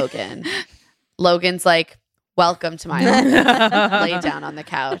bud Logan. Logan's like, welcome to my home. Lay down on the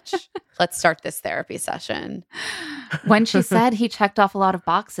couch. Let's start this therapy session. When she said he checked off a lot of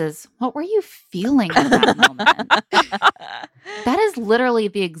boxes, what were you feeling at that moment? That is literally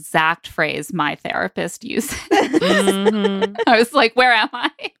the exact phrase my therapist uses. I was like, where am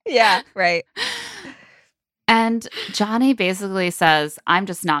I? Yeah, right. And Johnny basically says, I'm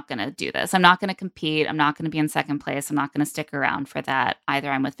just not going to do this. I'm not going to compete. I'm not going to be in second place. I'm not going to stick around for that. Either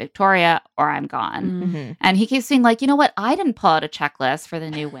I'm with Victoria or I'm gone. And he keeps being like, you know what? I didn't pull out a checklist for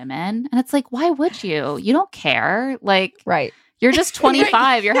the new women. And it's like, why would you? You don't care. Like, you're just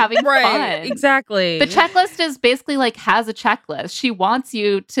 25. You're having fun. Exactly. The checklist is basically like has a checklist. She wants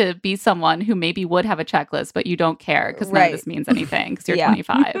you to be someone who maybe would have a checklist, but you don't care because none of this means anything because you're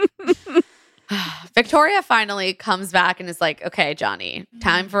 25. Victoria finally comes back and is like, okay, Johnny,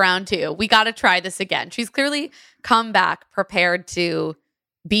 time for round 2. We got to try this again. She's clearly come back prepared to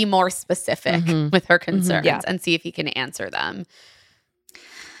be more specific with her concerns and see if he can answer them.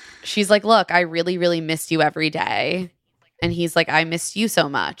 She's like, look, I really, really missed you every day. And he's like, I missed you so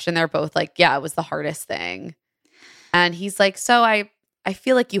much. And they're both like, yeah, it was the hardest thing. And he's like, so I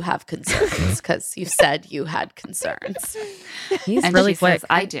feel like you have concerns because you said you had concerns. He's and really she quick. Says,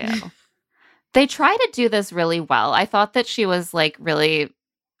 I do. They try to do this really well. I thought that she was like really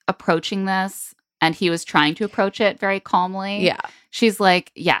approaching this and he was trying to approach it very calmly. Yeah. She's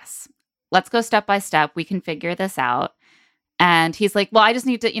like, yes, let's go step by step. We can figure this out. And he's like, well, I just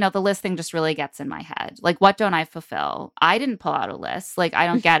need to, the list thing just really gets in my head. Like, what don't I fulfill? I didn't pull out a list. Like, I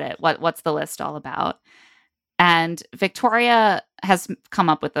don't get it. What's the list all about? And Victoria has come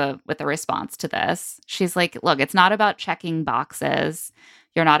up with a response to this. She's like, look, it's not about checking boxes.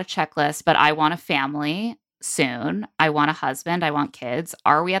 You're not a checklist, but I want a family soon. I want a husband. I want kids.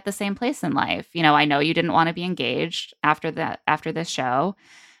 Are we at the same place in life? You know, I know you didn't want to be engaged after this show,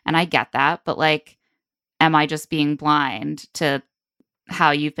 and I get that, but like, am I just being blind to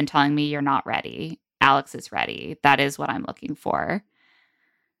how you've been telling me you're not ready? Alex is ready. That is what I'm looking for.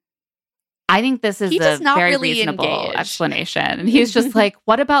 I think this is a very really reasonable engage. explanation. And he's just like,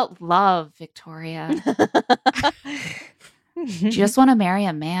 what about love, Victoria? Do you just want to marry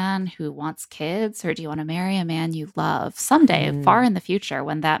a man who wants kids, or do you want to marry a man you love someday, far in the future,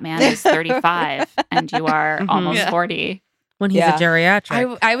 when that man is 35 and you are almost 40? When he's a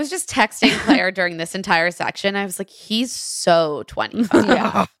geriatric. I was just texting Claire during this entire section. I was like, he's so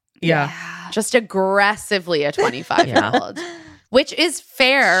 25. Yeah. Just aggressively a 25-year-old. Which is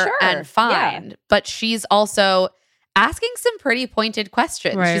fair and fine. But she's also asking some pretty pointed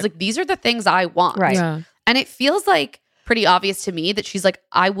questions. Right. She's like, these are the things I want. Right. Yeah. And it feels like pretty obvious to me that she's like,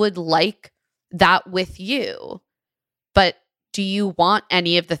 I would like that with you. But do you want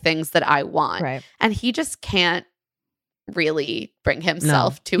any of the things that I want? Right. And he just can't really bring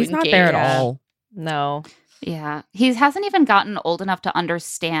himself to he's engage. not there at all. No. Yeah. He hasn't even gotten old enough to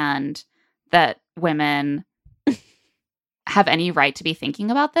understand that women have any right to be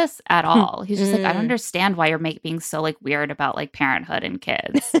thinking about this at all. He's just like, I don't understand why you're being so like weird about like parenthood and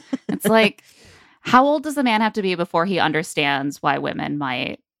kids. It's like, how old does a man have to be before he understands why women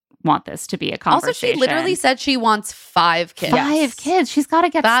might want this to be a conversation? Also, she literally said she wants 5 kids. 5 kids. She's got to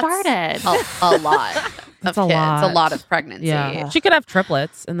get That's started. A lot That's of a kids. lot. A lot of pregnancy. Yeah. She could have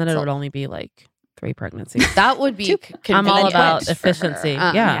triplets, and then it would only be like 3 pregnancies. That would be I'm all about convenient for her. efficiency.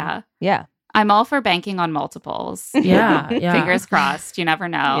 Yeah. Yeah. I'm all for banking on multiples. Yeah. Yeah. Fingers crossed. You never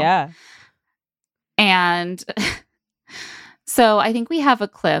know. Yeah. And so I think we have a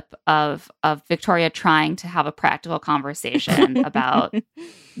clip of Victoria trying to have a practical conversation about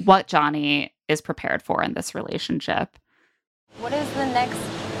what Johnny is prepared for in this relationship. What is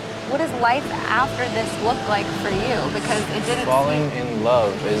life after this look like for you? Because it didn't. Falling in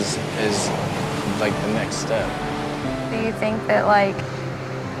love is like the next step. Do you think that like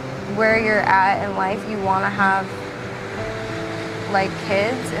where you're at in life, you want to have like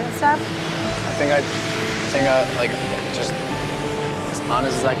kids and stuff? I think I like just as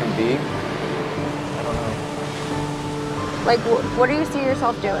honest as I can be. I don't know. Like, what do you see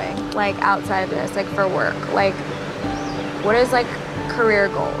yourself doing, like outside of this, like for work? Like, what is like career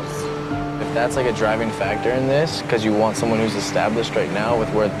goals? If that's like a driving factor in this, because you want someone who's established right now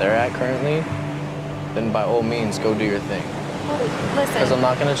with where they're at currently, then by all means, go do your thing. Listen. Because I'm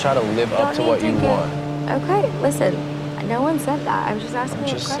not going to try to live up to what you want. Okay, listen. No one said that. I was just asking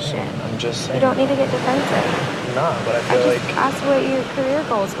you a question. I'm just saying. You don't need to get defensive. Nah, but I feel I like just asked what your career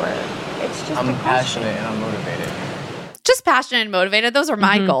goals were. It's just I'm a question. passionate and I'm motivated. Just passionate and motivated. Those are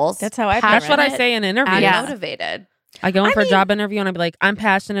my goals. That's how I That's what I say in interviews. And Yeah. motivated. I go in for a job interview and I'd be like, I'm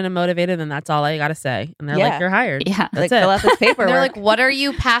passionate and motivated, and that's all I gotta say. And they're like, you're hired. Yeah. That's Like, it. fill out this paperwork. They're like, what are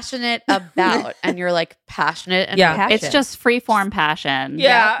you passionate about? And you're like, passionate and passion. It's just free-form passion.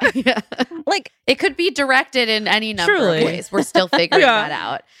 Yeah. Like, it could be directed in any number Truly. of ways. We're still figuring Yeah. that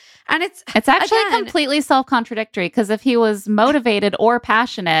out. And it's actually again, completely self-contradictory, because if he was motivated or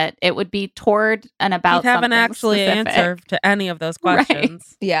passionate, it would be toward and about He'd have an something actually specific. answer to any of those Right.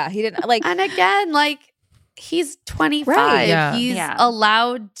 questions. yeah, he didn't like. And again, like he's 25. Right. Yeah. He's Yeah.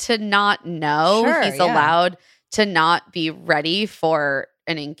 allowed to not know. Sure, He's yeah. allowed to not be ready for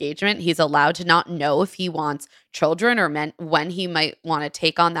an engagement. He's allowed to not know if he wants children or when he might want to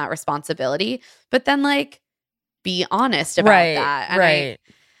take on that responsibility. But then like be honest about Right. that. And Right.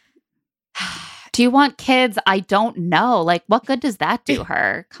 Do you want kids? I don't know. Like, what good does that do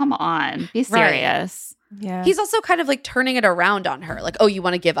her? Come on, be Right. serious. Yeah. He's also kind of like turning it around on her. Like, oh, you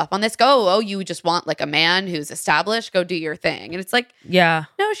want to give up on this? Go. Oh, you just want like a man who's established? Go do your thing. And it's like, Yeah.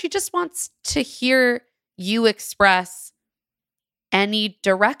 no, she just wants to hear you express any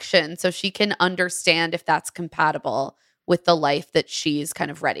direction so she can understand if that's compatible with the life that she's kind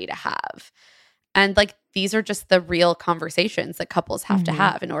of ready to have. And like, these are just the real conversations that couples have to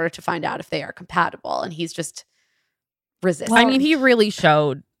have in order to find out if they are compatible. And he's just resisting. I mean, he really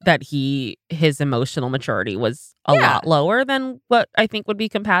showed that his emotional maturity was a lot lower than what I think would be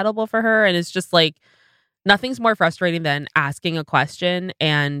compatible for her. And it's just like, nothing's more frustrating than asking a question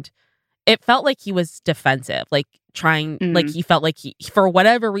and it felt like he was defensive, like trying, like he felt like for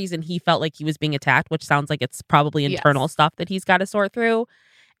whatever reason, he felt like he was being attacked, which sounds like it's probably internal stuff that he's got to sort through.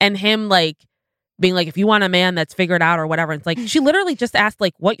 And him like being like, if you want a man that's figured out or whatever. It's like, she literally just asked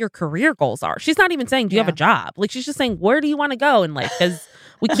like what your career goals are. She's not even saying, do you have a job? Like, she's just saying, where do you want to go in life? Because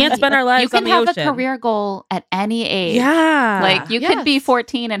we can't spend our lives on the ocean. You can have a career goal at any age. Yeah. Like, you could be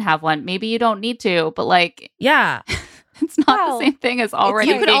 14 and have one. Maybe you don't need to, but like, yeah. It's not the same thing as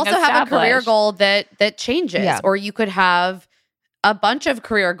already You could being also have a career established. goal that changes, or you could have a bunch of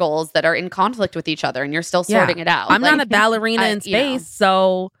career goals that are in conflict with each other, and you're still sorting it out. I'm not a ballerina in space,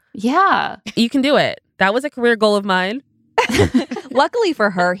 so yeah, you can do it. That was a career goal of mine. Luckily for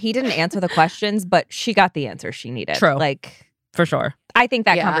her, he didn't answer the questions, but she got the answer she needed. True. Like, for sure. I think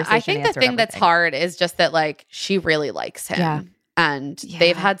that conversation I think the thing that's hard is just that, like, she really likes him, and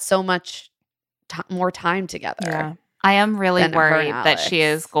they've had so much more time together. Yeah. I am really than her and worried that she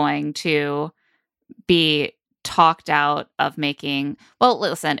Alex. is going to be talked out of making. Well,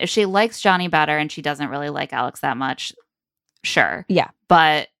 listen, if she likes Johnny better and she doesn't really like Alex that much, sure. Yeah.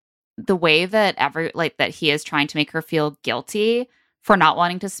 But the way that that he is trying to make her feel guilty for not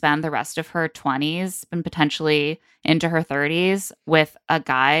wanting to spend the rest of her 20s and potentially into her 30s with a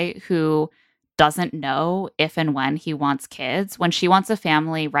guy who doesn't know if and when he wants kids, when she wants a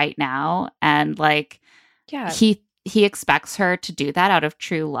family right now, and like he expects her to do that out of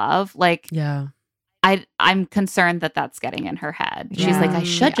true love. Like, I'm concerned that that's getting in her head. She's like, I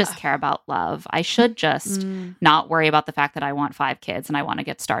should just care about love. I should just not worry about the fact that I want 5 kids and I want to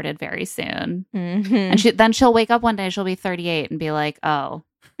get started very soon. And then she'll wake up one day, she'll be 38 and be like, oh,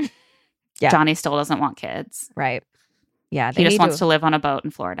 Johnny still doesn't want kids. Right. Yeah. He just wants to live on a boat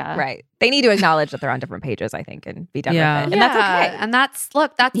in Florida. Right. They need to acknowledge that they're on different pages, I think, and be done with it. And that's okay. And that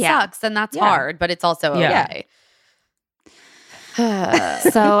sucks, and that's hard, but it's also okay.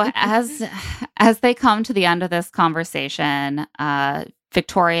 So as they come to the end of this conversation,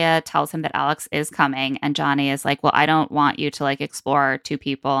 Victoria tells him that Alex is coming, and Johnny is like, well, I don't want you to like explore 2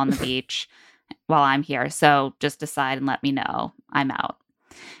 people on the beach while I'm here, so just decide and let me know. I'm out.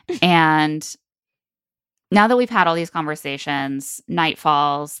 And now that we've had all these conversations, night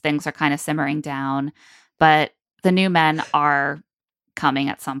falls, things are kind of simmering down, but the new men are coming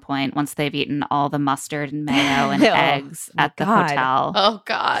at some point once they've eaten all the mustard and mayo and eggs at the hotel. Oh,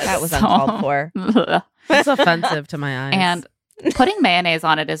 God. That was uncalled for. That's offensive to my eyes. And putting mayonnaise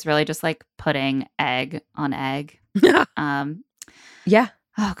on it is really just like putting egg on egg. Yeah.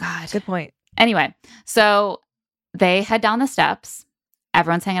 Oh, God. Good point. Anyway, so they head down the steps.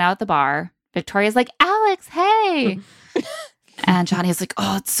 Everyone's hanging out at the bar. Victoria's like, Alex, hey. And Johnny's like,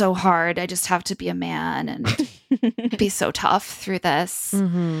 oh, it's so hard. I just have to be a man and be so tough through this.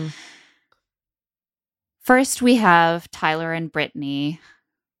 Mm-hmm. First, we have Tyler and Brittany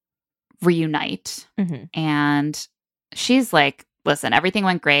reunite. And she's like, listen, everything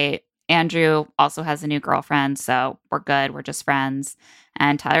went great. Andrew also has a new girlfriend, so we're good. We're just friends.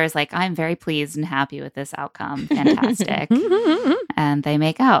 And Tyler is like, I'm very pleased and happy with this outcome. Fantastic. And they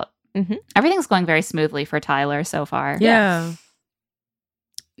make out. Everything's going very smoothly for Tyler so far. Yeah.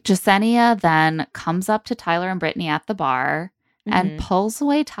 Jasenia then comes up to Tyler and Brittany at the bar and pulls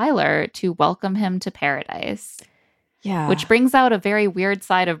away Tyler to welcome him to paradise. Yeah. Which brings out a very weird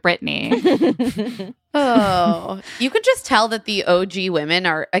side of Brittany. Oh, you could just tell that the OG women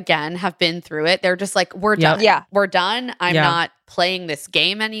have been through it. They're just like, we're done. Yeah. We're done. I'm not playing this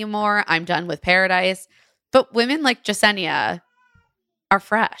game anymore. I'm done with paradise. But women like Jasenia are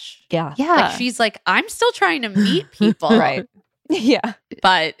fresh. Yeah. Like, she's like, I'm still trying to meet people. Right. Yeah.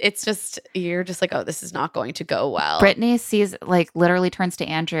 But it's just, you're just like, oh, this is not going to go well. Brittany sees, like, literally turns to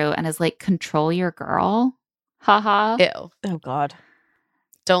Andrew and is like, control your girl. Haha. Ew. Oh, God.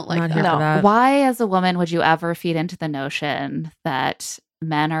 Don't like that. No. Why, as a woman, would you ever feed into the notion that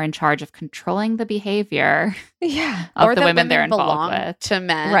men are in charge of controlling the behavior of or the that women they're involved belong with? to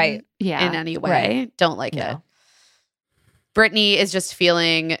men Right. in any way. Right. Don't like it. Brittany is just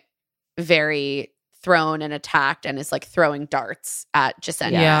feeling very thrown and attacked and is like throwing darts at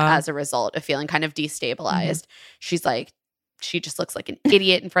Jasenia as a result of feeling kind of destabilized. She's like, she just looks like an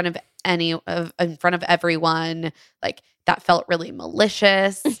idiot in front of everyone. Like, that felt really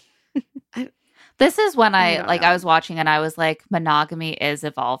malicious. This is when I was watching and I was like, monogamy is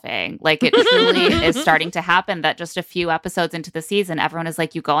evolving. Like, it truly is starting to happen that just a few episodes into the season, everyone is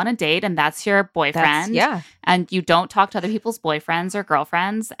like, you go on a date and that's your boyfriend. And you don't talk to other people's boyfriends or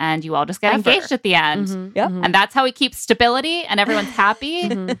girlfriends and you all just get engaged at the end. And that's how we keep stability and everyone's happy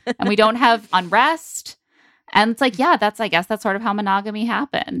and we don't have unrest. And it's like, I guess that's sort of how monogamy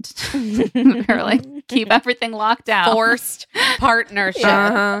happened. We're like, keep everything locked down. Forced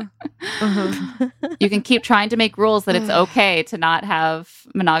partnership. You can keep trying to make rules that it's okay to not have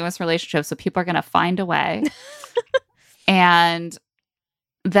monogamous relationships, so people are going to find a way. And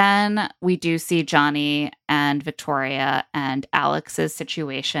Then we do see Johnny and Victoria and Alex's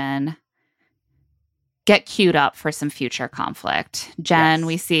situation get queued up for some future conflict. Jen,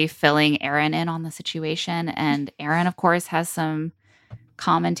 we see filling Aaron in on the situation. And Aaron, of course, has some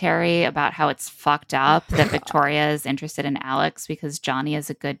commentary about how it's fucked up that Victoria is interested in Alex because Johnny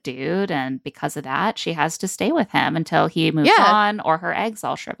is a good dude. And because of that, she has to stay with him until he moves on or her eggs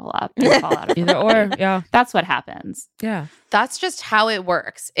all shrivel up and fall out of her Either or, body. yeah. That's what happens. Yeah. That's just how it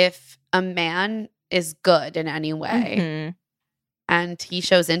works. If a man is good in any way and he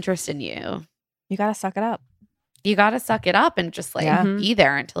shows interest in you, you got to suck it up. You got to suck it up and just be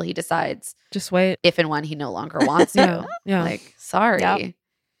there until he decides. Just wait. If and when he no longer wants to. Yeah. Like, sorry.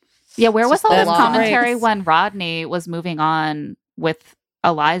 Yeah, where was just all the this law. commentary when Rodney was moving on with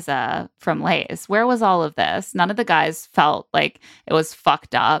Eliza from Lace? Where was all of this? None of the guys felt like it was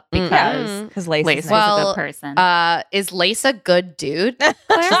fucked up because Lace is a good person. Is Lace a good dude?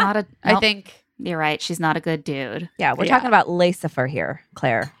 Claire? She's not a. I nope. think you're right. She's not a good dude. Yeah, we're talking about Lucifer here,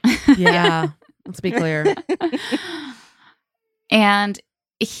 Claire. Yeah. Let's be clear. And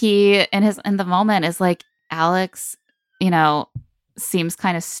he in the moment is like, Alex, seems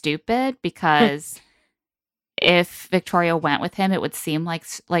kind of stupid because if Victoria went with him, it would seem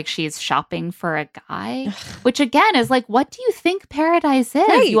like she's shopping for a guy, which again is like, what do you think paradise is?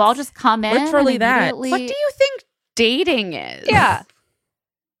 Right. You all just come in. Literally and that. What do you think dating is? Yeah.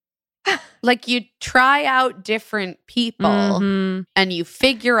 Like you try out different people and you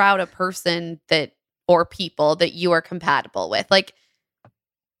figure out a person or people that you are compatible with. Like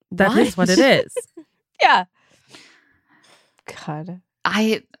that is what it is. Yeah. God.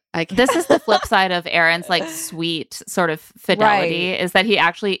 This is the flip side of Aaron's like sweet sort of fidelity is that he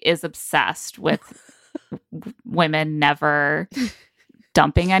actually is obsessed with women never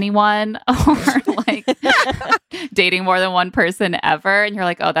dumping anyone or like dating more than one person ever. And you're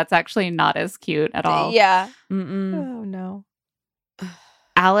like, oh, that's actually not as cute at all. Yeah. Mm-mm. Oh, no.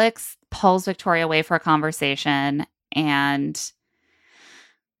 Alex pulls Victoria away for a conversation and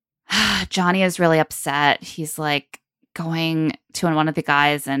Johnny is really upset. He's like going to one of the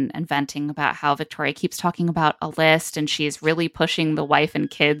guys and venting about how Victoria keeps talking about a list and she's really pushing the wife and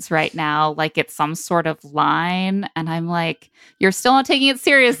kids right now like it's some sort of line. And I'm like, you're still not taking it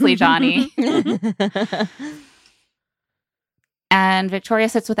seriously, Johnny. And Victoria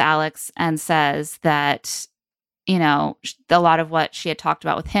sits with Alex and says that, a lot of what she had talked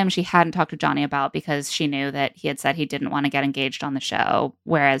about with him, she hadn't talked to Johnny about because she knew that he had said he didn't want to get engaged on the show,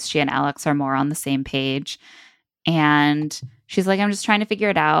 whereas she and Alex are more on the same page. And she's like, I'm just trying to figure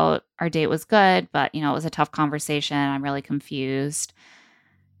it out. Our date was good, but, it was a tough conversation. I'm really confused.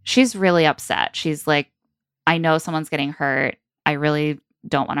 She's really upset. She's like, I know someone's getting hurt. I really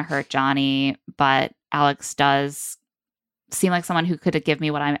don't want to hurt Johnny, but Alex does seem like someone who could give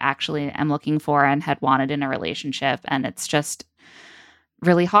me what I actually am looking for and had wanted in a relationship. And it's just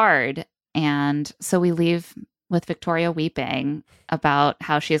really hard. And so we leave with Victoria weeping about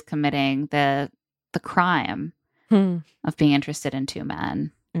how she is committing the crime of being interested in two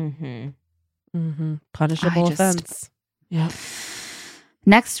men. Punishable offense. Yeah.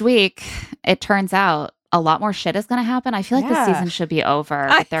 Next week, it turns out a lot more shit is going to happen. I feel like this season should be over.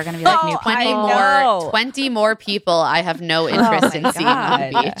 But they're going to be like new people. 20 more people I have no interest in seeing on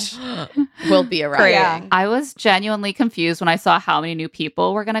the beach will be arriving. Yeah. I was genuinely confused when I saw how many new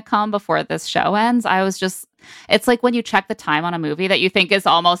people were going to come before this show ends. I was just, it's like when you check the time on a movie that you think is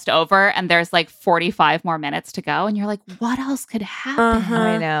almost over and there's like 45 more minutes to go. And you're like, what else could happen?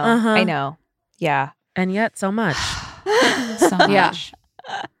 I know. Yeah. And yet so much. So much. Yeah.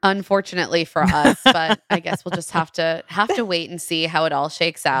 Unfortunately for us, but I guess we'll just have to wait and see how it all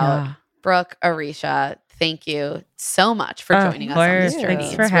shakes out. Yeah. Brooke, Arisha, thank you so much for joining us on this journey.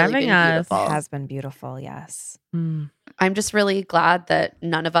 Thanks for It's really having been us. beautiful. It has been beautiful, yes. I'm just really glad that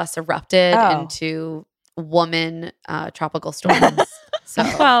none of us erupted into woman tropical storms. So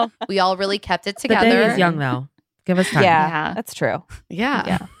Well, we all really kept it the together. day is young though. Give us time. Yeah, that's true.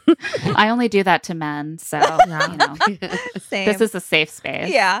 Yeah. I only do that to men. So, Same. this is a safe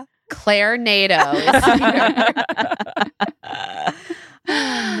space. Yeah. Claire Nato is here.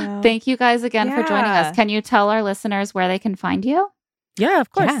 Thank you guys again for joining Yeah. us. Can you tell our listeners where they can find you? Yeah,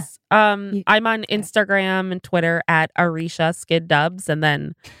 of course. I'm on Instagram and Twitter at Arisha Skid Dubs. And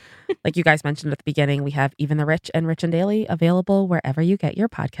then, like you guys mentioned at the beginning, we have Even the Rich and Rich and Daily available wherever you get your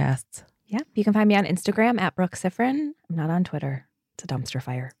podcasts. Yeah. You can find me on Instagram at Brooke Sifrin. I'm not on Twitter. It's a dumpster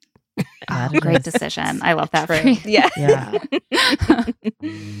fire. Oh, great decision. I love that for you. Yeah. Yeah.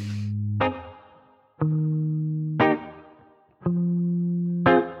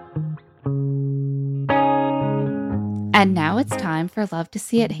 And now it's time for Love to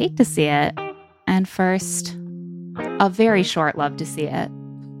See It, Hate to See It. And first, a very short Love to See It.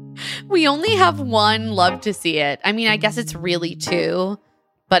 We only have one Love to See It. I mean, I guess it's really two,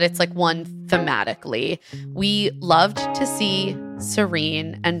 but it's like one thematically. We loved to see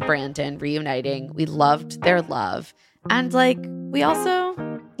Serene and Brandon reuniting. We loved their love. And like, we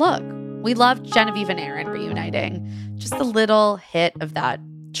loved Genevieve and Aaron reuniting. Just a little hit of that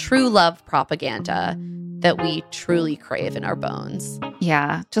true love propaganda that we truly crave in our bones.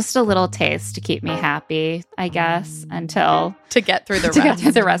 Yeah, just a little taste to keep me happy, I guess, until to get through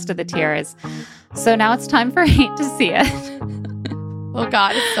the rest of the tears. So now it's time for Hate to See It. Oh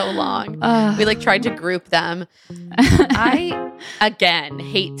God, it's so long. We like tried to group them. I again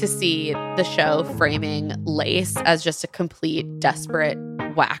hate to see the show framing Lace as just a complete desperate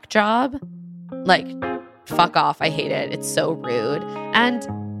whack job. Like, fuck off. I hate it. It's so rude. And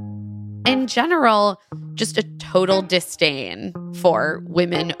in general, just a total disdain for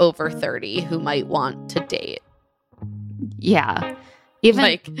women over 30 who might want to date. Yeah. Even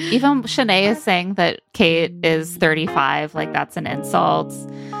Shanae is saying that Kate is 35, like that's an insult.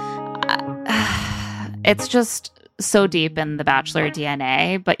 It's just so deep in the Bachelor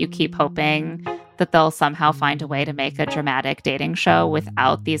DNA, but you keep hoping that they'll somehow find a way to make a dramatic dating show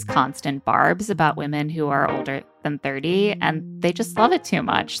without these constant barbs about women who are older than 30, and they just love it too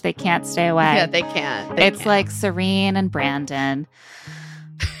much. They can't stay away. Yeah, they can't. It's like Serene and Brandon.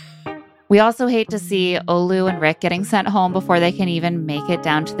 We also hate to see Olu and Rick getting sent home before they can even make it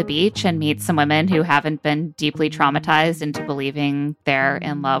down to the beach and meet some women who haven't been deeply traumatized into believing they're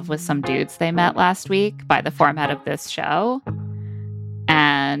in love with some dudes they met last week by the format of this show.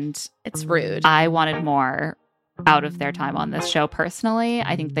 And it's rude. I wanted more out of their time on this show personally.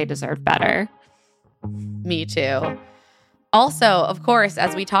 I think they deserve better. Me too. Also, of course,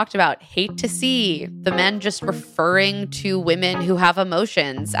 as we talked about, hate to see the men just referring to women who have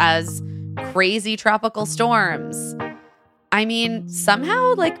emotions as crazy tropical storms. I mean,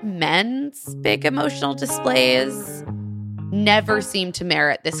 somehow, like, men's big emotional displays never seem to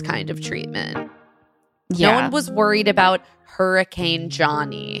merit this kind of treatment. Yeah. No one was worried about Hurricane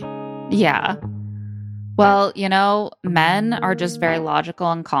Johnny. Yeah. Well, you know, men are just very logical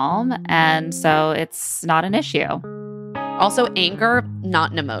and calm, and so it's not an issue. Also, anger,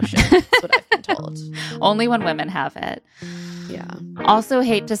 not an emotion. That's what I've been told. Only when women have it. Yeah. Also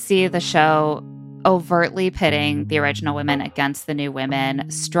hate to see the show overtly pitting the original women against the new women.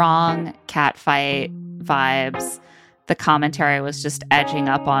 Strong catfight vibes. The commentary was just edging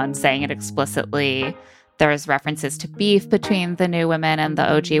up on saying it explicitly. There's references to beef between the new women and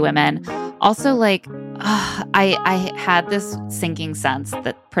the OG women. Also, like, I had this sinking sense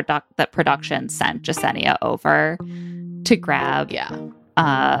that production sent Jessenia over to grab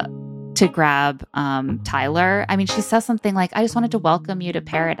Tyler. I mean, she says something like, I just wanted to welcome you to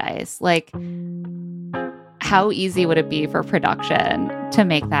paradise. Like, how easy would it be for production to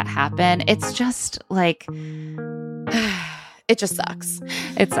make that happen? It's just like, it just sucks.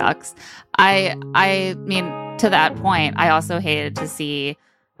 It sucks. I mean, to that point, I also hated to see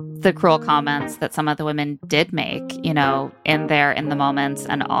the cruel comments that some of the women did make, you know, in the moments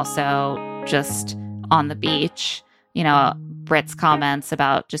and also just on the beach. You know, Britt's comments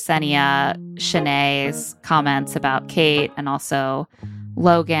about Jessenia, Shanae's comments about Kate, and also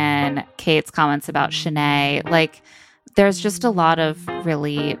Logan, Kate's comments about Shanae. Like, there's just a lot of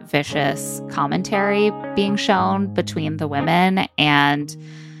really vicious commentary being shown between the women, and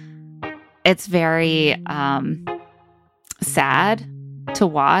it's very sad to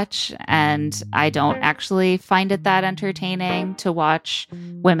watch, and I don't actually find it that entertaining to watch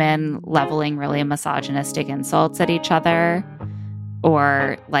women leveling really misogynistic insults at each other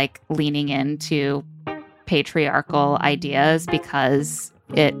or like leaning into patriarchal ideas because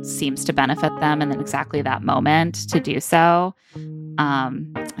it seems to benefit them in exactly that moment to do so.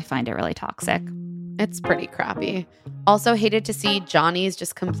 I find it really toxic. It's pretty crappy. Also hated to see Johnny's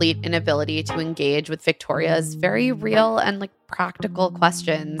just complete inability to engage with Victoria's very real and like practical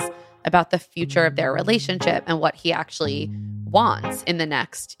questions about the future of their relationship and what he actually wants in the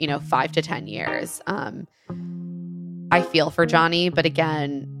next, 5 to 10 years. I feel for Johnny, but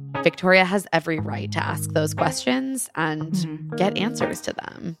again, Victoria has every right to ask those questions and get answers to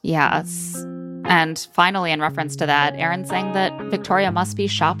them. Yes. And finally, in reference to that, Aaron's saying that Victoria must be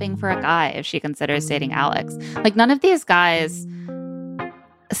shopping for a guy if she considers dating Alex. Like, none of these guys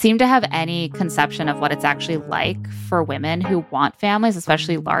seem to have any conception of what it's actually like for women who want families,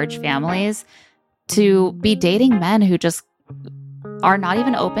 especially large families, to be dating men who just are not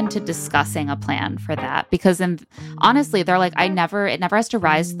even open to discussing a plan for that. Because honestly, they're like, it never has to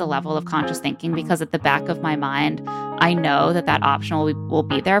rise to the level of conscious thinking because at the back of my mind, I know that option will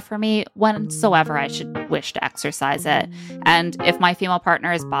be there for me whensoever I should wish to exercise it. And if my female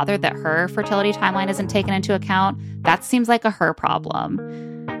partner is bothered that her fertility timeline isn't taken into account, that seems like a her problem.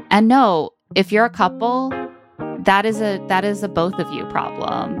 And no, if you're a couple, that is a both of you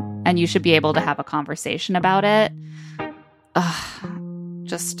problem, and you should be able to have a conversation about it.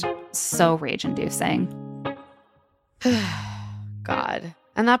 Just so rage-inducing. God.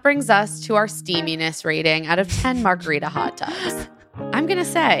 And that brings us to our steaminess rating out of 10 margarita hot tubs. I'm going to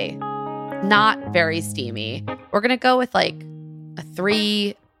say not very steamy. We're going to go with like a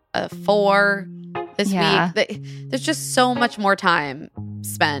 3, a 4 this week. There's just so much more time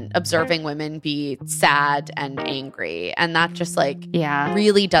spent observing women be sad and angry. And that just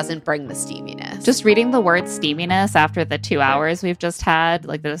really doesn't bring the steaminess. Just reading the word steaminess after the 2 hours we've just had,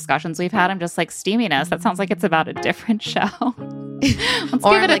 like the discussions we've had, I'm just like, steaminess? That sounds like it's about a different show. Let's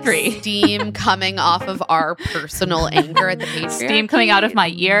give it a 3. Steam coming off of our personal anger at the Patreon. Steam coming out of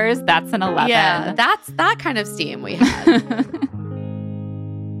my ears, that's an 11. Yeah, that's that kind of steam we had.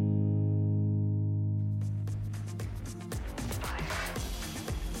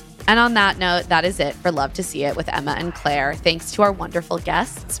 And on that note, that is it for Love to See It with Emma and Claire. Thanks to our wonderful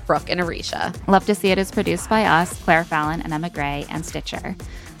guests, Brooke and Arisha. Love to See It is produced by us, Claire Fallon and Emma Gray, and Stitcher.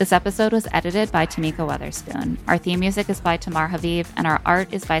 This episode was edited by Tamika Weatherspoon. Our theme music is by Tamar Haviv, and our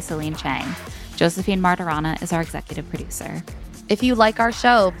art is by Celine Chang. Josephine Martirana is our executive producer. If you like our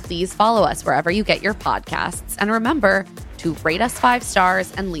show, please follow us wherever you get your podcasts. And remember to rate us 5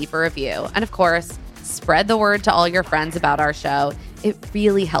 stars and leave a review. And of course, spread the word to all your friends about our show. It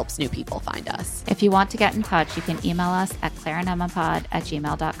really helps new people find us. If you want to get in touch, you can email us at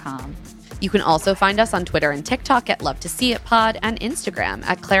claireandemmapod@gmail.com. You can also find us on Twitter and TikTok at Love to See It Pod and Instagram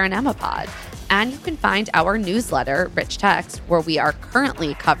at Claire and Emma Pod. And you can find our newsletter, Rich Text, where we are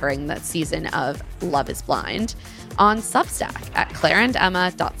currently covering the season of Love is Blind, on Substack at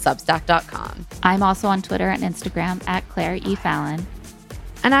claireandemma.substack.com. I'm also on Twitter and Instagram at Claire E. Fallon.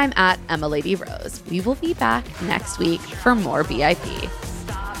 And I'm at Emma Lady Rose. We will be back next week for more BIP.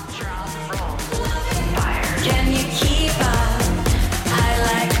 Can you keep up? I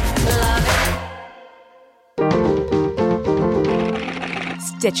like love it.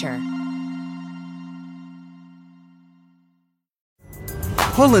 Stitcher.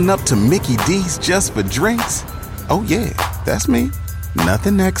 Pulling up to Mickey D's just for drinks? Oh yeah, that's me.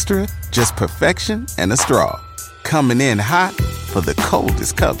 Nothing extra, just perfection and a straw. Coming in hot for the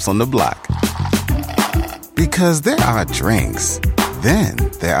coldest cups on the block. Because there are drinks. Then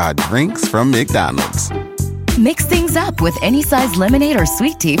there are drinks from McDonald's. Mix things up with any size lemonade or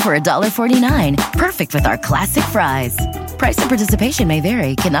sweet tea for $1.49. Perfect with our classic fries. Price and participation may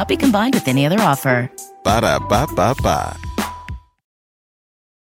vary. Cannot be combined with any other offer. Ba-da-ba-ba-ba.